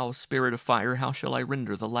 O thou spirit of fire, how shall I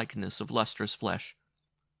render the likeness of lustrous flesh,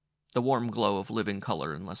 the warm glow of living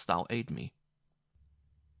color, unless thou aid me?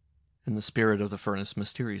 And the spirit of the furnace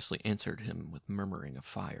mysteriously answered him with murmuring of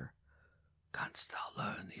fire, Canst thou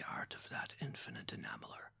learn the art of that infinite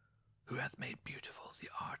enameller, who hath made beautiful the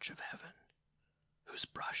arch of heaven, whose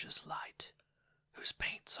brush is light, whose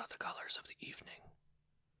paints are the colors of the evening?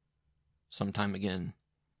 Some time again,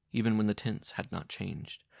 even when the tints had not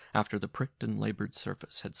changed, after the pricked and labored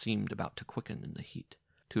surface had seemed about to quicken in the heat,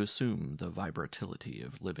 to assume the vibratility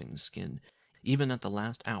of living skin, even at the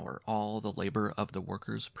last hour all the labor of the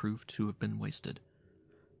workers proved to have been wasted.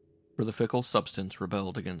 For the fickle substance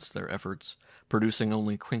rebelled against their efforts, producing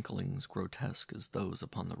only crinklings grotesque as those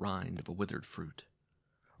upon the rind of a withered fruit,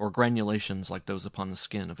 or granulations like those upon the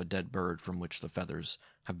skin of a dead bird from which the feathers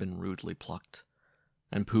have been rudely plucked.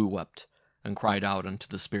 And Pooh wept, and cried out unto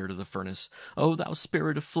the spirit of the furnace, O thou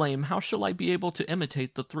spirit of flame, how shall I be able to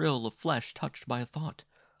imitate the thrill of flesh touched by a thought,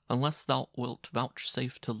 unless thou wilt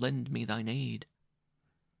vouchsafe to lend me thine aid?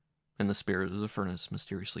 And the spirit of the furnace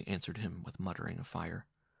mysteriously answered him with muttering of fire,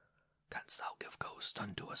 Canst thou give ghost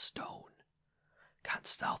unto a stone?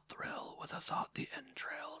 Canst thou thrill with a thought the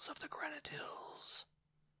entrails of the granite hills?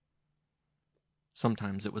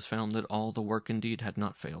 Sometimes it was found that all the work indeed had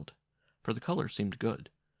not failed, for the color seemed good,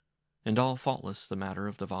 and all faultless the matter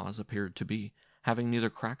of the vase appeared to be, having neither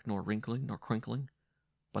crack nor wrinkling nor crinkling,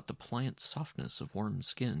 but the pliant softness of worm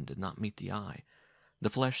skin did not meet the eye. The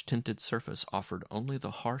flesh-tinted surface offered only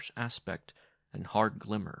the harsh aspect and hard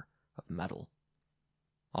glimmer of metal.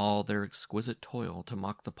 All their exquisite toil to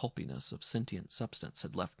mock the pulpiness of sentient substance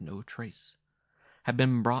had left no trace, had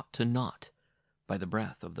been brought to naught by the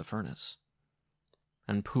breath of the furnace.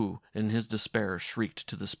 And Pooh, in his despair, shrieked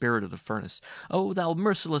to the spirit of the furnace, O thou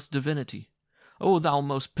merciless divinity! O thou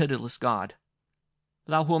most pitiless God!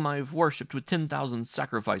 Thou whom I have worshipped with 10,000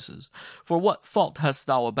 sacrifices, for what fault hast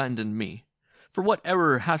thou abandoned me? For what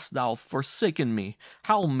error hast thou forsaken me?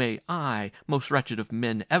 How may I, most wretched of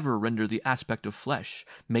men, ever render the aspect of flesh,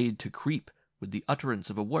 made to creep with the utterance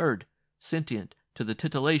of a word, sentient to the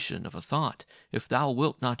titillation of a thought, if thou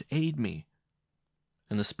wilt not aid me?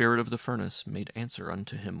 And the spirit of the furnace made answer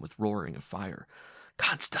unto him with roaring of fire,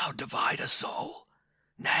 Canst thou divide a soul?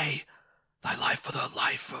 Nay, thy life for the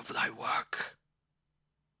life of thy work,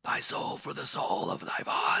 thy soul for the soul of thy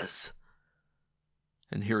vase.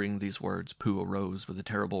 And hearing these words, Pooh arose with a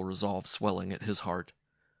terrible resolve swelling at his heart,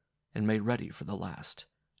 and made ready for the last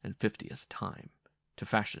and 50th time to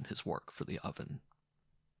fashion his work for the oven.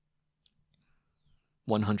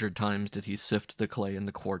 100 times did he sift the clay and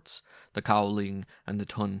the quartz, the kaoling and the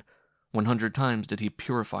tun. 100 times did he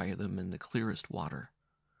purify them in the clearest water.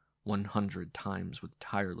 100 times with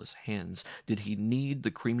tireless hands did he knead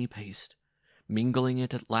the creamy paste, mingling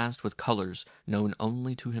it at last with colors known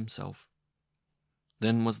only to himself.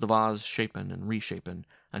 Then was the vase shapen and reshapen,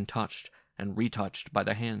 and touched and retouched by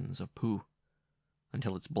the hands of Pooh,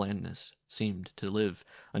 until its blandness seemed to live,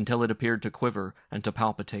 until it appeared to quiver and to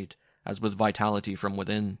palpitate, as with vitality from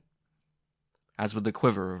within, as with the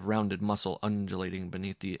quiver of rounded muscle undulating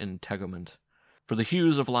beneath the integument, for the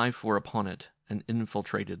hues of life were upon it and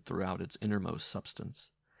infiltrated throughout its innermost substance,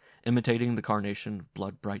 imitating the carnation of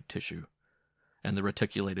blood-bright tissue, and the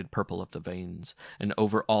reticulated purple of the veins, and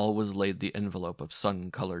over all was laid the envelope of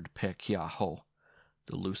sun-colored pe kia ho,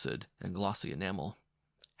 the lucid and glossy enamel,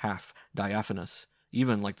 half diaphanous,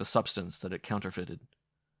 even like the substance that it counterfeited,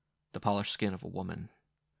 the polished skin of a woman.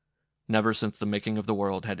 Never since the making of the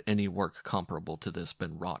world had any work comparable to this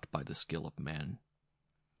been wrought by the skill of man.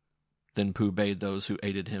 Then Pooh bade those who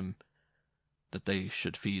aided him that they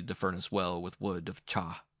should feed the furnace well with wood of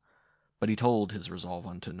cha, but he told his resolve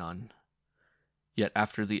unto none. Yet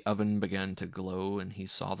after the oven began to glow, and he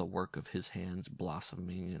saw the work of his hands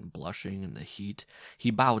blossoming and blushing in the heat,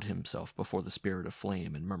 he bowed himself before the spirit of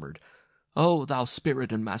flame, and murmured, O thou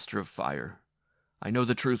spirit and master of fire, I know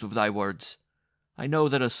the truth of thy words. I know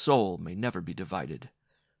that a soul may never be divided.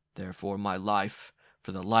 Therefore my life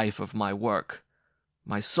for the life of my work,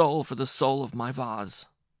 my soul for the soul of my vase.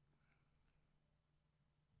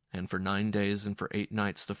 And for 9 days and for 8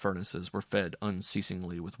 nights the furnaces were fed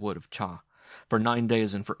unceasingly with wood of cha. For 9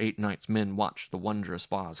 days and for 8 nights men watched the wondrous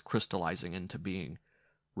vase crystallizing into being,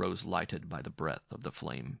 rose lighted by the breath of the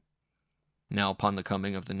flame. Now upon the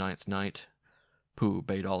coming of the 9th night, Pooh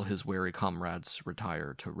bade all his weary comrades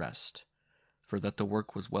retire to rest, for that the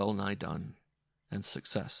work was well nigh done, and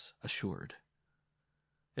success assured.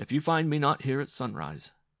 If you find me not here at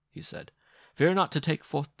sunrise, he said, Fear not to take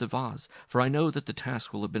forth the vase, for I know that the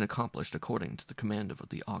task will have been accomplished according to the command of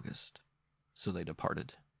the August. So they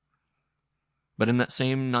departed. But in that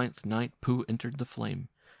same 9th night Pooh entered the flame,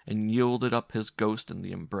 and yielded up his ghost in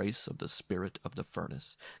the embrace of the spirit of the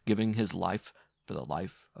furnace, giving his life for the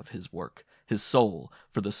life of his work, his soul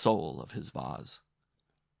for the soul of his vase.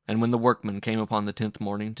 And when the workmen came upon the 10th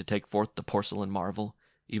morning to take forth the porcelain marvel,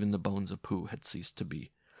 even the bones of Pooh had ceased to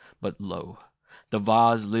be. But lo, the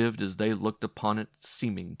vase lived as they looked upon it,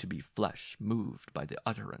 seeming to be flesh, moved by the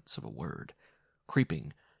utterance of a word,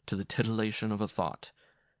 creeping to the titillation of a thought,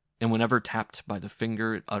 and whenever tapped by the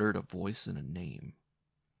finger it uttered a voice and a name.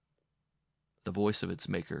 The voice of its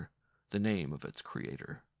maker, the name of its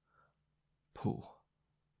creator, Pooh.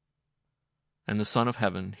 And the Son of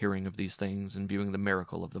Heaven, hearing of these things, and viewing the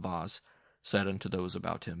miracle of the vase, said unto those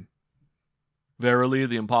about him, Verily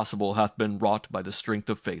the impossible hath been wrought by the strength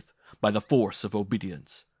of faith, by the force of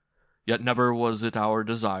obedience. Yet never was it our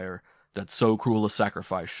desire that so cruel a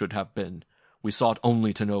sacrifice should have been. We sought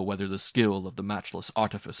only to know whether the skill of the matchless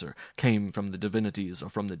artificer came from the divinities or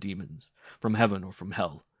from the demons, from heaven or from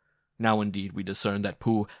hell. Now indeed we discern that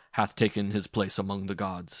Pooh hath taken his place among the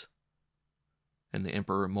gods. And the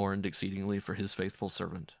emperor mourned exceedingly for his faithful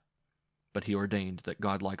servant. But he ordained that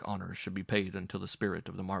godlike honors should be paid unto the spirit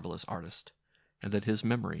of the marvelous artist, and that his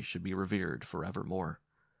memory should be revered forevermore,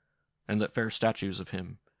 and that fair statues of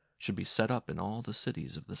him should be set up in all the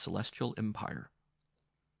cities of the celestial empire.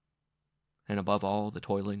 And above all the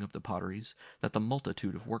toiling of the potteries, that the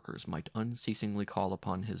multitude of workers might unceasingly call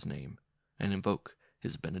upon his name, and invoke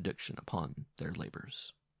his benediction upon their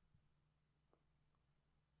labors.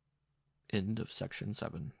 End of section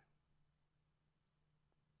 7.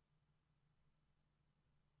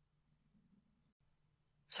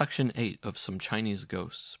 Section 8 of Some Chinese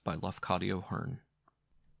Ghosts by Lafcadio Hearn.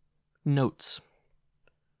 Notes.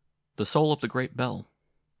 The Soul of the Great Bell.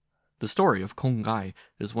 The story of Kong Gai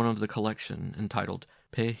is one of the collection entitled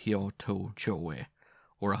Pe Hiao To Chou,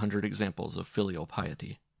 or 100 Examples of Filial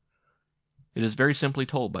Piety. It is very simply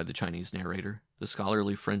told by the Chinese narrator, the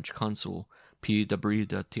scholarly French consul P. Dabry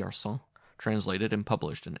de Tierson, translated and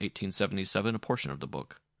published in 1877 a portion of the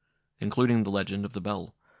book, including the legend of the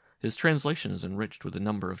bell. His translation is enriched with a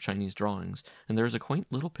number of Chinese drawings, and there is a quaint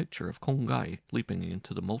little picture of Kong Gai leaping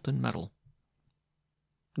into the molten metal.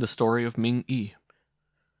 The story of Ming Yi.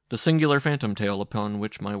 The singular phantom tale upon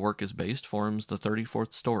which my work is based forms the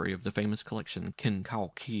 34th story of the famous collection Qin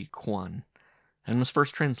Kao Qi Quan, and was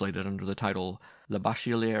first translated under the title Le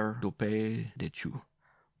Bachelier du Pays de Chu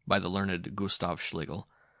by the learned Gustave Schlegel,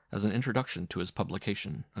 as an introduction to his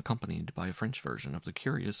publication, accompanied by a French version of the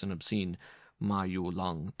curious and obscene Ma Yu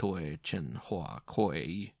Lang Toi Chen Hua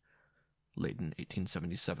Koi, Leiden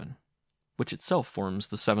 1877, which itself forms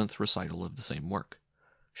the 7th recital of the same work.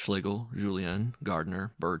 Schlegel, Julien,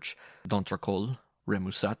 Gardner, Birch, D'Entrecol,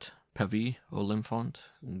 Remusat, Pevy, Olimphant,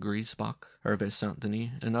 Griesbach, Hervé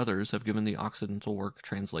Saint-Denis, and others have given the Occidental work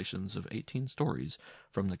translations of 18 stories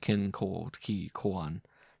from the Qin Ko Qi Koan,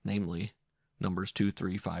 namely, numbers 2,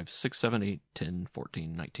 3, 5, 6, 7, 8, 10,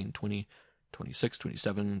 14, 19, 20, 26,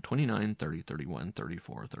 27, 29, 30, 31,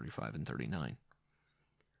 34, 35, and 39.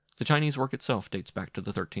 The Chinese work itself dates back to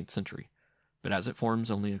the 13th century, but as it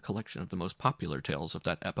forms only a collection of the most popular tales of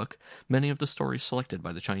that epoch, many of the stories selected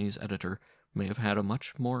by the Chinese editor may have had a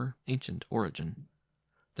much more ancient origin.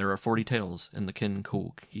 There are 40 tales in the Qin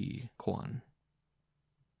Ko Qi Quan.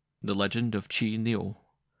 The Legend of Qi Niu.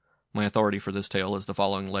 My authority for this tale is the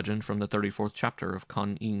following legend from the 34th chapter of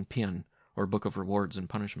Kan Ying Pian, or Book of Rewards and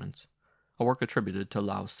Punishments, a work attributed to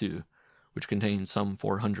Lao Tzu, which contains some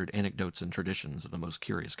 400 anecdotes and traditions of the most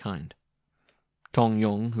curious kind. Tong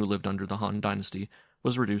Yong, who lived under the Han Dynasty,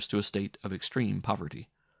 was reduced to a state of extreme poverty.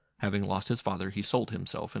 Having lost his father, he sold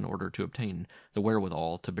himself in order to obtain the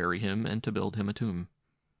wherewithal to bury him and to build him a tomb.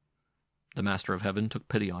 The Master of Heaven took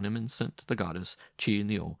pity on him and sent the goddess Qi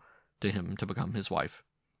Niu to him to become his wife.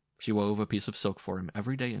 She wove a piece of silk for him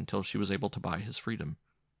every day until she was able to buy his freedom,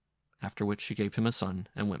 after which she gave him a son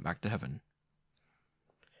and went back to heaven.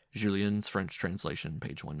 Julien's French translation,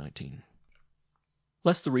 page 119.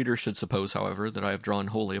 Lest the reader should suppose, however, that I have drawn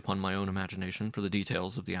wholly upon my own imagination for the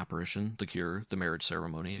details of the apparition, the cure, the marriage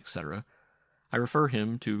ceremony, etc., I refer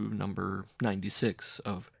him to number 96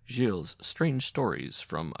 of Gilles' Strange Stories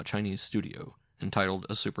from a Chinese Studio, entitled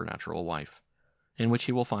A Supernatural Wife, in which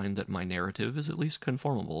he will find that my narrative is at least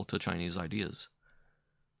conformable to Chinese ideas.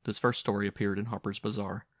 This first story appeared in Harper's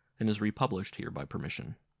Bazaar, and is republished here by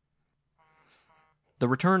permission. The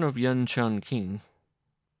Return of Yen Chun King.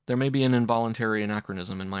 There may be an involuntary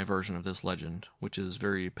anachronism in my version of this legend, which is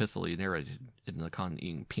very pithily narrated in the Kan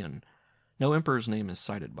Ying Pian. No emperor's name is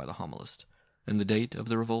cited by the homilist. and the date of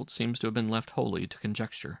the revolt seems to have been left wholly to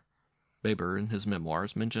conjecture. Weber, in his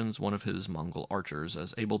memoirs, mentions one of his Mongol archers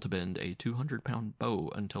as able to bend a 200-pound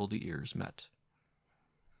bow until the ears met.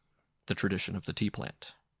 The tradition of the tea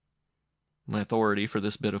plant. My authority for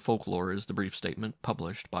this bit of folklore is the brief statement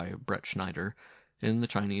published by Brett Schneider in the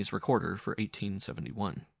Chinese Recorder for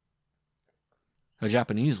 1871. A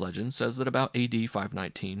Japanese legend says that about AD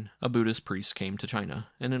 519, a Buddhist priest came to China,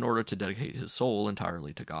 and in order to dedicate his soul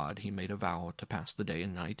entirely to God, he made a vow to pass the day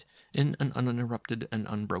and night in an uninterrupted and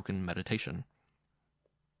unbroken meditation.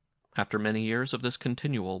 After many years of this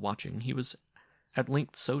continual watching, he was at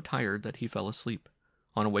length so tired that he fell asleep.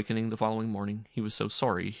 On awakening the following morning, he was so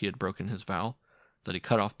sorry he had broken his vow that he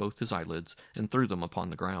cut off both his eyelids and threw them upon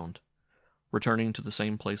the ground. Returning to the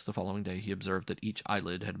same place the following day, he observed that each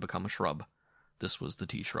eyelid had become a shrub. This was the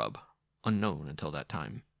tea shrub, unknown until that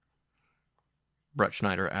time. Brett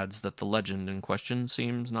Schneider adds that the legend in question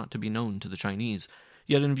seems not to be known to the Chinese,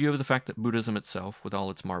 yet in view of the fact that Buddhism itself, with all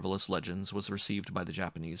its marvelous legends, was received by the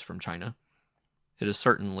Japanese from China, it is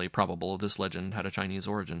certainly probable this legend had a Chinese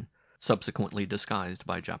origin, subsequently disguised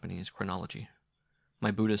by Japanese chronology. My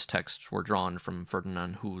Buddhist texts were drawn from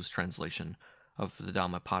Ferdinand Hu's translation of the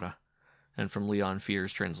Dhammapada, and from Leon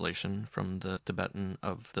Fear's translation from the Tibetan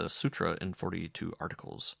of the Sutra in 42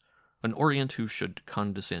 articles. An Orient who should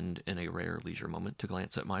condescend in a rare leisure moment to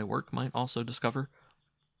glance at my work might also discover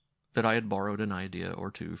that I had borrowed an idea or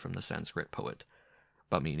two from the Sanskrit poet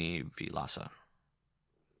Bhamini Vilasa.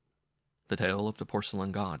 The Tale of the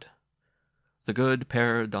Porcelain God. The good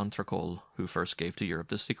Père d'Entrecol, who first gave to Europe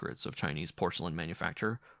the secrets of Chinese porcelain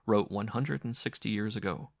manufacture, wrote 160 years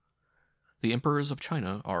ago. The emperors of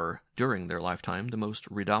China are, during their lifetime, the most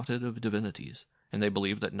redoubted of divinities, and they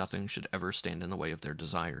believe that nothing should ever stand in the way of their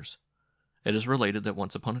desires. It is related that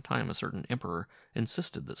once upon a time a certain emperor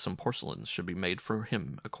insisted that some porcelains should be made for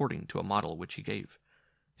him according to a model which he gave.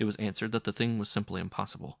 It was answered that the thing was simply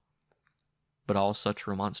impossible. But all such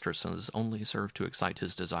remonstrances only served to excite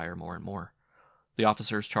his desire more and more. The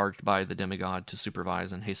officers charged by the demigod to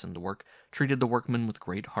supervise and hasten the work treated the workmen with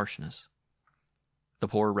great harshness. The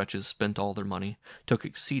poor wretches spent all their money, took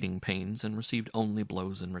exceeding pains, and received only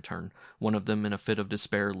blows in return. One of them, in a fit of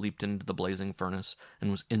despair, leaped into the blazing furnace, and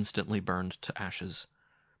was instantly burned to ashes.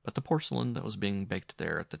 But the porcelain that was being baked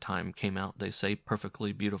there at the time came out, they say,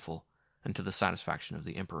 perfectly beautiful, and to the satisfaction of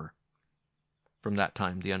the emperor. From that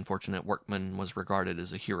time the unfortunate workman was regarded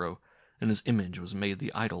as a hero, and his image was made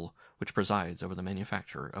the idol which presides over the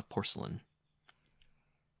manufacture of porcelain.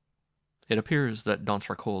 It appears that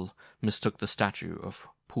d'Entrecol mistook the statue of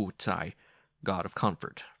Pu Tai, god of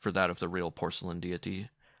comfort, for that of the real porcelain deity,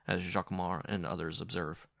 as Jacquemart and others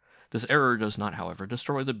observe. This error does not, however,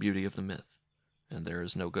 destroy the beauty of the myth, and there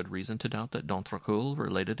is no good reason to doubt that d'Entrecol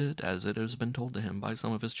related it as it has been told to him by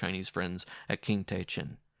some of his Chinese friends at King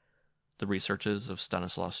Te-Chin. The researches of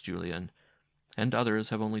Stanislas Julien and others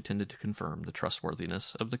have only tended to confirm the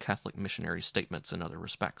trustworthiness of the Catholic missionary statements in other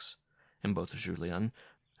respects. In both Julien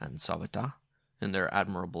and Sauvetat, in their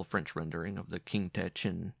admirable French rendering of the King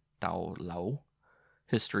Te-Chin Tao Lao,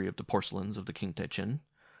 History of the Porcelains of the King Te-Chin,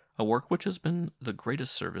 a work which has been the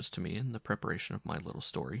greatest service to me in the preparation of my little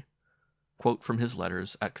story, quote from his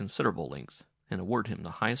letters at considerable length, and award him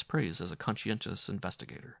the highest praise as a conscientious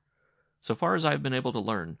investigator. So far as I have been able to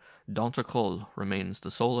learn, d'Entrecol remains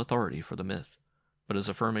the sole authority for the myth, but his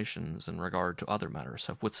affirmations in regard to other matters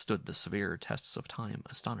have withstood the severe tests of time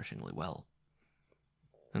astonishingly well.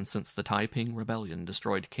 And since the Taiping Rebellion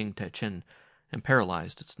destroyed King Te-Chin and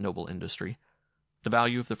paralyzed its noble industry, the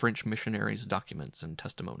value of the French missionaries' documents and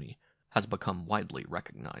testimony has become widely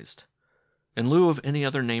recognized. In lieu of any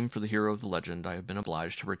other name for the hero of the legend, I have been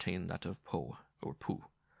obliged to retain that of Po, or Pu,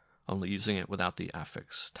 only using it without the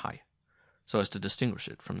affix Tai, so as to distinguish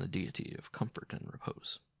it from the deity of comfort and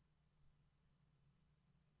repose.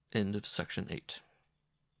 End of Section 8.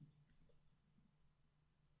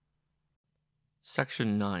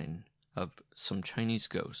 Section 9 of Some Chinese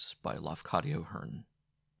Ghosts by Lafcadio Hearn.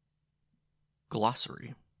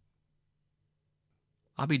 Glossary.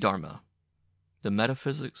 Abhidharma. The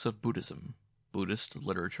metaphysics of Buddhism. Buddhist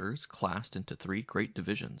literature is classed into three great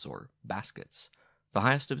divisions, or baskets. The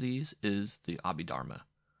highest of these is the Abhidharma.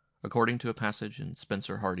 According to a passage in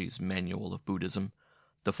Spencer Hardy's Manual of Buddhism,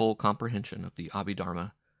 the full comprehension of the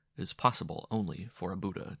Abhidharma is possible only for a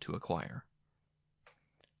Buddha to acquire.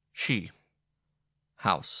 Shi.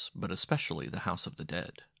 House, but especially the house of the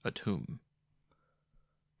dead, a tomb.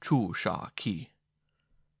 Chu Sha Ki.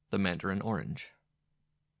 The Mandarin orange.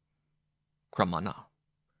 Kramana.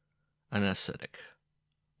 An ascetic,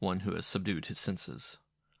 one who has subdued his senses.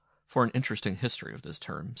 For an interesting history of this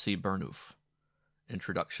term, see Bernhouf.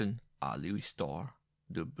 Introduction, à l'histoire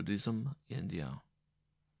du bouddhisme indien.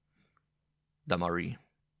 Damari,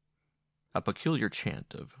 a peculiar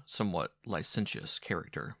chant of somewhat licentious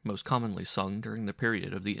character, most commonly sung during the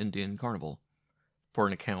period of the Indian Carnival. For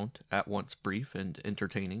an account, at once brief and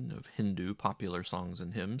entertaining, of Hindu popular songs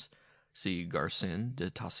and hymns, see Garcin de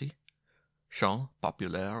Tassy, Chant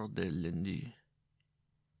populaire de l'Indie.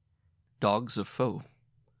 Dogs of Faux.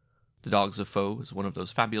 The Dogs of Faux is one of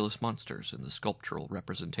those fabulous monsters in the sculptural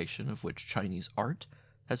representation of which Chinese art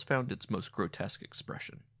has found its most grotesque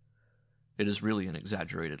expression. It is really an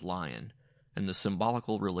exaggerated lion, and the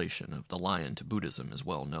symbolical relation of the lion to Buddhism is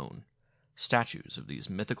well known. Statues of these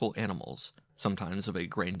mythical animals, sometimes of a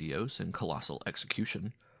grandiose and colossal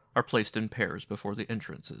execution, are placed in pairs before the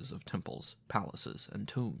entrances of temples, palaces, and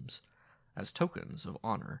tombs, as tokens of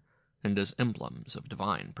honor and as emblems of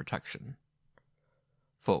divine protection.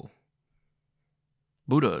 Faux.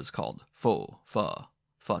 Buddha is called Fo, Fa,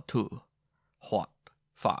 Fa-tu, Huat,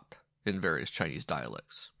 Fat in various Chinese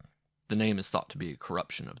dialects. The name is thought to be a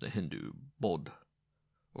corruption of the Hindu Bod,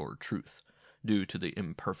 or truth, due to the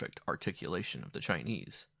imperfect articulation of the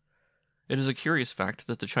Chinese. It is a curious fact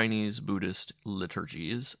that the Chinese Buddhist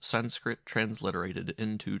liturgy is Sanskrit transliterated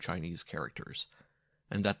into Chinese characters,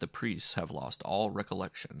 and that the priests have lost all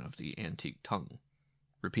recollection of the antique tongue,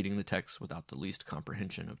 repeating the texts without the least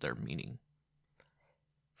comprehension of their meaning.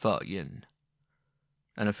 Fa Yin,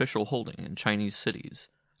 an official holding in Chinese cities,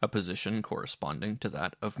 a position corresponding to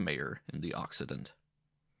that of mayor in the Occident.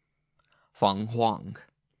 Fang Huang.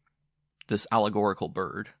 This allegorical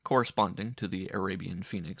bird, corresponding to the Arabian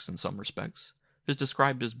phoenix in some respects, is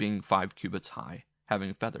described as being 5 cubits high,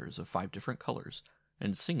 having feathers of 5 different colors,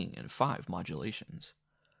 and singing in 5 modulations.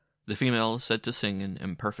 The female is said to sing in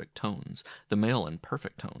imperfect tones, the male in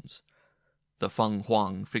perfect tones. The Feng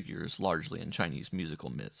Huang figures largely in Chinese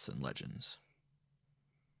musical myths and legends.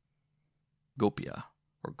 Gopia,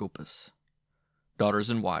 or Gopas,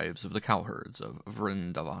 daughters and wives of the cowherds of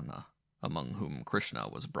Vrindavana, among whom Krishna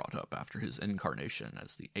was brought up after his incarnation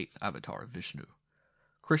as the 8th avatar of Vishnu.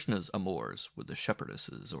 Krishna's amours with the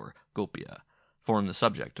shepherdesses, or Gopia, form the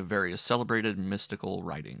subject of various celebrated mystical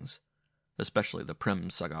writings, especially the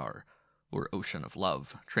Prem Sagar, or Ocean of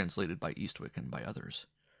Love, translated by Eastwick and by others,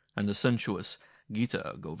 and the sensuous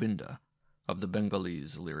Gita Govinda of the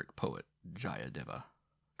Bengalese lyric poet Jayadeva,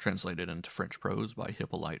 translated into French prose by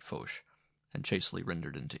Hippolyte Foch, and chastely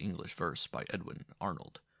rendered into English verse by Edwin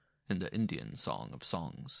Arnold, in the Indian Song of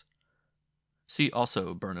Songs. See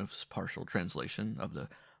also Burnough's partial translation of the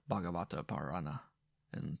Bhagavata Parana,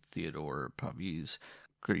 and Theodore Pavis'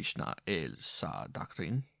 Krishna et sa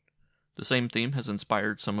doctrine. The same theme has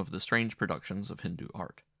inspired some of the strange productions of Hindu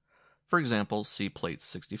art. For example, see plates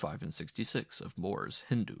 65 and 66 of Moore's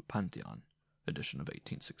Hindu Pantheon, edition of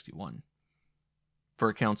 1861. For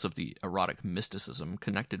accounts of the erotic mysticism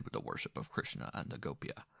connected with the worship of Krishna and the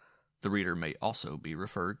Gopia, the reader may also be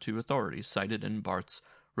referred to authorities cited in Barth's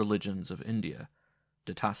Religions of India,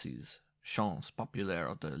 de Tassy's Chants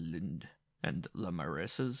populaires de l'Inde, and La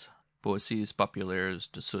Maresse's Poésies populaires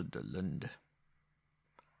du Sud de l'Inde.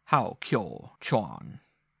 Hao Kyo Chuan.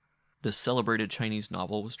 This celebrated Chinese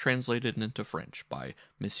novel was translated into French by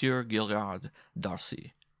Monsieur Gilliard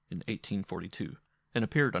Darcy in 1842, and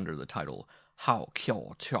appeared under the title Hao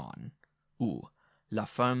Kyo Chuan, ou La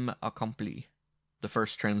Femme Accomplie. The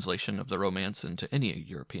first translation of the romance into any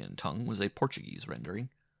European tongue was a Portuguese rendering,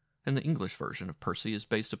 and the English version of Percy is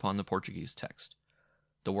based upon the Portuguese text.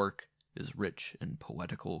 The work is rich in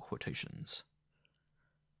poetical quotations.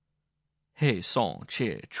 He Song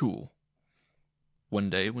Che Chu.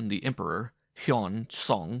 One day, when the Emperor Huan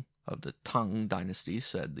Song of the Tang dynasty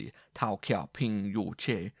said the Tao Kia Ping Yu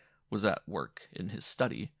Che was at work in his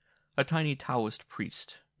study, a tiny Taoist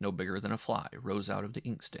priest, no bigger than a fly, rose out of the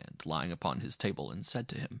inkstand lying upon his table and said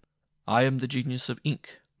to him, "I am the genius of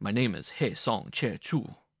ink. My name is He Song Che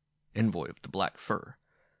Chu, envoy of the black fur,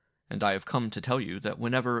 and I have come to tell you that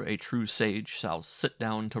whenever a true sage shall sit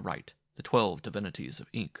down to write, the 12 divinities of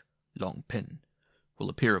ink, long pen, will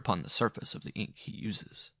appear upon the surface of the ink he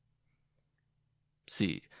uses."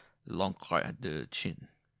 See L'Encre de Chine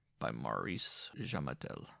by Maurice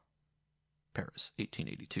Jamatel, Paris,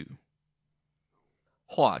 1882.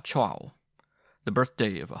 Hua Chao. The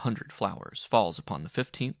birthday of 100 flowers falls upon the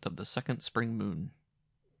 15th of the 2nd spring moon.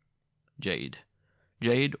 Jade.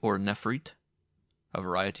 Jade or nephrite, a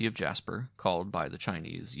variety of jasper, called by the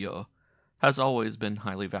Chinese ye, has always been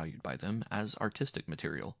highly valued by them as artistic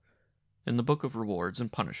material. In the Book of Rewards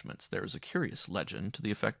and Punishments there is a curious legend to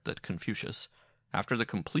the effect that Confucius, after the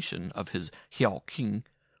completion of his Hiao King,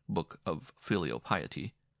 Book of Filial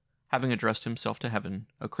Piety, having addressed himself to heaven,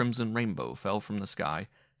 a crimson rainbow fell from the sky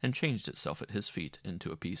and changed itself at his feet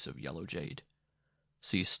into a piece of yellow jade.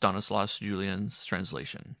 See Stanislas Julien's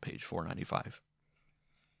translation, page 495.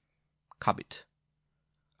 Kabit,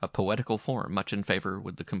 a poetical form much in favor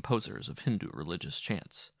with the composers of Hindu religious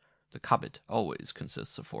chants. The kabit always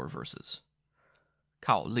consists of 4 verses.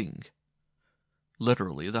 Kao Ling,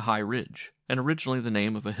 literally the high ridge, and originally the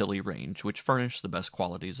name of a hilly range which furnished the best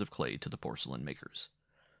qualities of clay to the porcelain makers.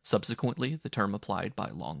 Subsequently, the term applied by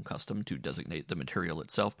long custom to designate the material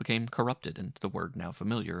itself became corrupted into the word now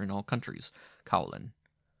familiar in all countries, kaolin.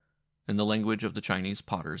 In the language of the Chinese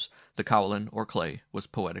potters, the kaolin, or clay, was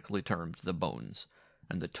poetically termed the bones,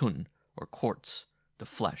 and the tun, or quartz, the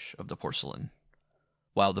flesh of the porcelain,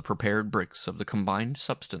 while the prepared bricks of the combined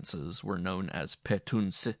substances were known as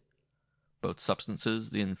petunsi. Both substances,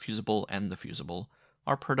 the infusible and the fusible,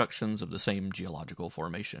 are productions of the same geological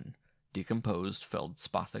formation, decomposed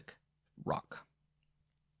feldspathic rock.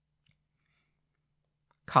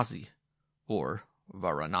 Kazi, or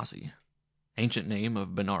Varanasi, ancient name of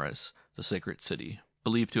Benares, the sacred city,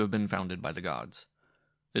 believed to have been founded by the gods.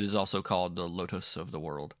 It is also called the lotus of the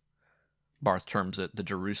world. Barth terms it the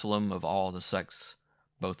Jerusalem of all the sects,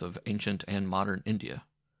 both of ancient and modern India.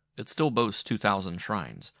 It still boasts 2,000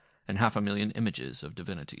 shrines and 500,000 images of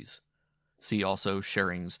divinities. See also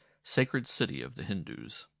Schering's Sacred City of the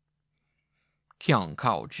Hindus. Kiang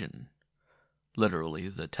Kao Jin, literally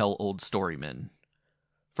the tell old story men.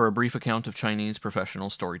 For a brief account of Chinese professional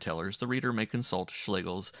storytellers, the reader may consult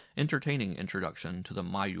Schlegel's entertaining introduction to the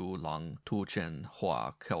Mayu Lang Tu Chen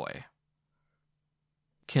Hua Koe.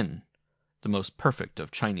 Kin, the most perfect of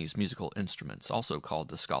Chinese musical instruments, also called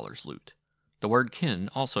the scholar's lute. The word kin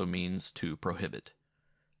also means to prohibit,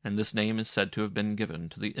 and this name is said to have been given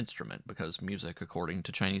to the instrument because music, according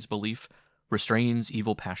to Chinese belief, restrains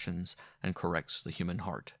evil passions and corrects the human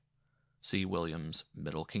heart. See William's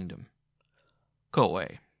Middle Kingdom. Koe,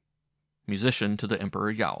 musician to the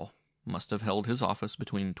Emperor Yao, must have held his office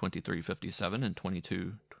between 2357 and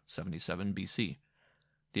 2277 BC.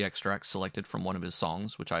 The extract selected from one of his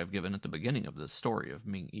songs, which I have given at the beginning of this story of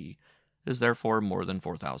Ming Yi, is therefore more than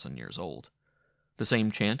 4,000 years old. The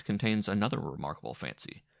same chant contains another remarkable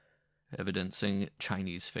fancy, evidencing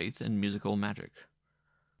Chinese faith in musical magic.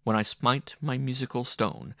 When I smite my musical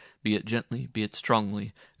stone, be it gently, be it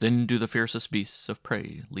strongly, then do the fiercest beasts of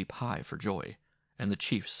prey leap high for joy, and the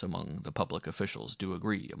chiefs among the public officials do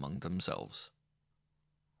agree among themselves.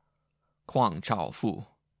 Kuang Chao Fu,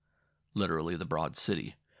 literally the broad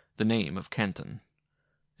city, the name of Canton.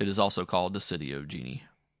 It is also called the city of Genii.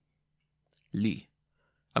 Li,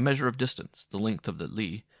 a measure of distance. The length of the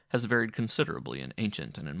li has varied considerably in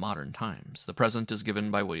ancient and in modern times. The present is given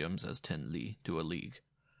by Williams as 10 li to a league.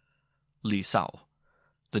 Li Sao,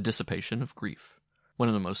 the dissipation of grief, one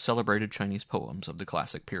of the most celebrated Chinese poems of the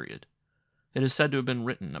classic period. It is said to have been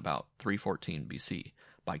written about 314 BC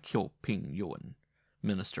by Qiu Ping Yuan,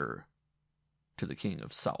 minister to the king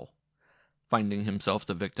of Sao. Finding himself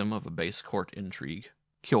the victim of a base court intrigue,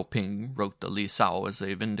 Qiu Ping wrote the Li Sao as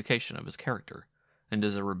a vindication of his character, and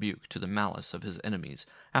as a rebuke to the malice of his enemies,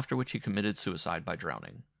 after which he committed suicide by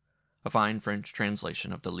drowning. A fine French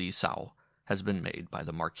translation of the Li Sao has been made by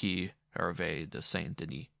the Marquis Hervé de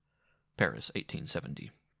Saint-Denis, Paris,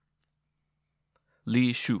 1870.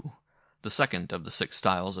 Li Shu, the second of the 6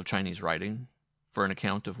 styles of Chinese writing, for an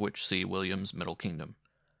account of which see William's Middle Kingdom.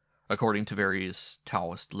 According to various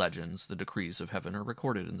Taoist legends, the decrees of heaven are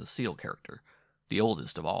recorded in the seal character, the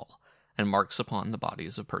oldest of all, and marks upon the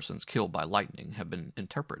bodies of persons killed by lightning have been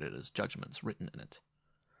interpreted as judgments written in it.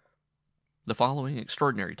 The following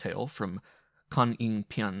extraordinary tale from Kan Ying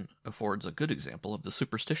Pian affords a good example of the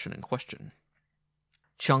superstition in question.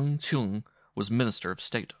 Chiang Chung was minister of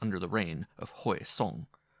state under the reign of Hui Song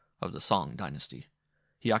of the Song dynasty.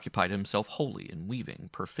 He occupied himself wholly in weaving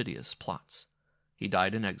perfidious plots. He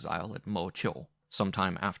died in exile at Mo Chiu. Some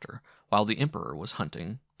time after, while the emperor was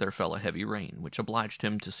hunting, there fell a heavy rain, which obliged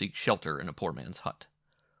him to seek shelter in a poor man's hut.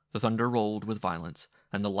 The thunder rolled with violence,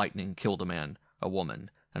 and the lightning killed a man, a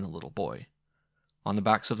woman, and a little boy. On the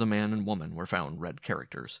backs of the man and woman were found red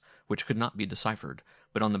characters, which could not be deciphered,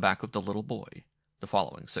 but on the back of the little boy, the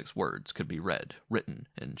following 6 words could be read, written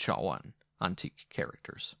in Shaoan, antique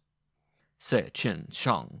characters. Se Qin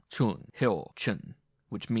Shang Chun Hiu Chen,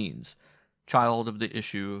 which means, child of the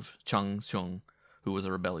issue of Chang Chung, who was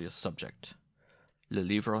a rebellious subject. Le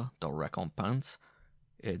Livre de Récompense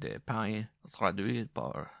et de Pain, traduit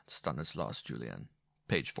par Stanislas Julien,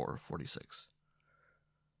 page 446.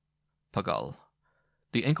 Pagal,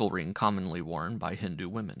 the ankle ring commonly worn by Hindu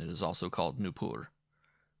women. It is also called nupur.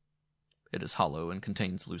 It is hollow and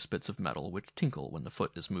contains loose bits of metal which tinkle when the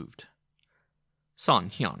foot is moved. San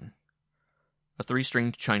Hyun, A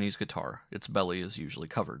 3-stringed Chinese guitar. Its belly is usually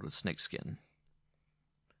covered with snakeskin.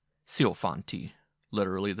 Xiufanti,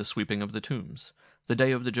 literally the sweeping of the tombs, the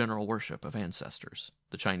day of the general worship of ancestors,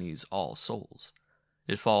 the Chinese All Souls.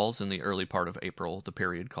 It falls in the early part of April, the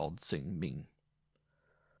period called Xingming.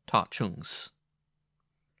 Ta Chungs,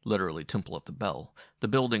 literally Temple of the Bell. The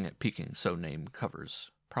building at Peking, so named, covers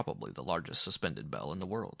probably the largest suspended bell in the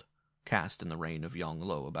world, cast in the reign of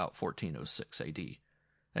Yongle about 1406 A.D.,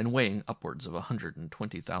 and weighing upwards of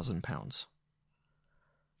 120,000 pounds.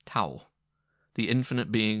 Tao, the infinite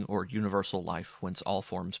being or universal life whence all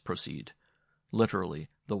forms proceed, literally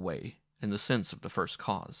the way, in the sense of the first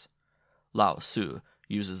cause. Lao Tzu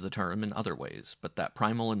uses the term in other ways, but that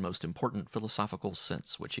primal and most important philosophical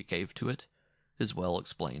sense which he gave to it is well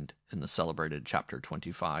explained in the celebrated chapter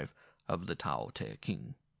 25 of the Tao Te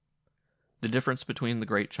Ching. The difference between the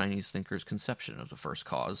great Chinese thinker's conception of the first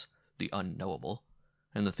cause, the unknowable,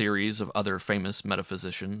 and the theories of other famous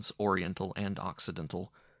metaphysicians, Oriental and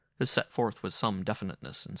Occidental, is set forth with some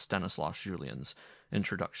definiteness in Stanislas Julien's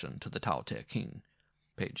Introduction to the Tao Te Ching,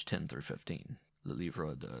 page 10 through 15. Le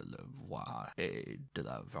Livre de la Voix et de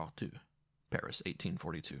la Vertu, Paris,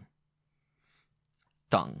 1842.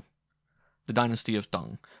 Tang. The dynasty of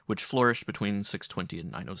Tang, which flourished between 620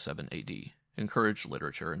 and 907 A.D., encouraged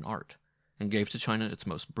literature and art, and gave to China its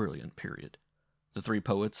most brilliant period. The 3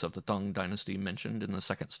 poets of the Tang dynasty mentioned in the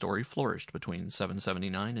second story flourished between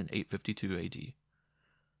 779 and 852 A.D.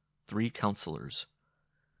 3 counselors.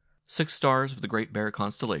 6 stars of the Great Bear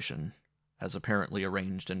constellation, as apparently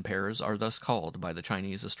arranged in pairs, are thus called by the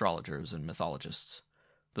Chinese astrologers and mythologists.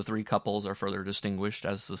 The 3 couples are further distinguished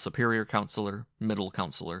as the superior counselor, middle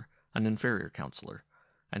counselor, and inferior counselor,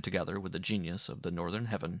 and together with the genius of the northern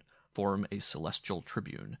heaven form a celestial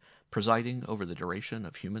tribune, presiding over the duration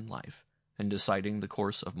of human life and deciding the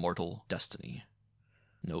course of mortal destiny.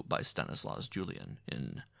 Note by Stanislas Julien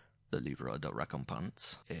in Le Livre de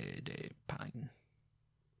Récompense et de Peine.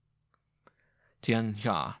 Tian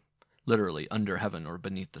Hia, literally under heaven or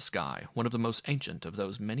beneath the sky, one of the most ancient of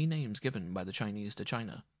those many names given by the Chinese to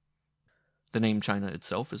China. The name China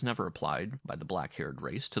itself is never applied by the black-haired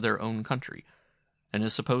race to their own country, and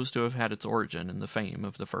is supposed to have had its origin in the fame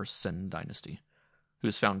of the first Sen dynasty,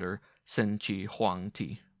 whose founder, Sen Chi Huang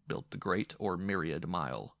Ti, built the Great or Myriad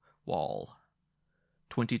Mile Wall,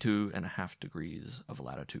 22.5 degrees of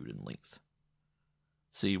latitude and length.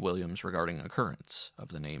 See Williams regarding occurrence of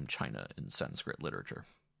the name China in Sanskrit literature.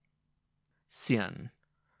 Xian,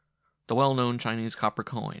 the well-known Chinese copper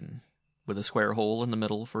coin, with a square hole in the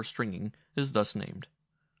middle for stringing, is thus named.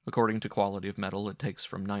 According to quality of metal, it takes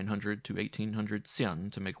from 900 to 1800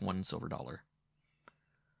 xian to make 1 silver dollar.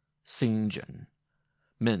 Xingjian,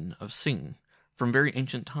 men of Xing. From very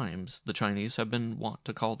ancient times, the Chinese have been wont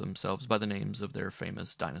to call themselves by the names of their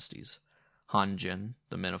famous dynasties. Hanjin,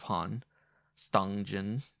 the men of Han,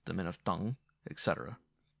 Tangjin, the men of Tang, etc.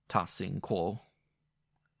 Ta Xing Kuo,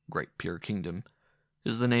 Great Pure Kingdom,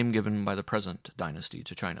 is the name given by the present dynasty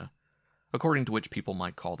to China, according to which people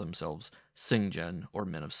might call themselves Xingjian or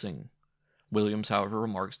men of Xing. Williams, however,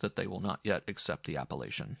 remarks that they will not yet accept the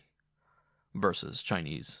appellation. Verses,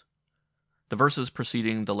 Chinese. The verses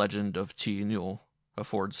preceding the legend of Qi Niu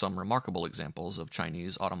afford some remarkable examples of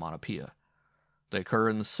Chinese automatopoeia. They occur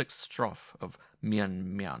in the 6th strophe of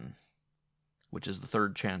Mian Mian, which is the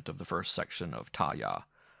 3rd chant of the first section of Ta Ya,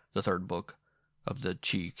 the 3rd book of the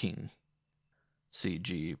Qi King. C.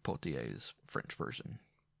 G. Potier's French version.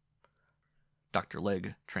 Dr.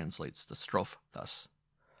 Legge translates the strophe thus.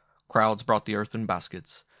 Crowds brought the earth in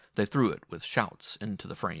baskets. They threw it with shouts into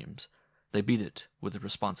the frames. They beat it with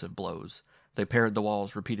responsive blows. They pared the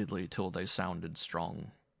walls repeatedly till they sounded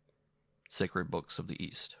strong. Sacred Books of the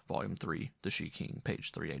East, Volume 3, The Shi King,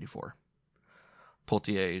 page 384.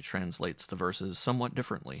 Potier translates the verses somewhat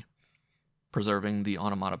differently, preserving the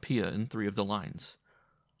onomatopoeia in 3 of the lines.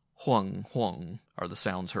 Huang, huang are the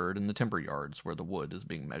sounds heard in the timber yards where the wood is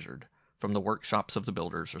being measured. From the workshops of the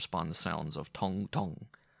builders respond the sounds of tong tong,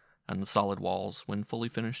 and the solid walls, when fully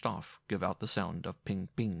finished off, give out the sound of ping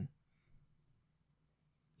ping.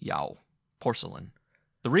 Yao, porcelain.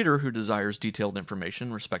 The reader who desires detailed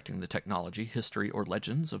information respecting the technology, history, or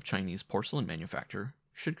legends of Chinese porcelain manufacture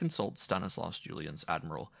should consult Stanislas Julien's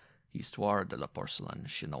admirable Histoire de la Porcelaine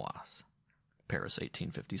Chinoise, Paris,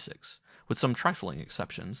 1856. With some trifling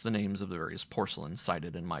exceptions, the names of the various porcelains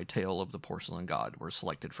cited in my Tale of the Porcelain God were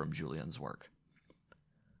selected from Julien's work.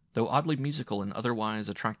 Though oddly musical and otherwise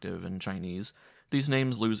attractive in Chinese, these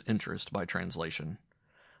names lose interest by translation.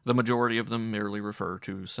 The majority of them merely refer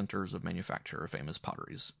to centers of manufacture of famous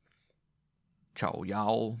potteries. Chao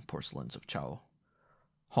Yao, porcelains of Chao.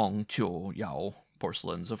 Hong Qiu Yao,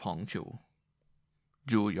 porcelains of Hong Qiu.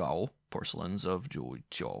 Ju Yao, porcelains of Ju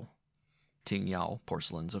Qiu. Ting Yao,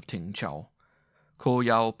 porcelains of Ting Chao. Ko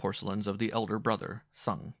Yao, porcelains of the elder brother,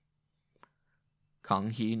 Sang.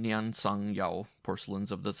 Kang He Nian Sang Yao,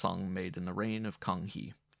 porcelains of the Sang made in the reign of Kang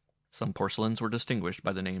He. Some porcelains were distinguished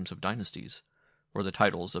by the names of dynasties, or the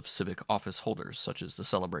titles of civic office holders, such as the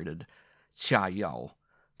celebrated Qia Yao,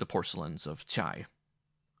 the porcelains of Chai,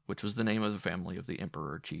 which was the name of the family of the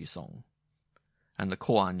Emperor Qi Song, and the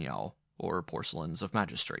Kuan Yao, or porcelains of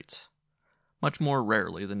magistrates. Much more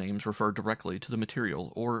rarely, the names refer directly to the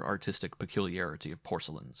material or artistic peculiarity of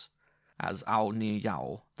porcelains, as Ao Ni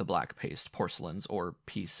Yao, the black paste porcelains, or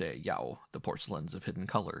Pi Se Yao, the porcelains of hidden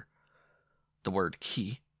color. The word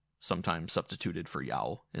Qi, sometimes substituted for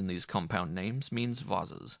Yao in these compound names, means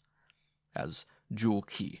vases, as Ju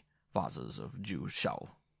Qi, vases of Ju Shao,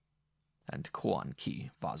 and Kuan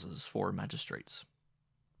Qi, vases for magistrates.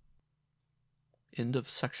 End of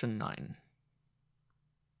Section 9.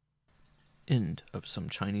 End of Some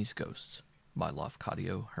Chinese Ghosts by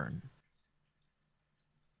Lafcadio Hearn.